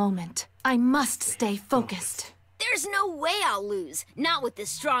crucial moment. I must stay focused. There's no way I'll lose. Not with the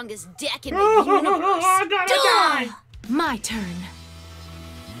strongest deck in the universe. Duel! My turn.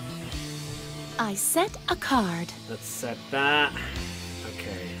 I set a card. Let's set that.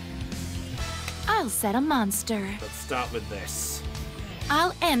 Okay. I'll set a monster. Let's start with this.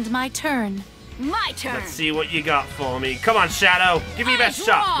 I'll end my turn. My turn. Let's see what you got for me. Come on, Shadow. Give me your best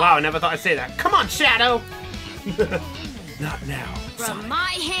shot. Wow, I never thought I'd say that. Come on, Shadow. Not now. From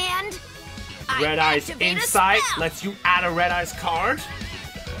my hand, Red Eye's Insight lets you add a Red Eye's card.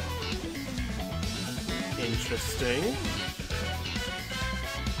 Interesting.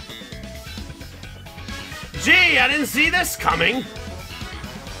 Gee, I didn't see this coming.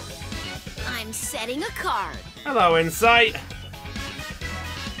 I'm setting a card. Hello, Insight.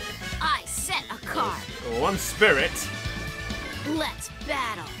 I set a card. One spirit. Let's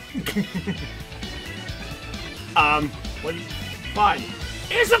battle. What do you... Fine.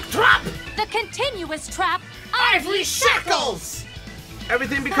 It's a trap! The continuous trap. Ivory shackles!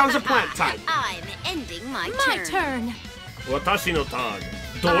 Everything becomes a plant type. I'm ending my turn. Watashi no turn.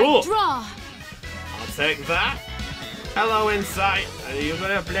 I Duel. draw. I'll take that. Hello, Insight. Are you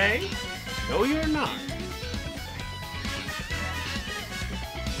gonna play? No, you're not.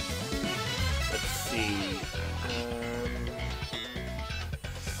 Let's see.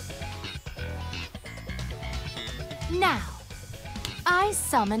 Now, I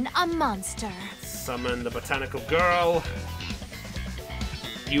summon a monster. Summon the botanical girl.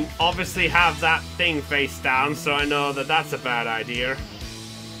 You obviously have that thing face down, so I know that that's a bad idea.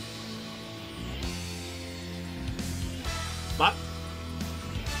 But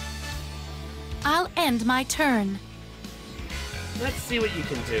I'll end my turn. let's see what you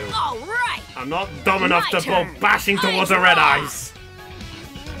can do. All right. I'm not dumb enough to go turn. bashing towards a Red Eyes.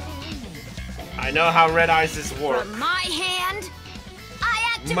 I know how Red Eyes work. From my hand,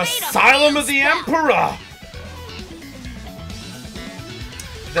 I activate Asylum a of the field Emperor.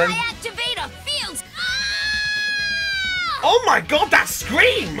 Then, I activate a field. oh my God, that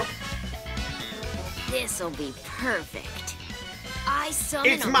scream! This'll be perfect. I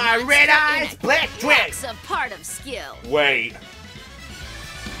summon It's a my monster Red in Eyes a Black Twig. That's a part of skill. Wait.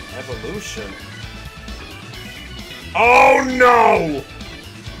 Evolution. Oh no!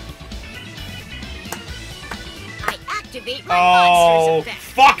 I activate my monster's effect.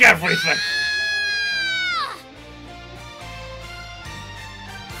 Fuck everything!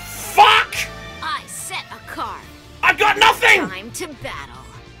 Fuck! I set a card. I got nothing! Time to battle.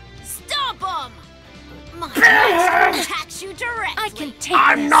 Stop him! My monster attacks you directly. I can take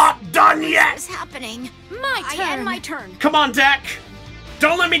I'm this. not done yet! What's happening? My I turn. end my turn. Come on, deck!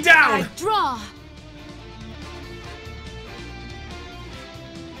 Don't let me down! I draw.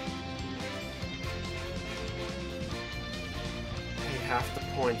 Pay half the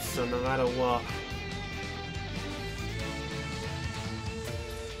points, so no matter what.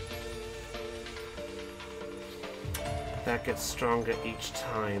 That gets stronger each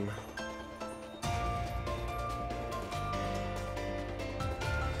time.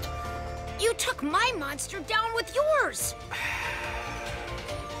 You took my monster down with yours.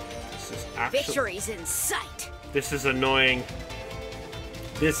 This is actually... Victory's in sight. This is annoying.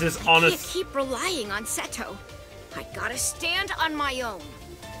 This is Can't honest. keep relying on Seto. I gotta stand on my own.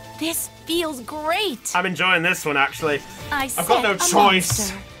 This feels great. I'm enjoying this one, actually. I've got no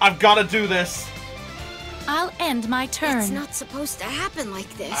choice. I've got to do this. I'll end my turn. It's not supposed to happen like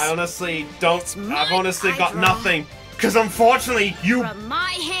this. I honestly don't. It's my I've honestly got draw. nothing. Because unfortunately, you... From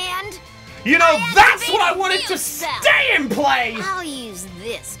my hand, You know, I that's activate what I a wanted to field spell. stay in play! I'll use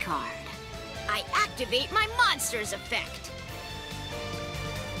this card. I activate my monster's effect.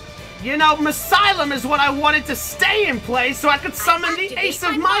 You know, Asylum is what I wanted to stay in play so I could summon the activate ace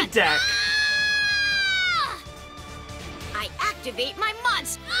of my my deck. Ah! I activate my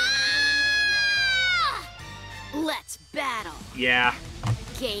monster. Ah! Let's battle. Yeah.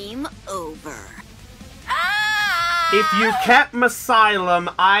 Game over. If you kept Asylum,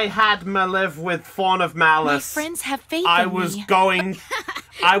 I had me live with Fawn of My Malice. friends have faith I in was me. going...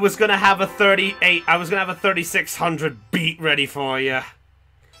 I was gonna have a 38. I was gonna have a 3600 beat ready for you.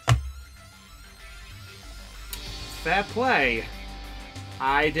 Fair play.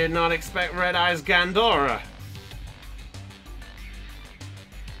 I did not expect Red Eyes Gandora.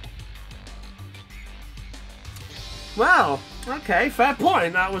 Well, okay, fair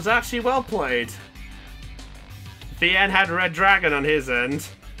point. That was actually well played. VN had Red Dragon on his end.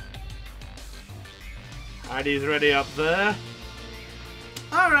 Heidi's ready up there.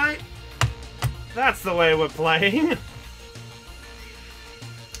 Alright. That's the way we're playing.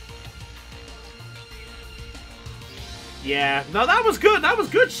 Yeah, no, that was good. That was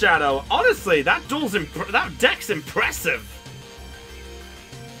good, Shadow. Honestly, that that deck's impressive.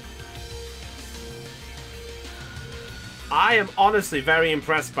 I am honestly very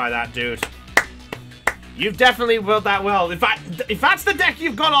impressed by that, dude. You've definitely built that well. If that's the deck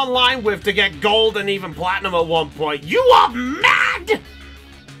you've gone online with to get gold and even platinum at one point, you are mad!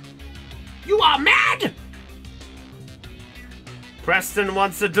 You are mad! Preston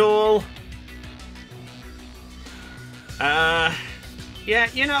wants a duel. Yeah,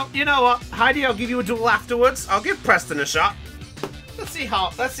 you know what? Heidi, I'll give you a duel afterwards. I'll give Preston a shot. Let's see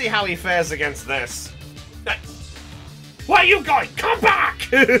how he fares against this. Where are you going? Come back!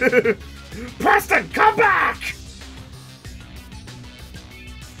 Preston, come back!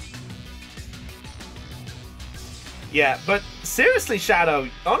 Yeah, but seriously, Shadow,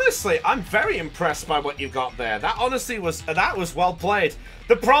 honestly, I'm very impressed by what you got there. That honestly was well played.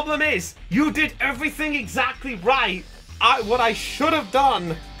 The problem is, you did everything exactly right. What I should have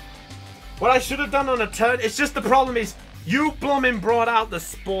done on a turn, it's just the problem is, you blooming brought out the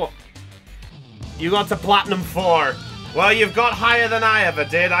sport. You got to Platinum 4. Well, you've got higher than I ever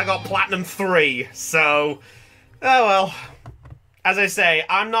did. I got Platinum 3, so... Oh well. As I say,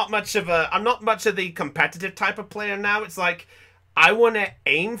 I'm not much of the competitive type of player now. It's like, I want to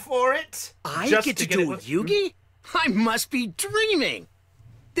aim for it. I get to do Yugi? I must be dreaming.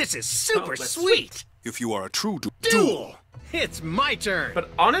 This is super sweet. If you are a true Duel! It's my turn. But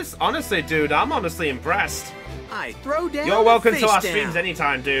honestly, dude, I'm honestly impressed. I throw down. You're welcome to our streams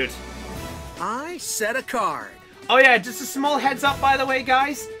anytime, dude. I set a card. Oh yeah, just a small heads up, by the way,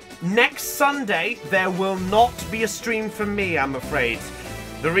 guys. Next Sunday, there will not be a stream from me, I'm afraid.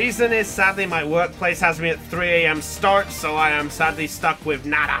 The reason is, sadly, my workplace has me at 3 AM start, so I am sadly stuck with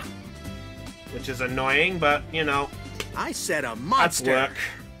nada. Which is annoying, but, you know. I set a monster. That's work.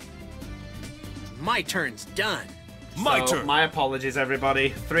 My turn's done. My turn. My apologies, everybody.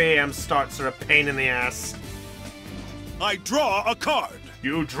 3 AM starts are a pain in the ass. I draw a card.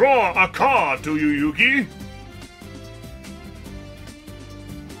 You draw a card, do you, Yugi?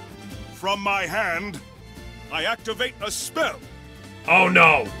 From my hand, I activate a spell. Oh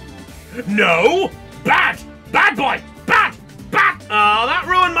no! No! Bad! Bad boy! Bad! Bad! Oh, that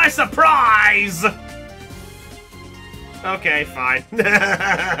ruined my surprise! Okay, fine.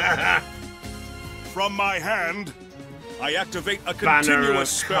 From my hand, I activate a Banner of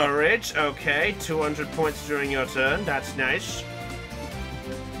continuous spell. Courage. Okay, 200 points during your turn. That's nice.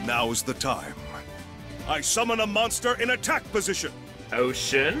 Now's the time. I summon a monster in attack position.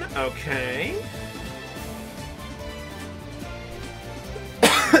 Ocean. Okay.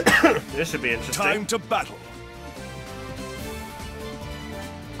 This should be interesting. Time to battle.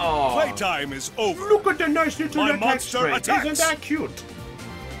 Oh. Playtime is over. Look at the nice little My attack monster strength. attacks. Isn't that cute?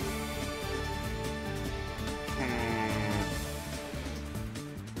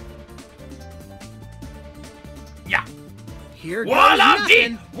 Yeah. Here goes Wall of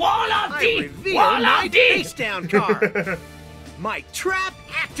nothing. D! Wall of I D! reveal Wall my of D! face down card. My trap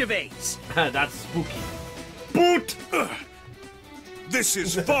activates. That's spooky. Boot! This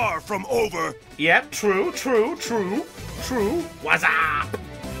is far from over. Yep, true. What's up?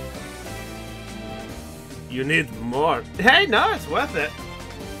 You need more. Hey, no, it's worth it.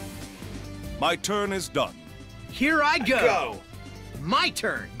 My turn is done. Here I go. Go. My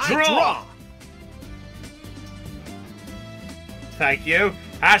turn. Draw. I draw. Thank you.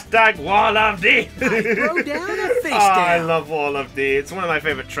 Hashtag Wall of D. I throw down a face down. I love Wall of D. It's one of my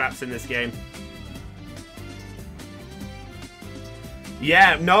favorite traps in this game.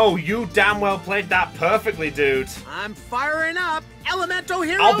 Yeah, no, you damn well played that perfectly, dude. I'm firing up Elemental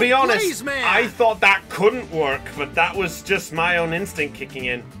Hero I'll be honest, Blazeman. I thought that couldn't work, but that was just my own instinct kicking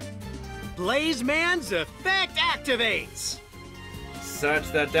in. Blazeman's effect activates.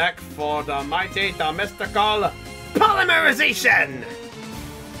 Search the deck for the mighty, the mystical polymerization.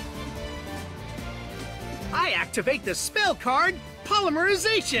 I activate the spell card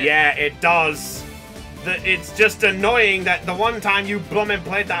Polymerization. Yeah, it does. It's just annoying that the one time you blummin'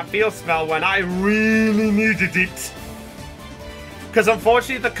 played that field spell when I really needed it. Because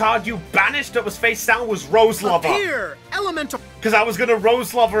unfortunately the card you banished that was face down was Rose Lover. Appear, elemental. Because I was going to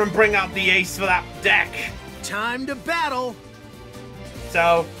Rose Lover and bring out the ace for that deck. Time to battle.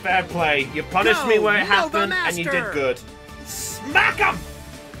 So, fair play. You punished me where it happened, and you did good. Smack him!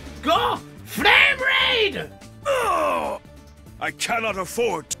 Go! Flame Raid! Ugh! I cannot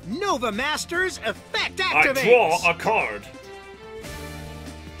afford. Nova Master's effect I activates. draw a card.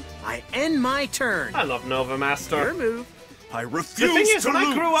 I end my turn. I love Nova Master. Your move. I The refuse thing is, to when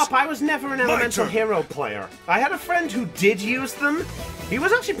lose. I grew up, I was never an elemental turn. hero player. I had a friend who did use them. He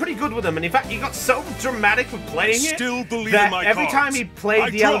was actually pretty good with them, and in fact, he got so dramatic with playing it Still believe that in my every cards. time he played I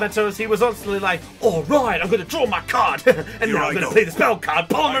the draw. elementals, he was instantly like, "All right, I'm going to draw my card, and Here now I I'm going to go. play the spell card,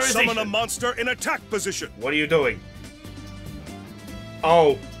 I summon a polymerization." monster in attack position. What are you doing?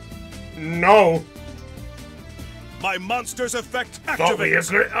 Oh, no! My monster's effect Thought we activates.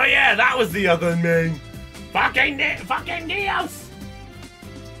 agreed. Oh yeah, that was the other name. Fucking Neos.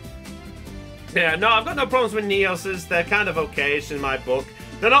 Yeah, no, I've got no problems with Neoses. They're kind of okay-ish in my book.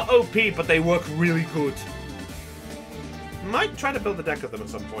 They're not OP, but they work really good. Might try to build a deck of them at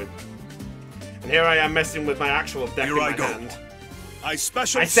some point. And here I am messing with my actual deck Here in I my go. hand. I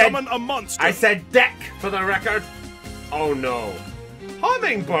special I said- summon a monster. I said deck for the record. Oh no.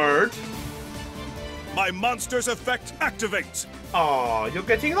 Hummingbird? My monster's effect activates. Oh, you're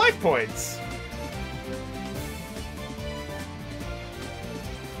getting life points.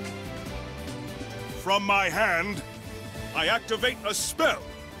 From my hand, I activate a spell.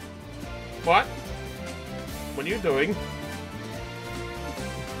 What? What are you doing?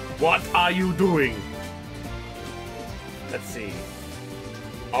 What are you doing? Let's see.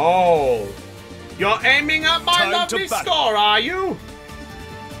 Oh. You're aiming at my Time to lovely battle. score, are you?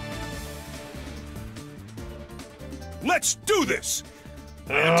 Let's do this.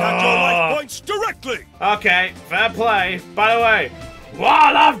 I attack your life points directly. Okay, fair play. By the way,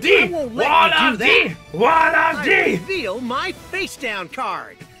 Wall of D! I won't let Wall you of do D! Wall of I D! reveal my face down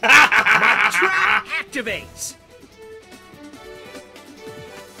card. My trap activates.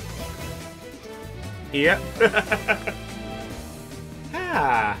 Yep.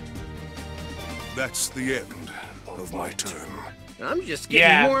 Ah. That's the end of my turn. I'm just getting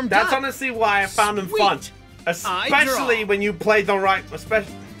Yeah, warmed that's up. honestly why I found them Sweet. fun. I Especially draw. when you play the right...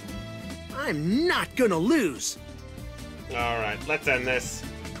 Especially... I'm not gonna lose. Alright, let's end this.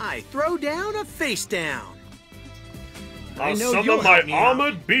 I throw down a face down. I I'll know summon you'll my help me out.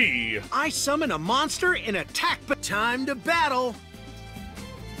 armored bee. I summon a monster in attack. Time to battle.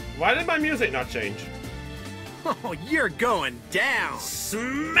 Why did my music not change? Oh, you're going down.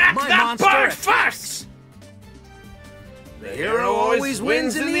 Smack My that monster bird attacks. first! The hero always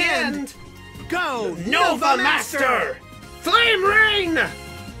wins in the end. Go, Nova Master! Flame Rain!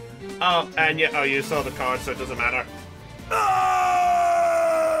 Oh, and yeah, oh, you saw the card, so it doesn't matter.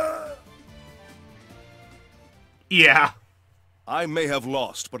 Yeah. I may have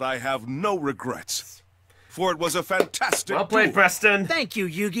lost, but I have no regrets. For it was a fantastic Well played, duel. Preston. Thank you,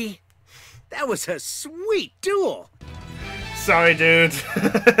 Yugi. That was a sweet duel. Sorry, dude.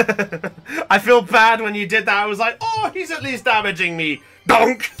 I feel bad when you did that. I was like, oh, he's at least damaging me.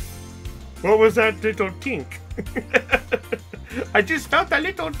 Donk! What was that little tink? I just felt a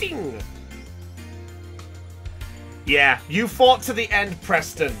little ting. Yeah, you fought to the end,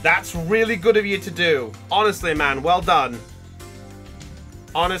 Preston. That's really good of you to do. Honestly, man, well done.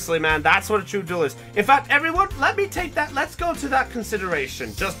 Honestly, man, that's what a true duel is. In fact, everyone, let me take that. Let's go to that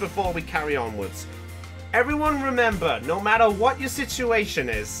consideration just before we carry onwards. Everyone remember, no matter what your situation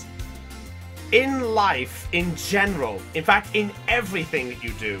is, in life, in general, in fact, in everything that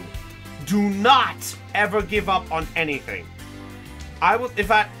you do not ever give up on anything. I will, in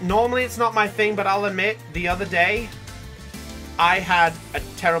fact, normally it's not my thing, but I'll admit, the other day, I had a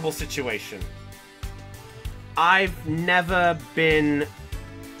terrible situation. I've never been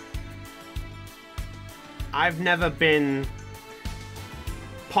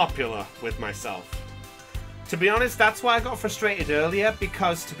popular with myself. To be honest, that's why I got frustrated earlier,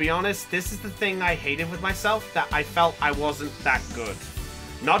 because to be honest, this is the thing I hated with myself, that I felt I wasn't that good.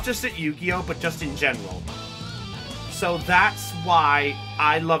 Not just at Yu-Gi-Oh, but just in general. So that's why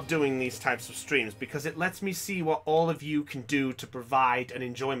I love doing these types of streams, because it lets me see what all of you can do to provide an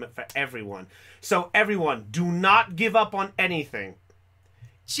enjoyment for everyone. So everyone, do not give up on anything.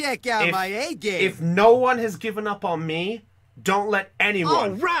 Check out my A game. If no one has given up on me, don't let anyone All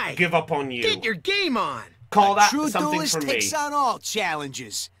right. give up on you. Get your game on. Call that True something duelist from me. takes on all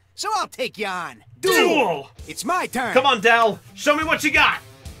challenges. So I'll take you on. Duel! It's my turn. Come on, Del. Show me what you got.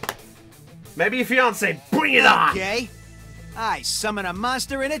 Maybe your fiance. Bring it on. Okay. I summon a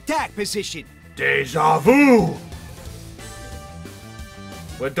monster in attack position. Deja vu.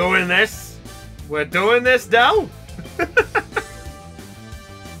 We're doing this. We're doing this, Del.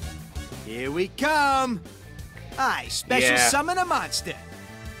 Here we come. I special summon a monster.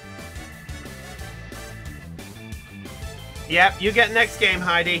 Yep, you get next game,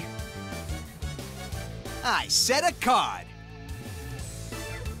 Heidi. I set a card.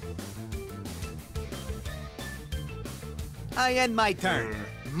 I end my turn.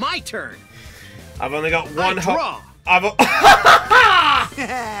 My turn. I've only got one draw.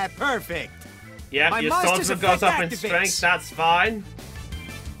 Perfect. Yep, My your monster's swordsman goes up effect in activates. strength. That's fine.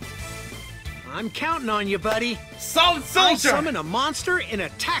 I'm counting on you, buddy. Solid I soldier. summon a monster in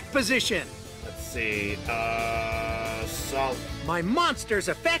attack position. Let's see. My monster's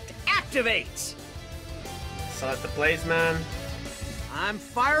effect activates. Select the Blaze Man. I'm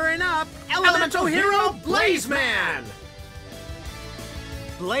firing up Elemental Hero Blaze Man.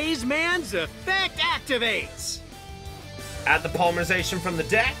 Blaze Man's effect activates. Add the polymerization from the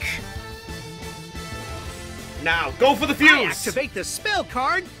deck. Now, go for the fuse. I activate the spell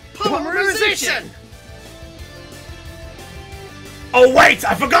card Polymerization. Oh wait,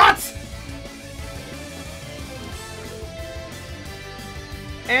 I forgot.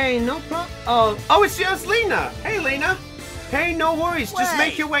 Hey, no problem. Oh, it's yours, Lena. Hey, Lena. Hey, no worries. Just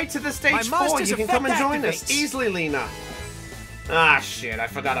make your way to the stage 4. You can come and join us easily, Lena. Ah, shit. I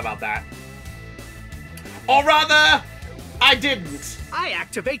forgot about that. Or rather, I didn't. I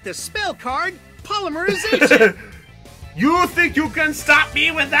activate the spell card Polymerization. You think you can stop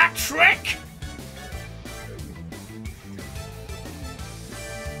me with that trick?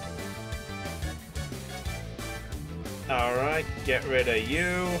 Alright, get rid of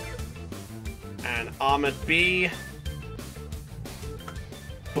you. And Armored B.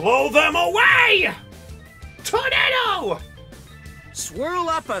 Blow them away! Tornado! Swirl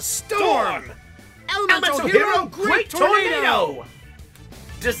up a storm. Elemental Hero, Hero Great Tornado.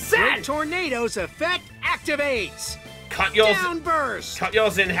 Descent! Great Tornado's effect activates. Cut yours. Downburst. Cut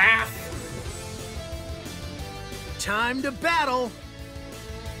yours in half. Time to battle.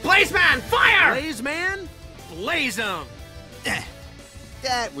 Blaze Man, fire! Blaze Man, blaze 'em.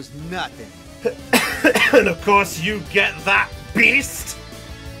 That was nothing. And of course you get that beast.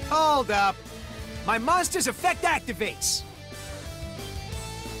 Hold up. My monster's effect activates.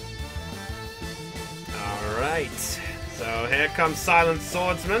 Alright. So here comes Silent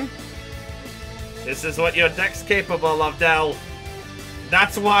Swordsman. This is what your deck's capable of, Del.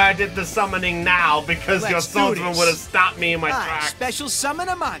 That's why I did the summoning now, because your Let's do swordsman this. would have stopped me in my I tracks. special summon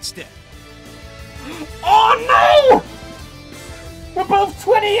a monster. Oh no! We're both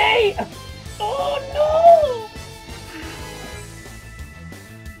 28! Oh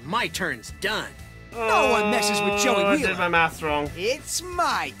My turn's done. no! No one messes with Joey I Wheeler. did my math wrong. It's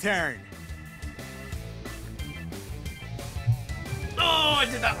my turn. Oh, I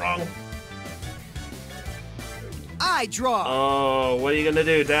did that wrong. I draw. Oh, what are you gonna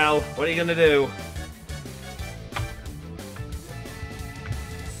do, Del? What are you gonna do?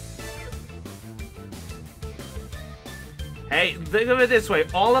 Hey, think of it this way.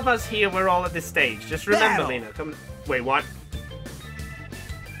 All of us here, we're all at this stage. Just remember, Battle. Lena. Come. Wait, what?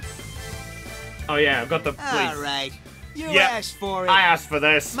 Oh yeah, I've got the. All right. You Yeah, asked for it. I asked for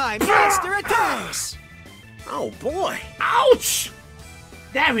this. My monster attacks. Oh boy. Ouch!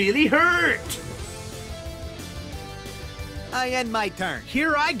 That really hurt. I end my turn.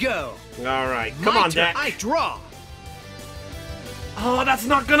 Here I go. All right, come My on, turn. deck. I draw. Oh, that's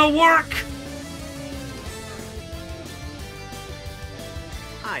not gonna work.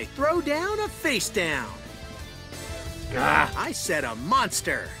 I throw down a face down. Ah. I set a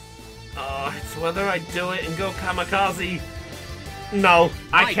monster. Oh, it's whether I do it and go kamikaze. No,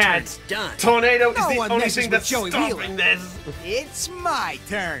 I My can't. turn's done. Tornado No is the one only messes thing with that's Joey stopping Wheeler. this. It's my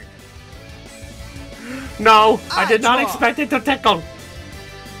turn. No, I I did not draw. expect it to tickle.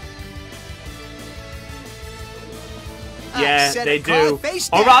 I Yeah, set they a card do. face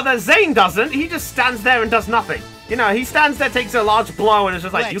Or down. rather, Zane doesn't. He just stands there and does nothing. You know, he stands there, takes a large blow, and is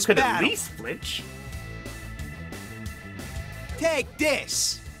just like, you Let's could at battle. least flinch. Take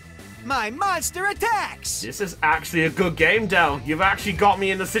this. My monster attacks. This is actually a good game, Del. You've actually got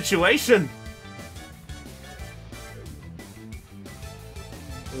me in the situation.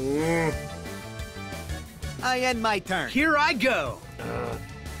 I end my turn. Here I go.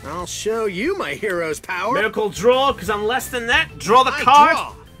 I'll show you my hero's power. Miracle draw, because I'm less than that. Draw the I card.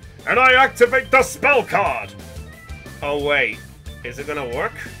 draw. And I activate the spell card. Oh, wait. Is it gonna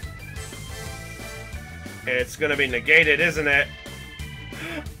work? It's gonna be negated, isn't it?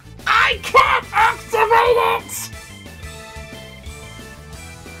 I can't activate it!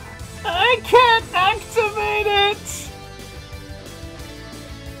 I can't activate it!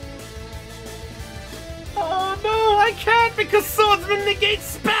 I can't because swordsman negates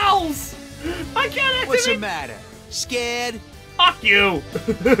spells! I can't activate... What's the matter? Scared? Fuck you!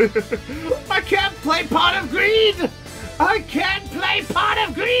 I can't play Pot of Greed! I can't play Pot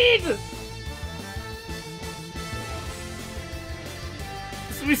of Greed!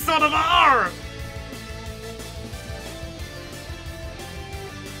 We sort of are!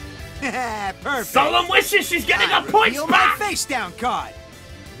 Perfect. Solemn wishes she's getting her points back! My face down card.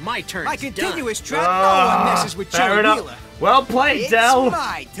 My turn. My continuous trap. No one messes with fair Joey enough. Wheeler. Well played, It's Del.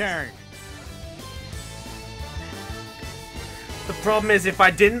 my turn. The problem is, if I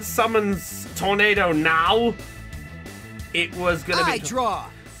didn't summon Tornado now, it was gonna be. I draw.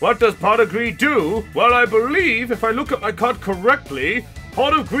 What does Pot of Greed do? Well, I believe, if I look at my card correctly,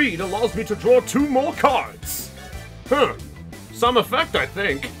 Pot of Greed allows me to draw 2 more cards. Huh. Some effect, I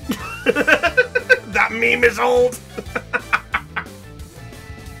think. That meme is old.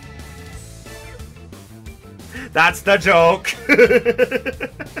 That's the joke.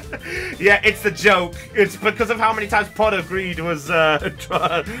 Yeah, it's the joke. It's because of how many times Pot of Greed was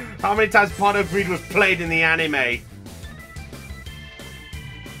how many times Pot of Greed was played in the anime.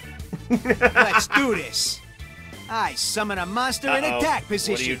 Let's do this. I summon a monster in attack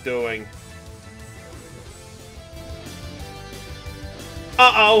position. What are you doing?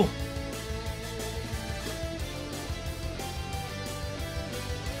 Uh-oh.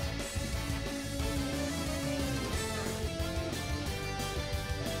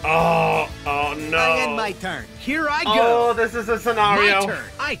 Oh no. I end my turn. Here I Oh, go. this is a scenario. My turn.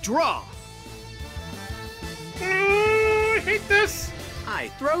 I draw. I hate this. I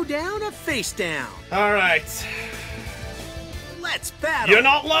throw down a face down. All right. Let's battle. You're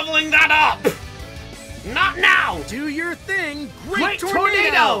not leveling that up. Not now. Do your thing. Great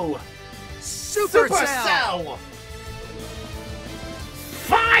tornado. Supercell.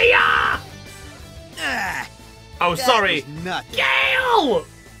 Fire. Oh, That sorry. was nothing. Gale.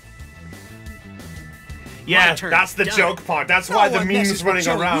 Yeah, turn. that's the Done. joke part. That's No why the one meme's messes with running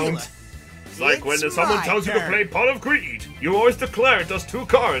Joey around. Wheeler. It's like when It's someone my tells you to turn. play Pot of Greed. You always declare it does 2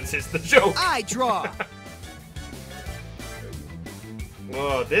 cards. It's the joke. I draw.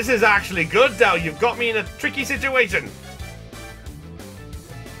 Oh, this is actually good, Del. You've got me in a tricky situation.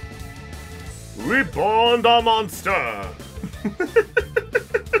 Reborn the monster.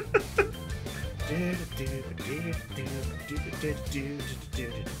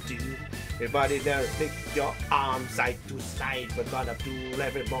 Everybody there, pick your arms side to side. We're gonna duel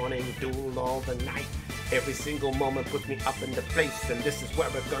every morning, duel all the night. Every single moment puts me up in the place, and this is where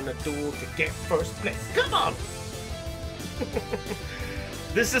we're gonna duel to get first place. Come on!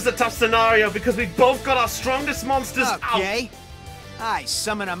 This is a tough scenario because we both got our strongest monsters Okay. I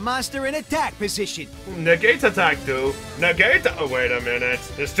summon a monster in attack position. Negate attack, do. Negate. Oh, wait a minute.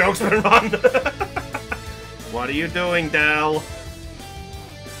 This joke's been run. What are you doing, Del?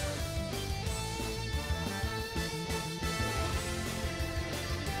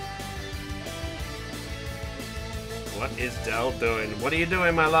 What is Del doing? What are you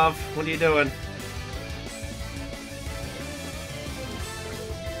doing, my love? What are you doing?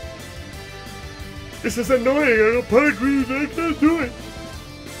 This is annoying. I don't Pot of Greed. I can't do it.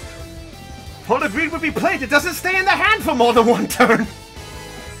 Pot of Greed would be played. It doesn't stay in the hand for more than one turn.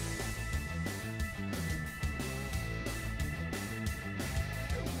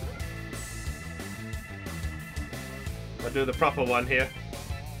 I'll do the proper one here.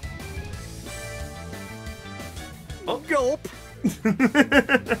 Oh, gulp.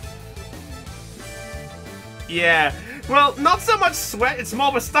 Yeah. Well, not so much sweat. It's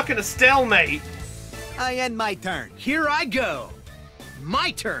more we're stuck in a stalemate. I end my turn. Here I go.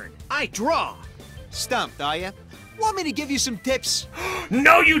 My turn. I draw. Stumped, are you? Want me to give you some tips?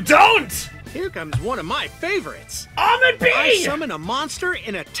 No, you don't! Here comes one of my favorites. Almond Bee! I summon a monster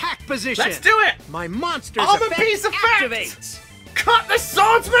in attack position. Let's do it! My monster's Almond effect Bee's effect! activates. Cut the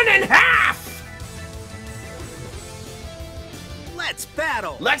swordsman in half! Let's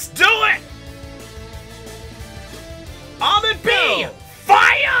battle. Let's do it! Almond Bee! Go.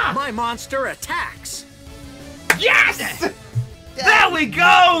 Fire! My monster attacks. Yes! There we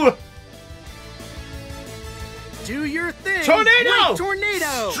go! Do your thing. Tornado! Great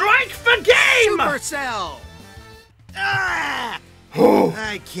tornado. Strike for game! Supercell. Ah!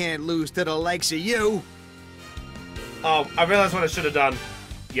 I can't lose to the likes of you. Oh, I realized what I should have done.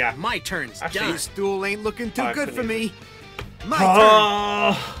 Yeah. My turn's Actually, done. This duel ain't looking too I good couldn't for even- me. My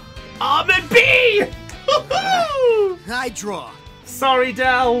Oh! Almond Bee! Woohoo! turn. I draw. Sorry,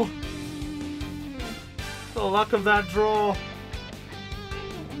 Del. The luck of that draw.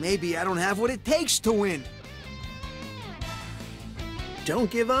 Maybe I don't have what it takes to win.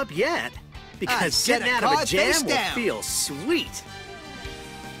 Don't give up yet. Because set getting a out of a card jam face will down. feel sweet.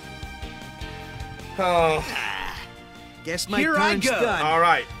 Oh, Guess my Here I turn's go. done. all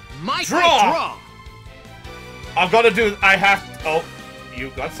right. My Draw. draw. I've got to do. I have. Oh, you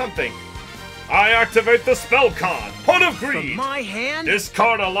got something. I activate the spell card, Pot of From Greed. my hand, This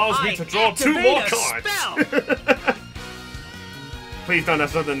card allows me I to draw 2 activate more a cards. spell. Please don't have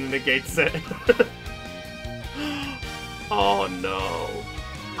something that negates it. Oh no.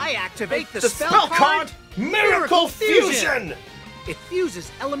 I activate the, The spell card, Miracle Fusion. It fuses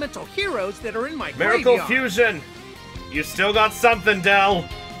elemental heroes that are in my Miracle graveyard. Fusion. You still got something, Del.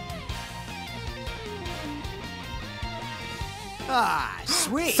 Ah,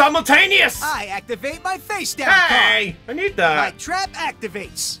 sweet. Simultaneous. I activate my face down Hey, I need card. My that. trap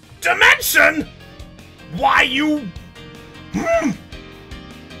activates. Dimension. Why you?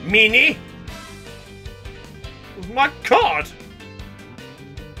 Meanie. My card.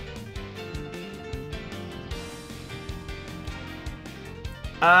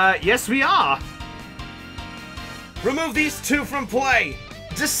 Yes we are. Remove these 2 from play.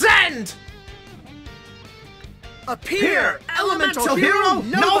 Descend! Appear, Elemental Hero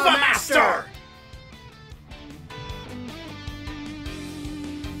Nova Master!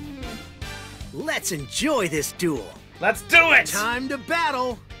 Let's enjoy this duel. Let's do it! Time to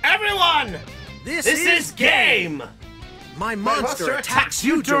battle. Everyone! This is game! My My monster attacks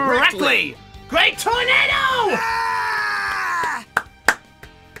you directly. Great Tornado! Ah!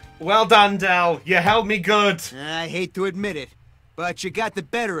 Well done, Del. You held me good. I hate to admit it, but you got the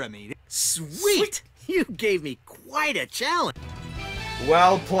better of me. Sweet. You gave me quite a challenge.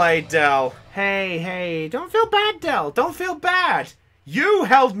 Well played, Del. Hey, don't feel bad, Del. Don't feel bad. You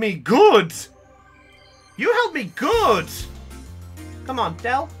held me good. You held me good. Come on,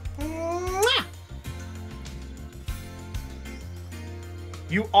 Del. Mwah!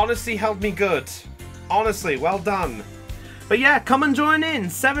 You honestly held me good. Honestly, well done. But yeah, come and join in.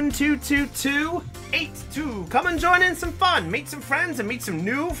 722282. Come and join in some fun. Meet some friends and meet some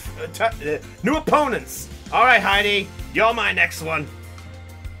new opponents. All right, Heidi, you're my next one.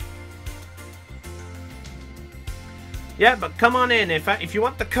 Yeah, but come on in. If you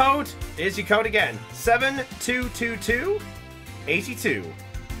want the code, here's your code again. 722282.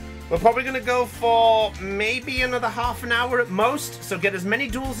 We're probably going to go for maybe another half an hour at most. So get as many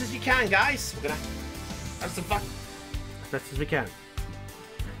duels as you can, guys. We're going to have some fun. As best as we can.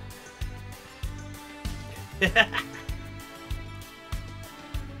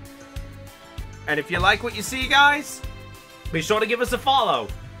 And if you like what you see, guys, be sure to give us a follow.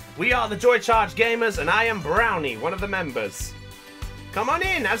 We are the Joy Charge Gamers, and I am Brownie, one of the members. Come on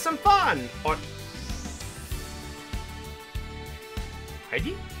in, have some fun. Or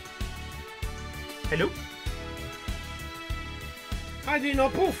Heidi? Hello? Heidi no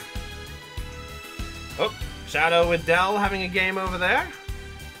poof. Oh, Shadow with Del having a game over there.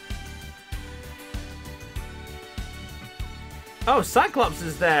 Oh, Cyclops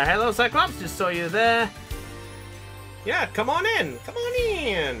is there. Hello, Cyclops. Just saw you there. Yeah, come on in. Come on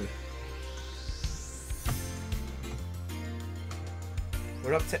in.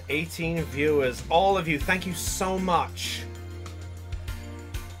 We're up to 18 viewers. All of you, thank you so much.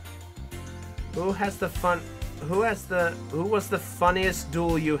 Who was the funniest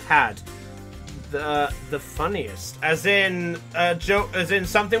duel you had? The funniest, as in joke, as in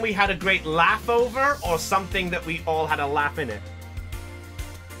something we had a great laugh over, or something that we all had a laugh in it.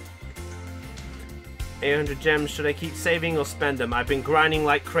 800 gems. Should I keep saving or spend them? I've been grinding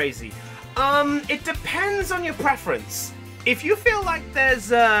like crazy. It depends on your preference. If you feel like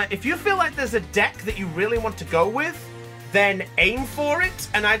there's a deck that you really want to go with, then aim for it.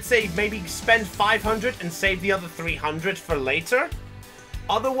 And I'd say maybe spend 500 and save the other 300 for later.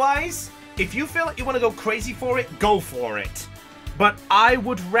 Otherwise, if you feel like you want to go crazy for it, go for it. But I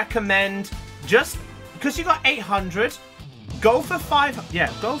would recommend, just because you got 800, go for 500.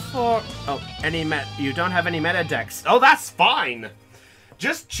 Yeah, go for you don't have any meta decks. Oh, that's fine.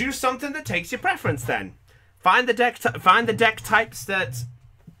 Just choose something that takes your preference then. Find the deck types that.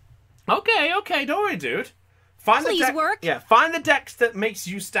 Okay, don't worry, dude. Find Please the deck. work. Yeah, find the decks that makes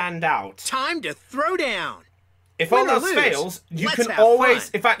you stand out. Time to throw down. If all Win or those lose, fails, you let's can have always.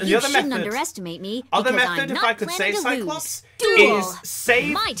 fun. In fact, the You other shouldn't method. underestimate me. Other because method, I'm if not I could say, planning to Cyclops, lose. Duel. is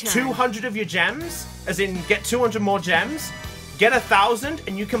save My turn. 200 of your gems, as in get 200 more gems, get 1,000,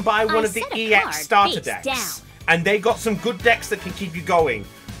 and you can buy one I of the set a EX card starter face decks. down. And they got some good decks that can keep you going.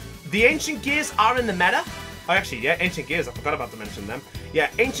 The Ancient Gears are in the meta. Oh, actually, yeah, Ancient Gears, I forgot about to mention them. Yeah,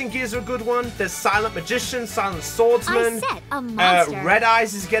 Ancient Gears are a good one. There's Silent Magician, Silent Swordsman. I set a monster. Red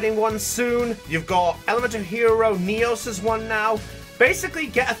Eyes is getting one soon. You've got Elemental Hero, Neos is one now. Basically,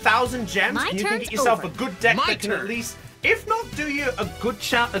 get 1,000 gems, My and you can turn's get yourself over. a good deck My that can turn. at least, if not do you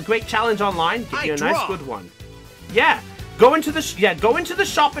a great challenge online, give I you a nice draw. good one. Yeah, go into the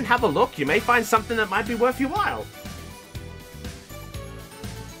shop and have a look. You may find something that might be worth your while.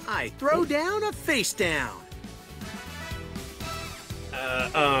 I throw down a face down.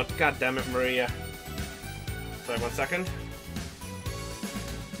 God damn it, Maria. Sorry, 1 second.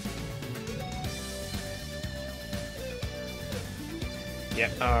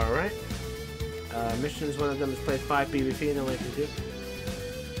 Yep, alright. Missions, one of them is play 5 PvP, no way can do.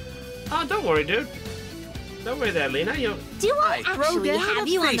 Oh, don't worry, dude. Don't worry there, Lena. You. Do I I throw actually down have a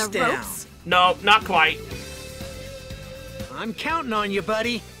you on face the down. ropes? No, not quite. I'm counting on you,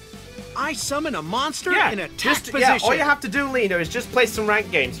 buddy. I summon a monster Yeah, in attack just position. all you have to do, Lena, is just play some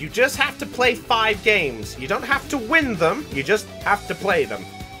ranked games. You just have to play 5 games. You don't have to win them. You just have to play them.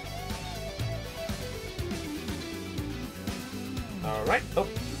 All right. Oh.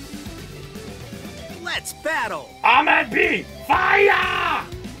 Let's battle. Armored B, fire!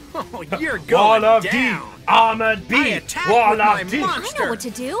 Oh, you're Wall going of down. D, Armored B, I attack Wall with my of D. monster. I know what to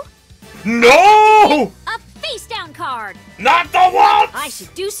do. No! A face down card. Not the waltz! I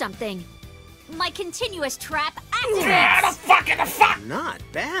should do something. My continuous trap Ah, the activates. the fuck! Not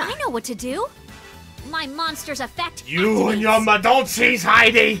bad. I know what to do. My monster's effect You and your activates. Madolces,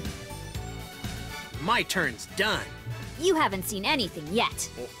 Heidi! My turn's done. You haven't seen anything yet.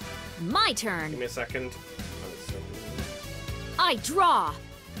 My turn. Give me a second. I draw.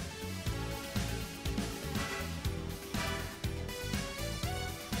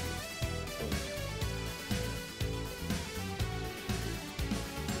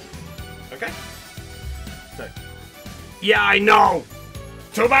 Okay. So, Yeah, I know!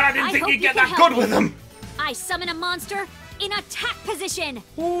 Too bad I didn't I think hope you'd you get can that help good with me. him! I summon a monster in attack position.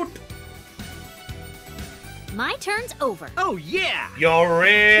 My turn's over. Oh, yeah. you're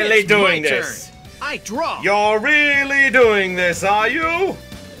really It's doing my this. turn. I draw. You're really doing this, are you?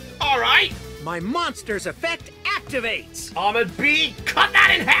 All right. My monster's effect activates. Armored B, cut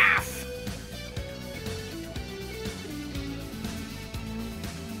that in half.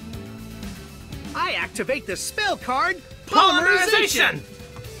 I activate the spell card, Polymerization. Polymerization.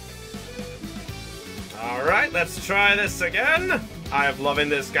 All right, let's try this again. I'm loving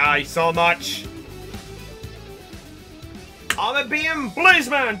this guy so much. Armored B and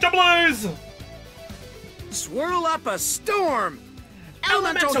Blazeman, to blaze! Swirl up a storm.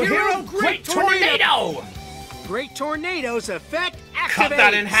 Elemental Hero, Great Tornado. Great Tornado's effect activates. Cut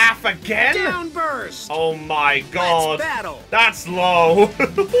that in half again. Downburst. Oh my God. Let's battle. That's low.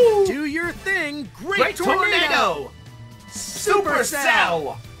 Do your thing, Great, Great Tornado.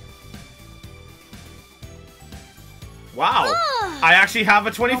 Supercell. Wow. I actually have a No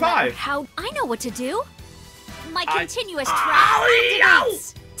matter 25. how I know what to do. My I- continuous trap Owie,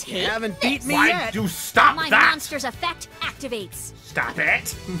 activates. You Take haven't beat this. me Why yet. do stop My that? monster's effect activates. Stop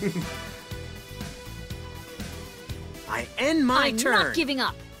it. I end my I'm turn. not giving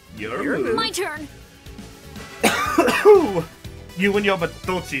up. Your My turn. You and your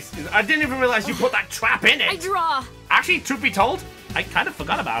Madolces. I didn't even realize you put that trap in I it. draw. Actually, truth be told, I kind of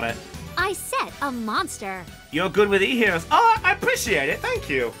forgot about it. I set a monster. You're good with E-Heroes. Oh, I appreciate it. Thank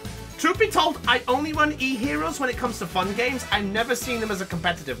you. Truth be told, I only run E-Heroes when it comes to fun games. I've never seen them as a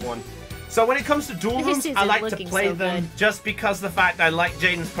competitive one. So when it comes to duel This rooms, I isn't like to looking play so them good. just because of the fact I like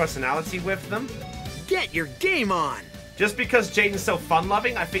Jaden's personality with them. Get your game on. Just because Jaden's so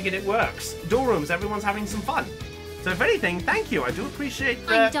fun-loving, I figured it works. Duel rooms, everyone's having some fun. So if anything, thank you. I do appreciate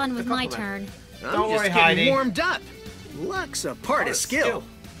the I'm done the with my compliment. turn. I'm Don't just worry, getting Heidi. warmed up. Luck's a part of skill.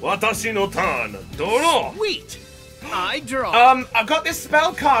 Watashi no tan, doro! Sweet. I draw. I've got this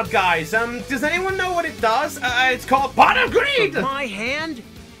spell card, guys. Does anyone know what it does? It's called Pot of Greed! From my hand,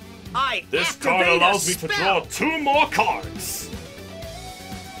 I This card activate allows a me to spell. draw 2 more cards.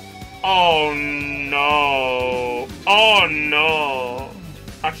 Oh no. Oh no.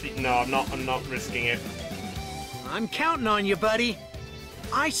 Actually, no, I'm not risking it. I'm counting on you, buddy.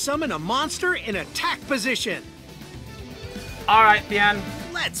 I summon a monster in attack position. Alright, Bian.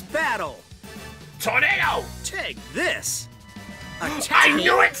 Let's battle. Tornado! Take this. Attack. I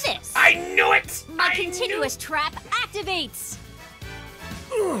knew it! This. I knew it! My I continuous trap activates.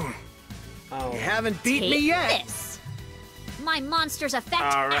 Oh. You haven't beat Take me yet. this. My monster's effect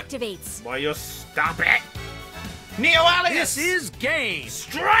Alright. activates. Will you stop it? Neo Alias! This is game.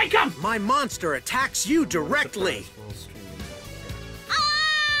 Strike him! My monster attacks you directly.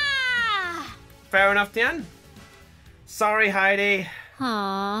 Ah! Fair enough, Dian. Sorry, Heidi.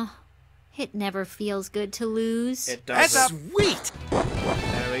 Aw. It never feels good to lose. It That's doesn't. sweet.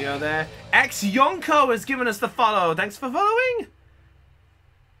 There we go there. X Yonko has given us the follow. Thanks for following.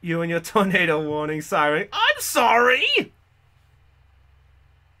 You and your tornado warning siren. I'm sorry!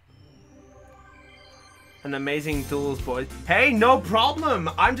 An amazing duels, boys. Hey, no problem.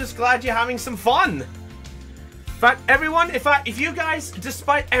 I'm just glad you're having some fun. But everyone, if you guys,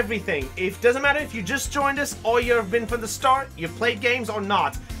 despite everything, doesn't matter if you just joined us or you've been from the start, you've played games or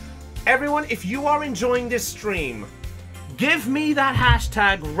not. Everyone, if you are enjoying this stream, give me that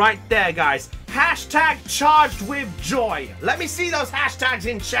hashtag right there, guys. Hashtag charged with joy. Let me see those hashtags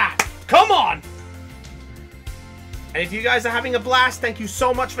in chat. Come on! And if you guys are having a blast, thank you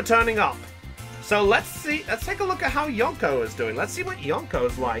so much for turning up. So let's take a look at how Yonko is doing. Let's see what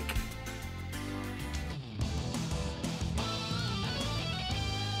Yonko's like.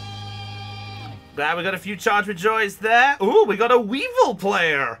 Glad we got a few Charged with Joys there. Ooh, we got a Weevil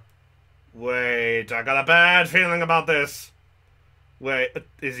player. Wait, I got a bad feeling about this. Wait,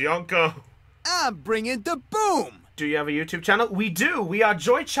 is Yonko... I'm bringing the boom! Do you have a YouTube channel? We do. We are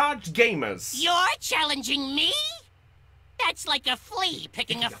Joy Charged Gamers. You're challenging me? That's like a flea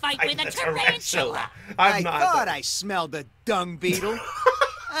picking a fight with a tarantula. I thought I smelled a dung beetle.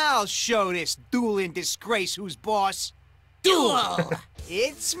 I'll show this duel in disgrace who's boss. Duel!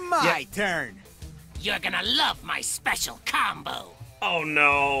 It's my turn. You're gonna love my special combo. Oh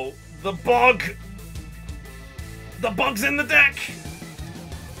no, the bug! The bug's in the deck!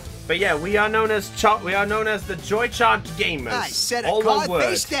 But yeah, we are known as the Joy Charged Gamers. I set a all card one word.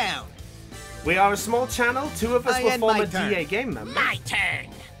 face down. We are a small channel. 2 of us I were end former my turn. DA game members. My turn.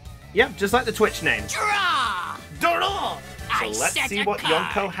 Yep, just like the Twitch name. Draw! Draw! So let's see what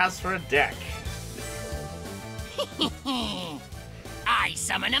Yonko has for a deck. I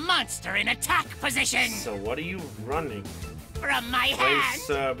summon a monster in attack position. So what are you running? From my Play hand,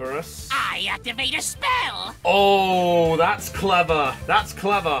 Cerberus. I activate a spell. Oh, that's clever. That's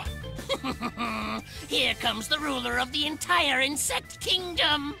clever. Here comes the ruler of the entire insect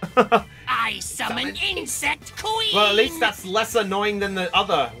kingdom. I summon Insect Queen. Well, at least that's less annoying than the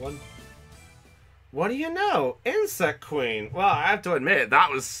other one. What do you know? Insect Queen. Well, I have to admit, that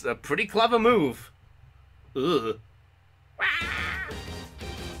was a pretty clever move. Ugh.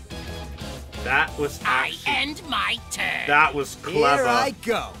 That was actually... I end my turn. That was clever. Here I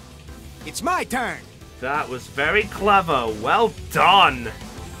go. It's my turn. That was very clever. Well done.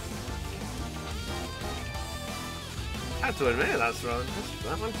 I have to admit, that's wrong.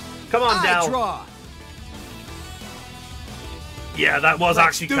 That one. Come on, Del. I draw. Yeah, that was Let's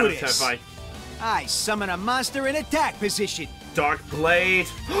actually do kind of this. terrifying. I summon a monster in attack position. Dark Blade.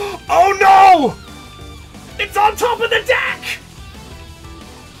 Oh no! It's on top of the deck!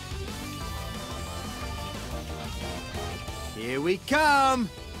 Here we come.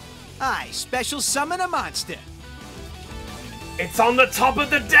 I special summon a monster. It's on the top of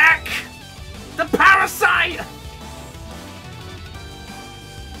the deck! The parasite!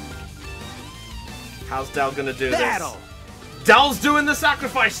 How's Del gonna do Battle. this? Del's doing the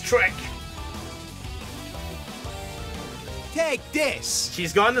sacrifice trick! Take this.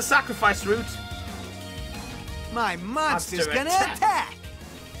 She's going the sacrifice route. My monster's Monster gonna attack.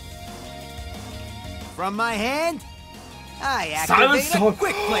 From my hand, I activate Silence a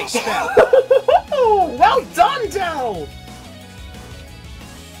quick play spell. Well done, Del!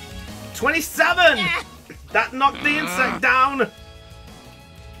 27! That knocked the insect down!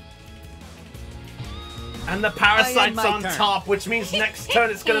 And the parasite's my on turn. top, which means next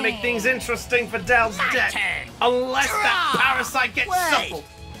turn it's gonna make things interesting for Del's deck. turn. Unless that parasite gets Wait. shuffled.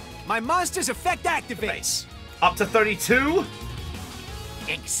 My monster's effect activates. Up to 32.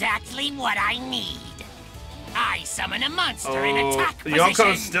 Exactly what I need. I summon a monster in attack position.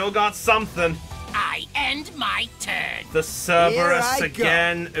 Yoko's still got something. I end my turn. The Cerberus Here I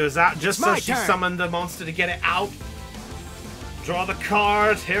again. It was out just so my she turn. summoned the monster to get it out. Draw the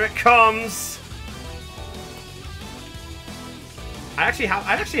card. Here it comes. I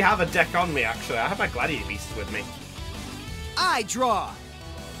actually have a deck on me. Actually, I have my Gladiator Beast with me. I draw.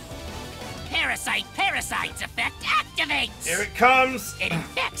 Parasite's effect activates. Here it comes. It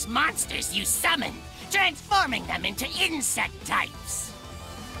infects monsters you summon, transforming them into insect types.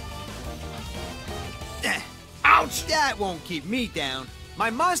 Ouch! That won't keep me down. My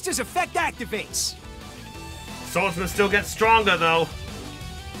monster's effect activates. Swordsman still gets stronger though.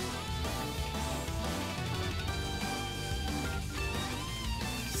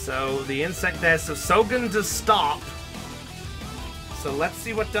 So the insect there, so Sogan does stop. So let's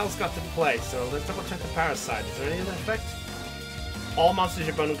see what Del's got to play. So let's double check the parasite. Is there any other effect? All monsters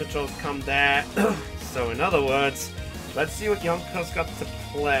your opponent controls come there. So in other words, let's see what Yonko's got to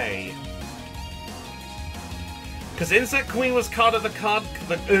play. Because Insect Queen was part of the card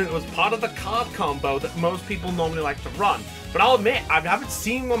combo that most people normally like to run. But I'll admit, I haven't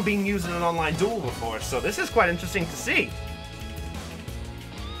seen one being used in an online duel before, so this is quite interesting to see.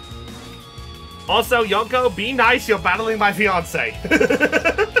 Also, Yonko, be nice, you're battling my fiance.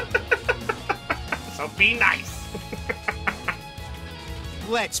 So be nice.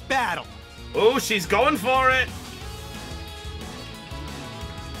 Let's battle. Oh, she's going for it.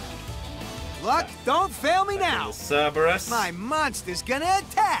 Luck, don't fail me now. Cerberus. My monster's gonna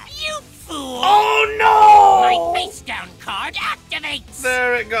attack. You fool! Oh no! My face down card activates!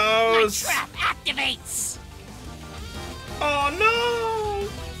 There it goes. My trap activates! Oh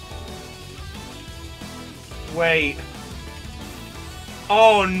no! Wait.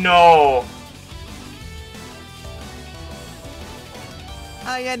 Oh no!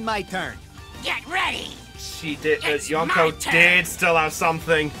 I end my turn. Get ready! She did. It's my Yonko turn. did still have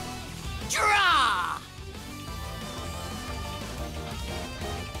something. Draw!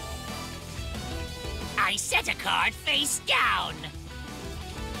 I set a card face down.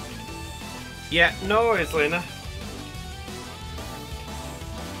 Yeah, no worries, Lena.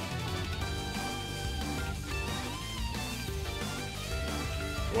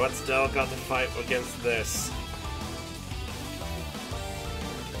 What's Del got to fight against this?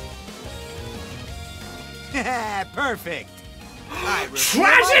 Perfect.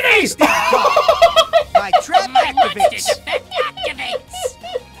 Tragedy! My trap My monster's activates. effect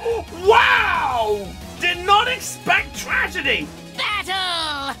activates. Wow! Did not expect tragedy!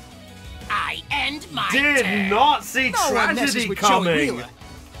 Battle! I end my Did turn. not see No one messes tragedy with Joey coming. Wheeler.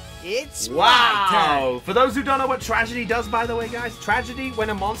 It's my Wow! For those who don't know what tragedy does, by the way, guys, tragedy, when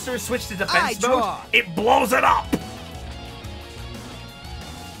a monster is switched to defense mode, draw. it blows it up!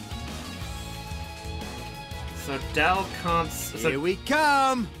 So Del can't... turn. Here we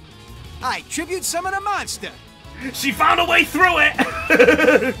come. I tribute summon a monster. She found a way through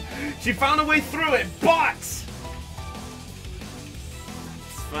it! She found a way through it, but... Let's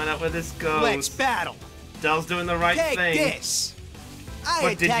find out where this goes. Let's battle. Del's doing the right Take thing. this. I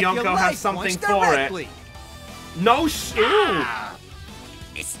But did attack your Yonko have life something points for directly. it? No Ooh! Ah,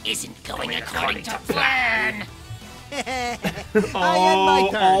 this isn't going according to plan. I end my Oh,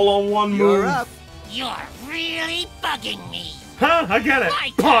 turn. all on one You're move. up. You're really bugging me. Huh? I get it.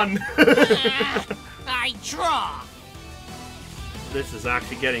 My Pun. I draw. This is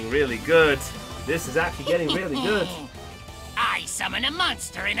actually getting really good. This is actually getting really good. I summon a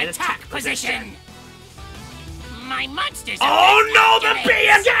monster in attack position. My monster's Oh no, the effect bee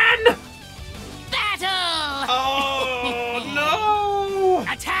activates. again! Battle! Oh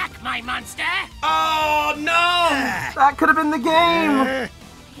no! Attack, my monster! Oh no! That could have been the game.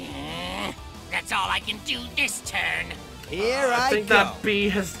 That's all I can do this turn. Here I think go. that bee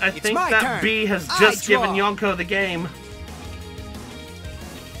has. I think my that turn. bee has I just draw. given Yonko the game.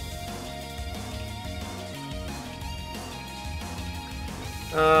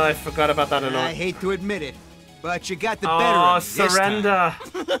 I forgot about that I annoying. hate to admit it, but you got the better Oh, of me this time. surrender!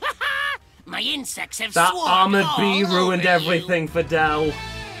 My insects have That swarmed armored all bee ruined over everything for Del.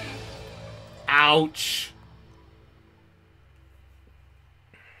 Ouch.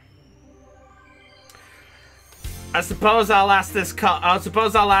 I suppose I'll ask this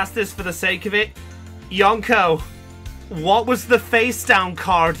for the sake of it. Yonko, what was the face down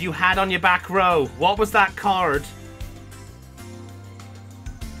card you had on your back row? What was that card?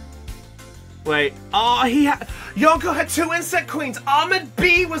 Wait. Oh, Yonko had 2 insect queens. Armored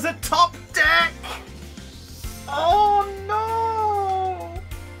Bee was a top deck. Oh no.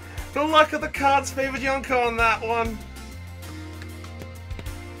 The luck of the cards favored Yonko on that one.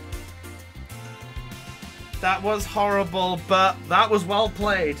 That was horrible, but that was well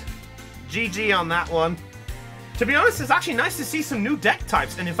played. GG on that one. To be honest, it's actually nice to see some new deck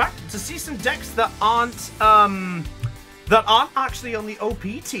types, and in fact, to see some decks that aren't actually on the OP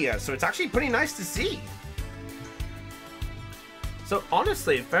tier, so it's actually pretty nice to see. So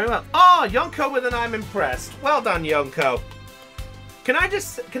honestly, very well. Oh, Yonko with an I'm impressed. Well done, Yonko. Can I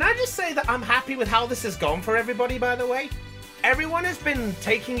just say that I'm happy with how this has gone for everybody, by the way? Everyone has been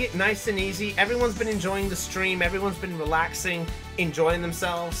taking it nice and easy. Everyone's been enjoying the stream. Everyone's been relaxing, enjoying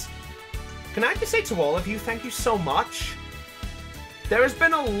themselves. Can I just say to all of you, thank you so much. There has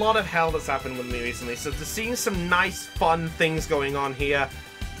been a lot of hell that's happened with me recently, so to see some nice, fun things going on here,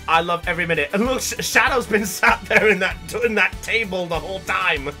 I love every minute. And look, Shadow's been sat there in that table the whole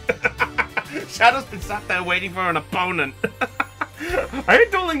time. Shadow's been sat there waiting for an opponent. I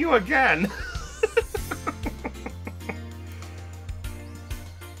ain't dueling you again.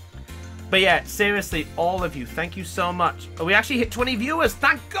 But yeah, seriously, all of you, thank you so much. We actually hit 20 viewers,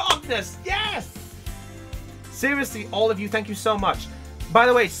 thank goodness, yes! Seriously, all of you, thank you so much. By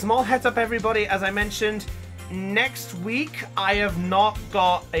the way, small heads up everybody, as I mentioned, next week, I have not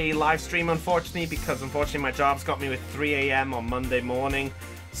got a live stream, unfortunately, because unfortunately my job's got me with 3 a.m. on Monday morning.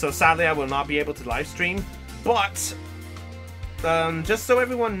 So sadly, I will not be able to live stream. But, just so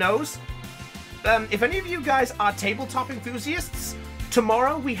everyone knows, if any of you guys are tabletop enthusiasts,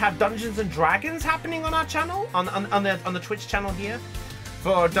 tomorrow we have Dungeons and Dragons happening on our channel, on the Twitch channel here,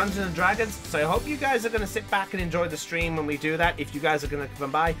 for Dungeons and Dragons. So I hope you guys are going to sit back and enjoy the stream when we do that, if you guys are going to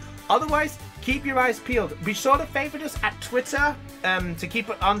come by. Otherwise, keep your eyes peeled. Be sure to favorite us at Twitter to keep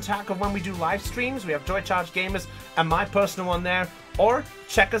it on track of when we do live streams. We have Joy Charge Gamers and my personal one there. Or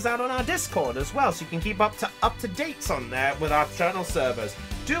check us out on our Discord as well, so you can keep up to dates on there with our external servers.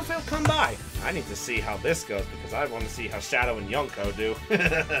 Do feel come by. I need to see how this goes because I want to see how Shadow and Yonko do.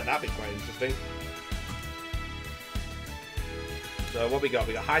 That'd be quite interesting. So what we got?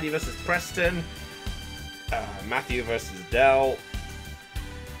 We got Heidi versus Preston, Matthew versus Dell.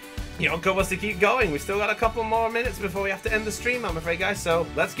 Yonko wants to keep going. We still got a couple more minutes before we have to end the stream, I'm afraid, guys. So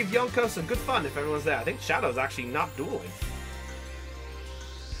let's give Yonko some good fun if everyone's there. I think Shadow's actually not dueling.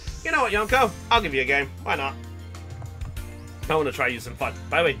 You know what, Yonko? I'll give you a game. Why not? I want to try you some fun.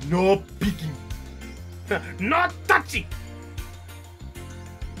 By the way, no peeking. Not touchy.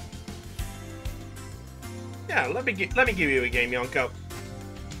 Yeah, let me give you a game, Yonko.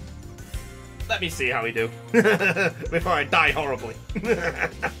 Let me see how we do before I die horribly.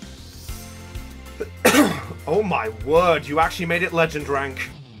 Oh my word! You actually made it legend rank.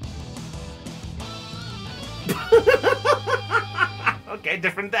 Okay,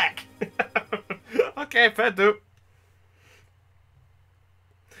 different deck. Okay, fair dupe.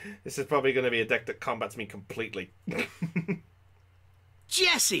 This is probably going to be a deck that combats me completely.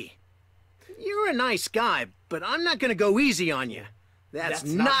 Jesse! You're a nice guy, but I'm not gonna go easy on you. That's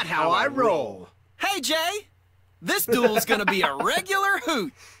not how I roll. Hey, Jay! This duel's gonna be a regular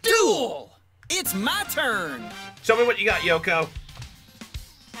hoot. Duel! It's my turn! Show me what you got, Yoko.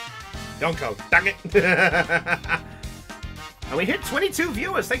 Yonko, dang it. And we hit 22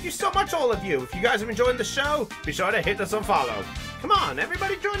 viewers. Thank you so much, all of you. If you guys are enjoying the show, be sure to hit the follow. Come on,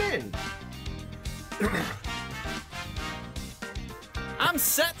 everybody join in. I'm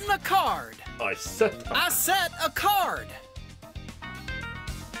setting a card. I set a card.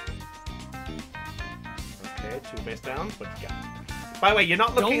 Okay, 2 face down. What you got? By the way, you're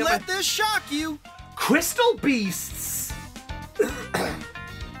not looking Don't at let this shock you. Crystal Beasts.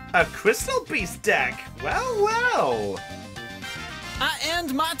 A Crystal Beast deck. Well, well. I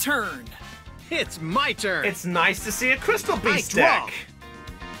end my turn. It's my turn. It's nice to see a Crystal Beast deck.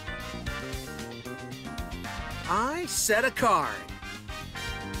 I set a card.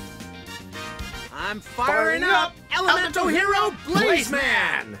 I'm firing up Elemental Hero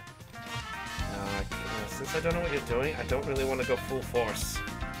Blazeman! Since I don't know what you're doing, I don't really want to go full force.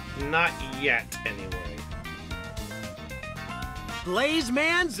 Not yet, anyway.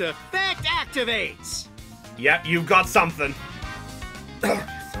 Blazeman's effect activates! Yep, you've got something. So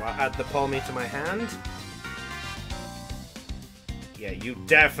I'll add the Palmy to my hand. Yeah, you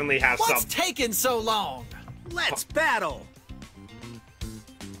definitely have something. What's taking so long? Let's battle!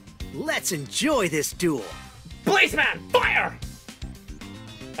 Let's enjoy this duel. Blazeman, fire!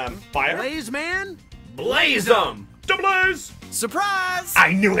 Fire? Blazeman? Blaze them! To blaze! Surprise!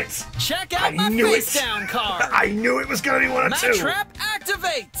 I knew it! Check out my face down card! I knew it was gonna be one of two! My trap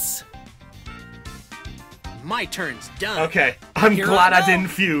activates! My turn's done. Okay, I'm glad I didn't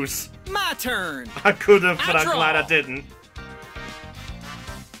fuse. My turn! I could have, but I'm glad I didn't.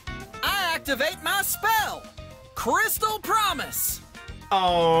 I activate my spell! Crystal Promise!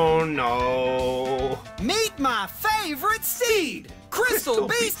 Oh no. Meet my favorite steed! Crystal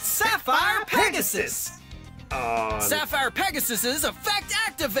Beast Sapphire Pegasus! Sapphire Pegasus's effect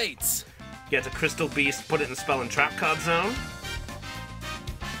activates! Get a Crystal Beast, put it in spell and trap card zone.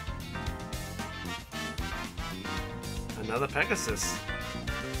 Another Pegasus.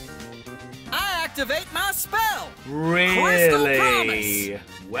 I activate my spell! Really? Crystal Promise!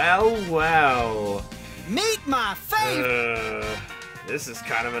 Well, well. Meet my favorite! This is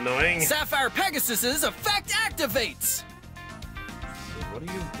kind of annoying. Sapphire Pegasus's effect activates! So what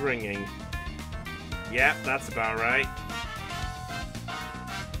are you bringing? Yep, that's about right.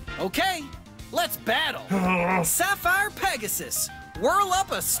 Okay, let's battle. Sapphire Pegasus, whirl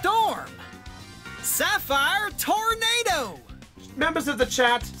up a storm. Sapphire Tornado. Members of the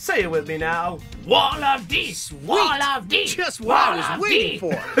chat, say it with me now. Wall of D. Wall of D. Just what I was waiting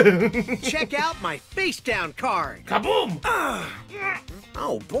for. Check out my face down card. Kaboom!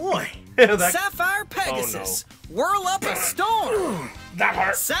 Oh boy. Sapphire Pegasus, whirl up a storm. That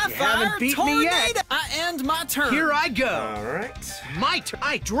hurt. Sapphire beat Tornado. me yet. I end my turn. Here I go. All right. My turn.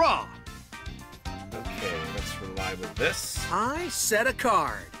 I draw. Okay, let's lie with this. I set a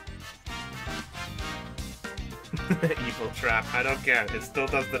card. Evil trap. I don't care. It still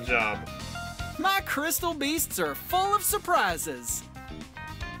does the job. My crystal beasts are full of surprises.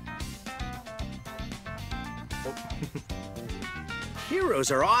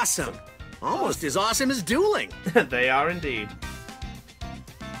 Heroes are awesome. Almost as awesome as dueling. They are indeed.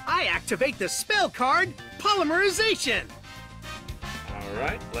 I activate the spell card, Polymerization.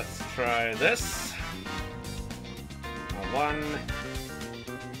 Alright, let's try this. A 1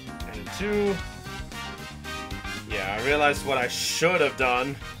 and a 2. Yeah, I realized what I should have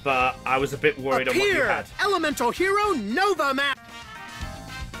done, but I was a bit worried on what you had. Elemental Hero Nova Map.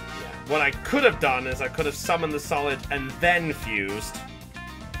 Yeah. What I could have done is I could have summoned the solid and then fused.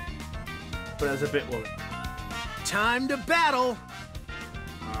 But I was a bit worried. Time to battle.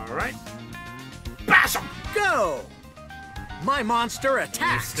 Alright. Bash him! Go! My monster You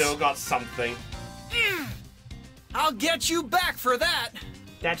attacks. still got something. I'll get you back for that.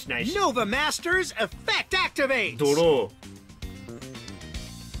 That's nice. Nova Master's effect activates. Doro.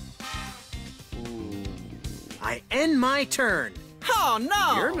 I end my turn. Oh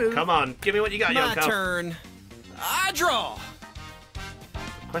no! Your move. Come on, give me what you got, My Yonko. turn. I draw.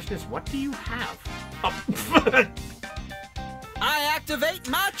 The question is, what do you have? Oh. I activate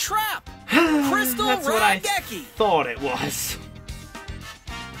my trap. Crystal That's what I Raigeki. thought it was.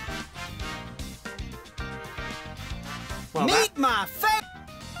 Well, Meet my fate.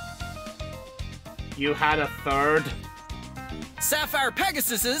 you had a third. Sapphire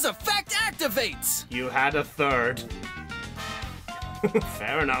Pegasus's effect activates. You had a third.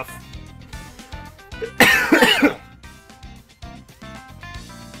 Fair enough.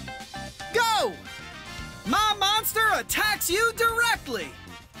 Go! My monster attacks you directly.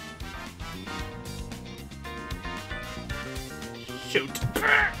 Shoot.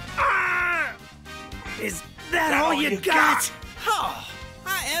 Is that all you got? Oh,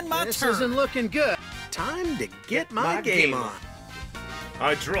 I end my This turn. isn't looking good. Time to get my game on.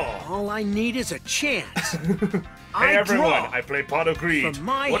 I draw. All I need is a chance. Hey everyone, draw. I play Pot of Greed. From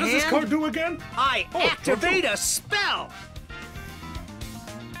my What does this hand, card do again? I activate a spell.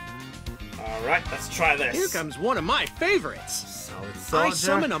 Alright, let's try this. Here comes one of my favorites. Solid I soldier.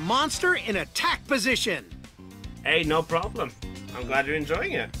 summon a monster in attack position. Hey, no problem. I'm glad you're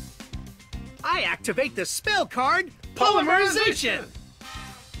enjoying it. I activate the spell card, Polymerization.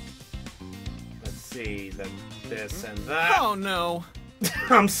 Let's see, then this and that. Oh no.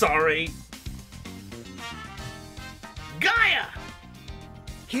 I'm sorry. Gaia!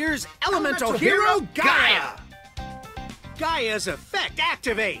 Here's Elemental Hero Gaia. Gaia's effect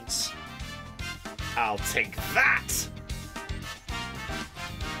activates. I'll take that.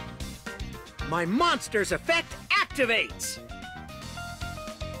 My monster's effect activates.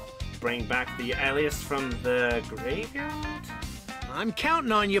 Bring back the alias from the graveyard? I'm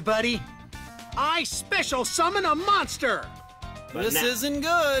counting on you, buddy. I special summon a monster. But This now- isn't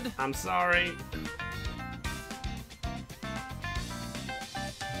good. I'm sorry.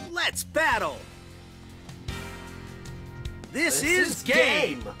 Let's battle. This is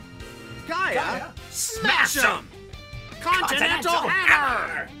game. Gaia, smash 'em. Continental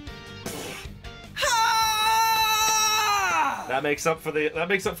Hammer. Ah! That makes up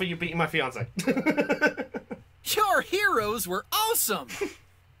for you beating my fiance. Your heroes were awesome.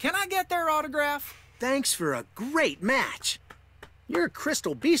 Can I get their autograph? Thanks for a great match. Your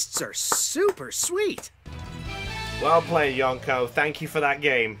crystal beasts are super sweet. Well played, Yonko. Thank you for that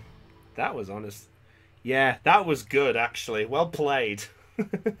game. That was honest. Yeah, that was good, actually. Well played.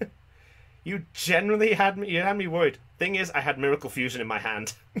 You generally had me worried. Thing is, I had Miracle Fusion in my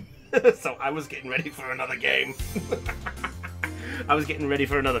hand. So I was getting ready for another game. I was getting ready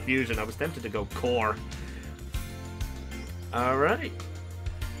for another fusion. I was tempted to go core. Alright.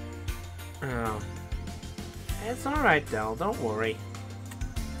 Oh. It's alright, Del. Don't worry.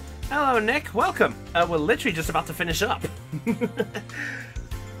 Hello, Nick. Welcome. We're literally just about to finish up.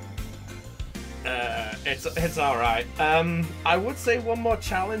 It's alright. I would say one more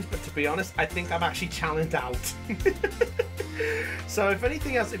challenge, but to be honest, I think I'm actually challenged out. So if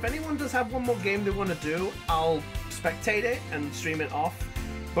anything else, if anyone does have one more game they want to do, I'll spectate it and stream it off.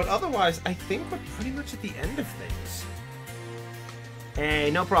 But otherwise, I think we're pretty much at the end of things. Hey,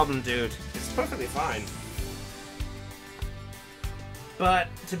 no problem, dude. It's perfectly fine. But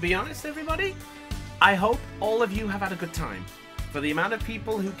to be honest, everybody, I hope all of you have had a good time. For the amount of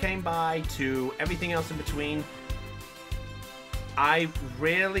people who came by to everything else in between, I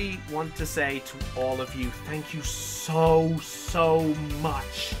really want to say to all of you, thank you so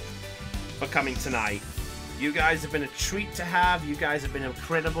much for coming tonight. You guys have been a treat to have. You guys have been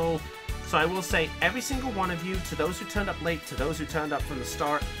incredible. So I will say, every single one of you, to those who turned up late, to those who turned up from the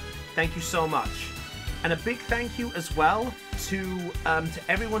start, thank you so much. And a big thank you as well to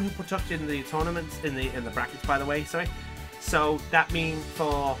everyone who partook in the tournaments, in the brackets, by the way. Sorry. So that means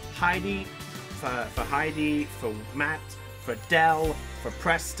for Heidi, for Heidi, for Matt, for Dell, for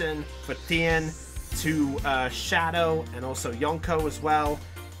Preston, for Thean, to Shadow, and also Yonko as well.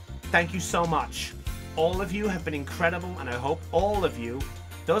 Thank you so much. All of you have been incredible, and I hope all of you,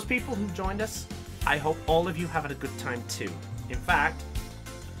 those people who joined us, I hope all of you have had a good time too. In fact,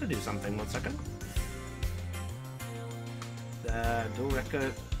 to do something, 1 second. Dual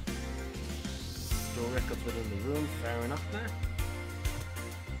records within the room, fair enough there.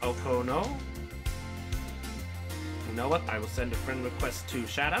 Oko no. You know what? I will send a friend request to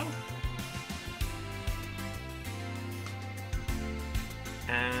Shadow.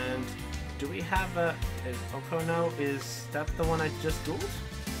 And do we have a... Is Okono, is that the one I just dueled?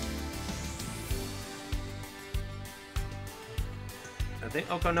 I think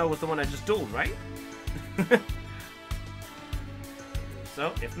Okono was the one I just dueled, right?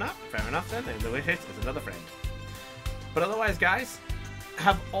 So, if not, fair enough then. In which case, it's another friend. But otherwise, guys,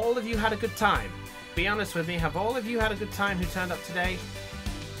 have all of you had a good time? Be honest with me, have all of you had a good time who turned up today?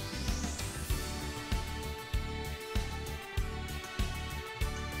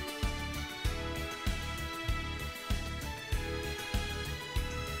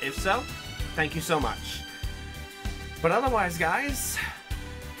 If so, thank you so much. But otherwise, guys,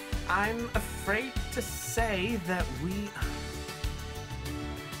 I'm afraid to say that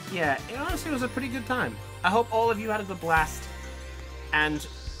yeah, it honestly was a pretty good time. I hope all of you had a good blast, and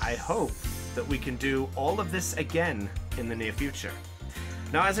I hope that we can do all of this again in the near future.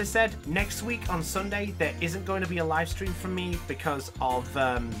 Now, as I said, next week on Sunday, there isn't going to be a live stream from me because of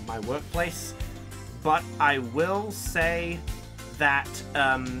my workplace, but I will say that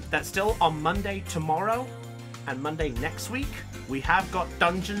that still on Monday tomorrow and Monday next week, we have got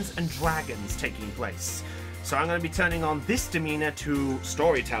Dungeons and Dragons taking place. So I'm going to be turning on this demeanor to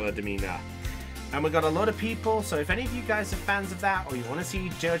storyteller demeanor. And we've got a lot of people, so if any of you guys are fans of that, or you want to see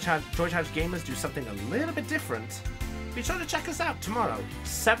Joy Charge Gamers do something a little bit different, be sure to check us out tomorrow,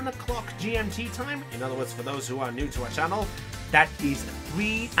 7 o'clock GMT time. In other words, for those who are new to our channel, that is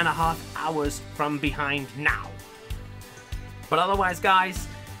 3.5 hours from behind now. But otherwise, guys,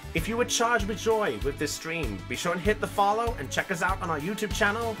 if you were charged with joy with this stream, be sure and hit the follow and check us out on our YouTube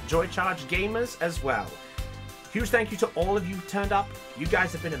channel, Joy Charge Gamers, as well. Huge thank you to all of you who turned up. You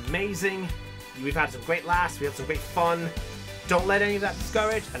guys have been amazing. We've had some great laughs. We had some great fun. Don't let any of that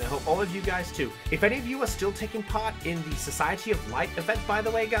discourage, and I hope all of you guys too. If any of you are still taking part in the Society of Light event, by the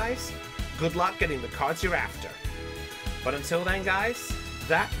way, guys, good luck getting the cards you're after. But until then, guys,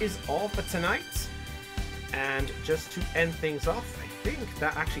 that is all for tonight. And just to end things off, I think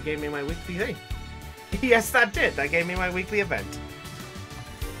that actually gave me my weekly thing. Yes, that did. That gave me my weekly event.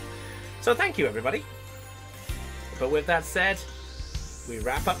 So thank you, everybody. But with that said, we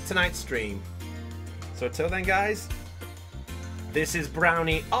wrap up tonight's stream. So until then, guys, this is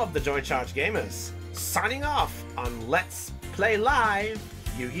Brownie of the Joy Charge Gamers, signing off on Let's Play Live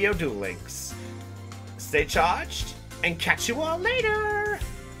Yu-Gi-Oh! Duel Links. Stay charged, and catch you all later!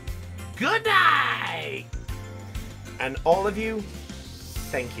 Good night! And all of you,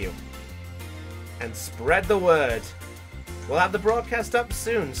 thank you. And spread the word. We'll have the broadcast up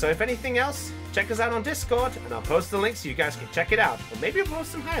soon, so if anything else, check us out on Discord, and I'll post the link so you guys can check it out. Or maybe I'll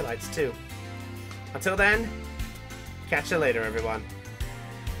post some highlights too. Until then, catch you later, everyone.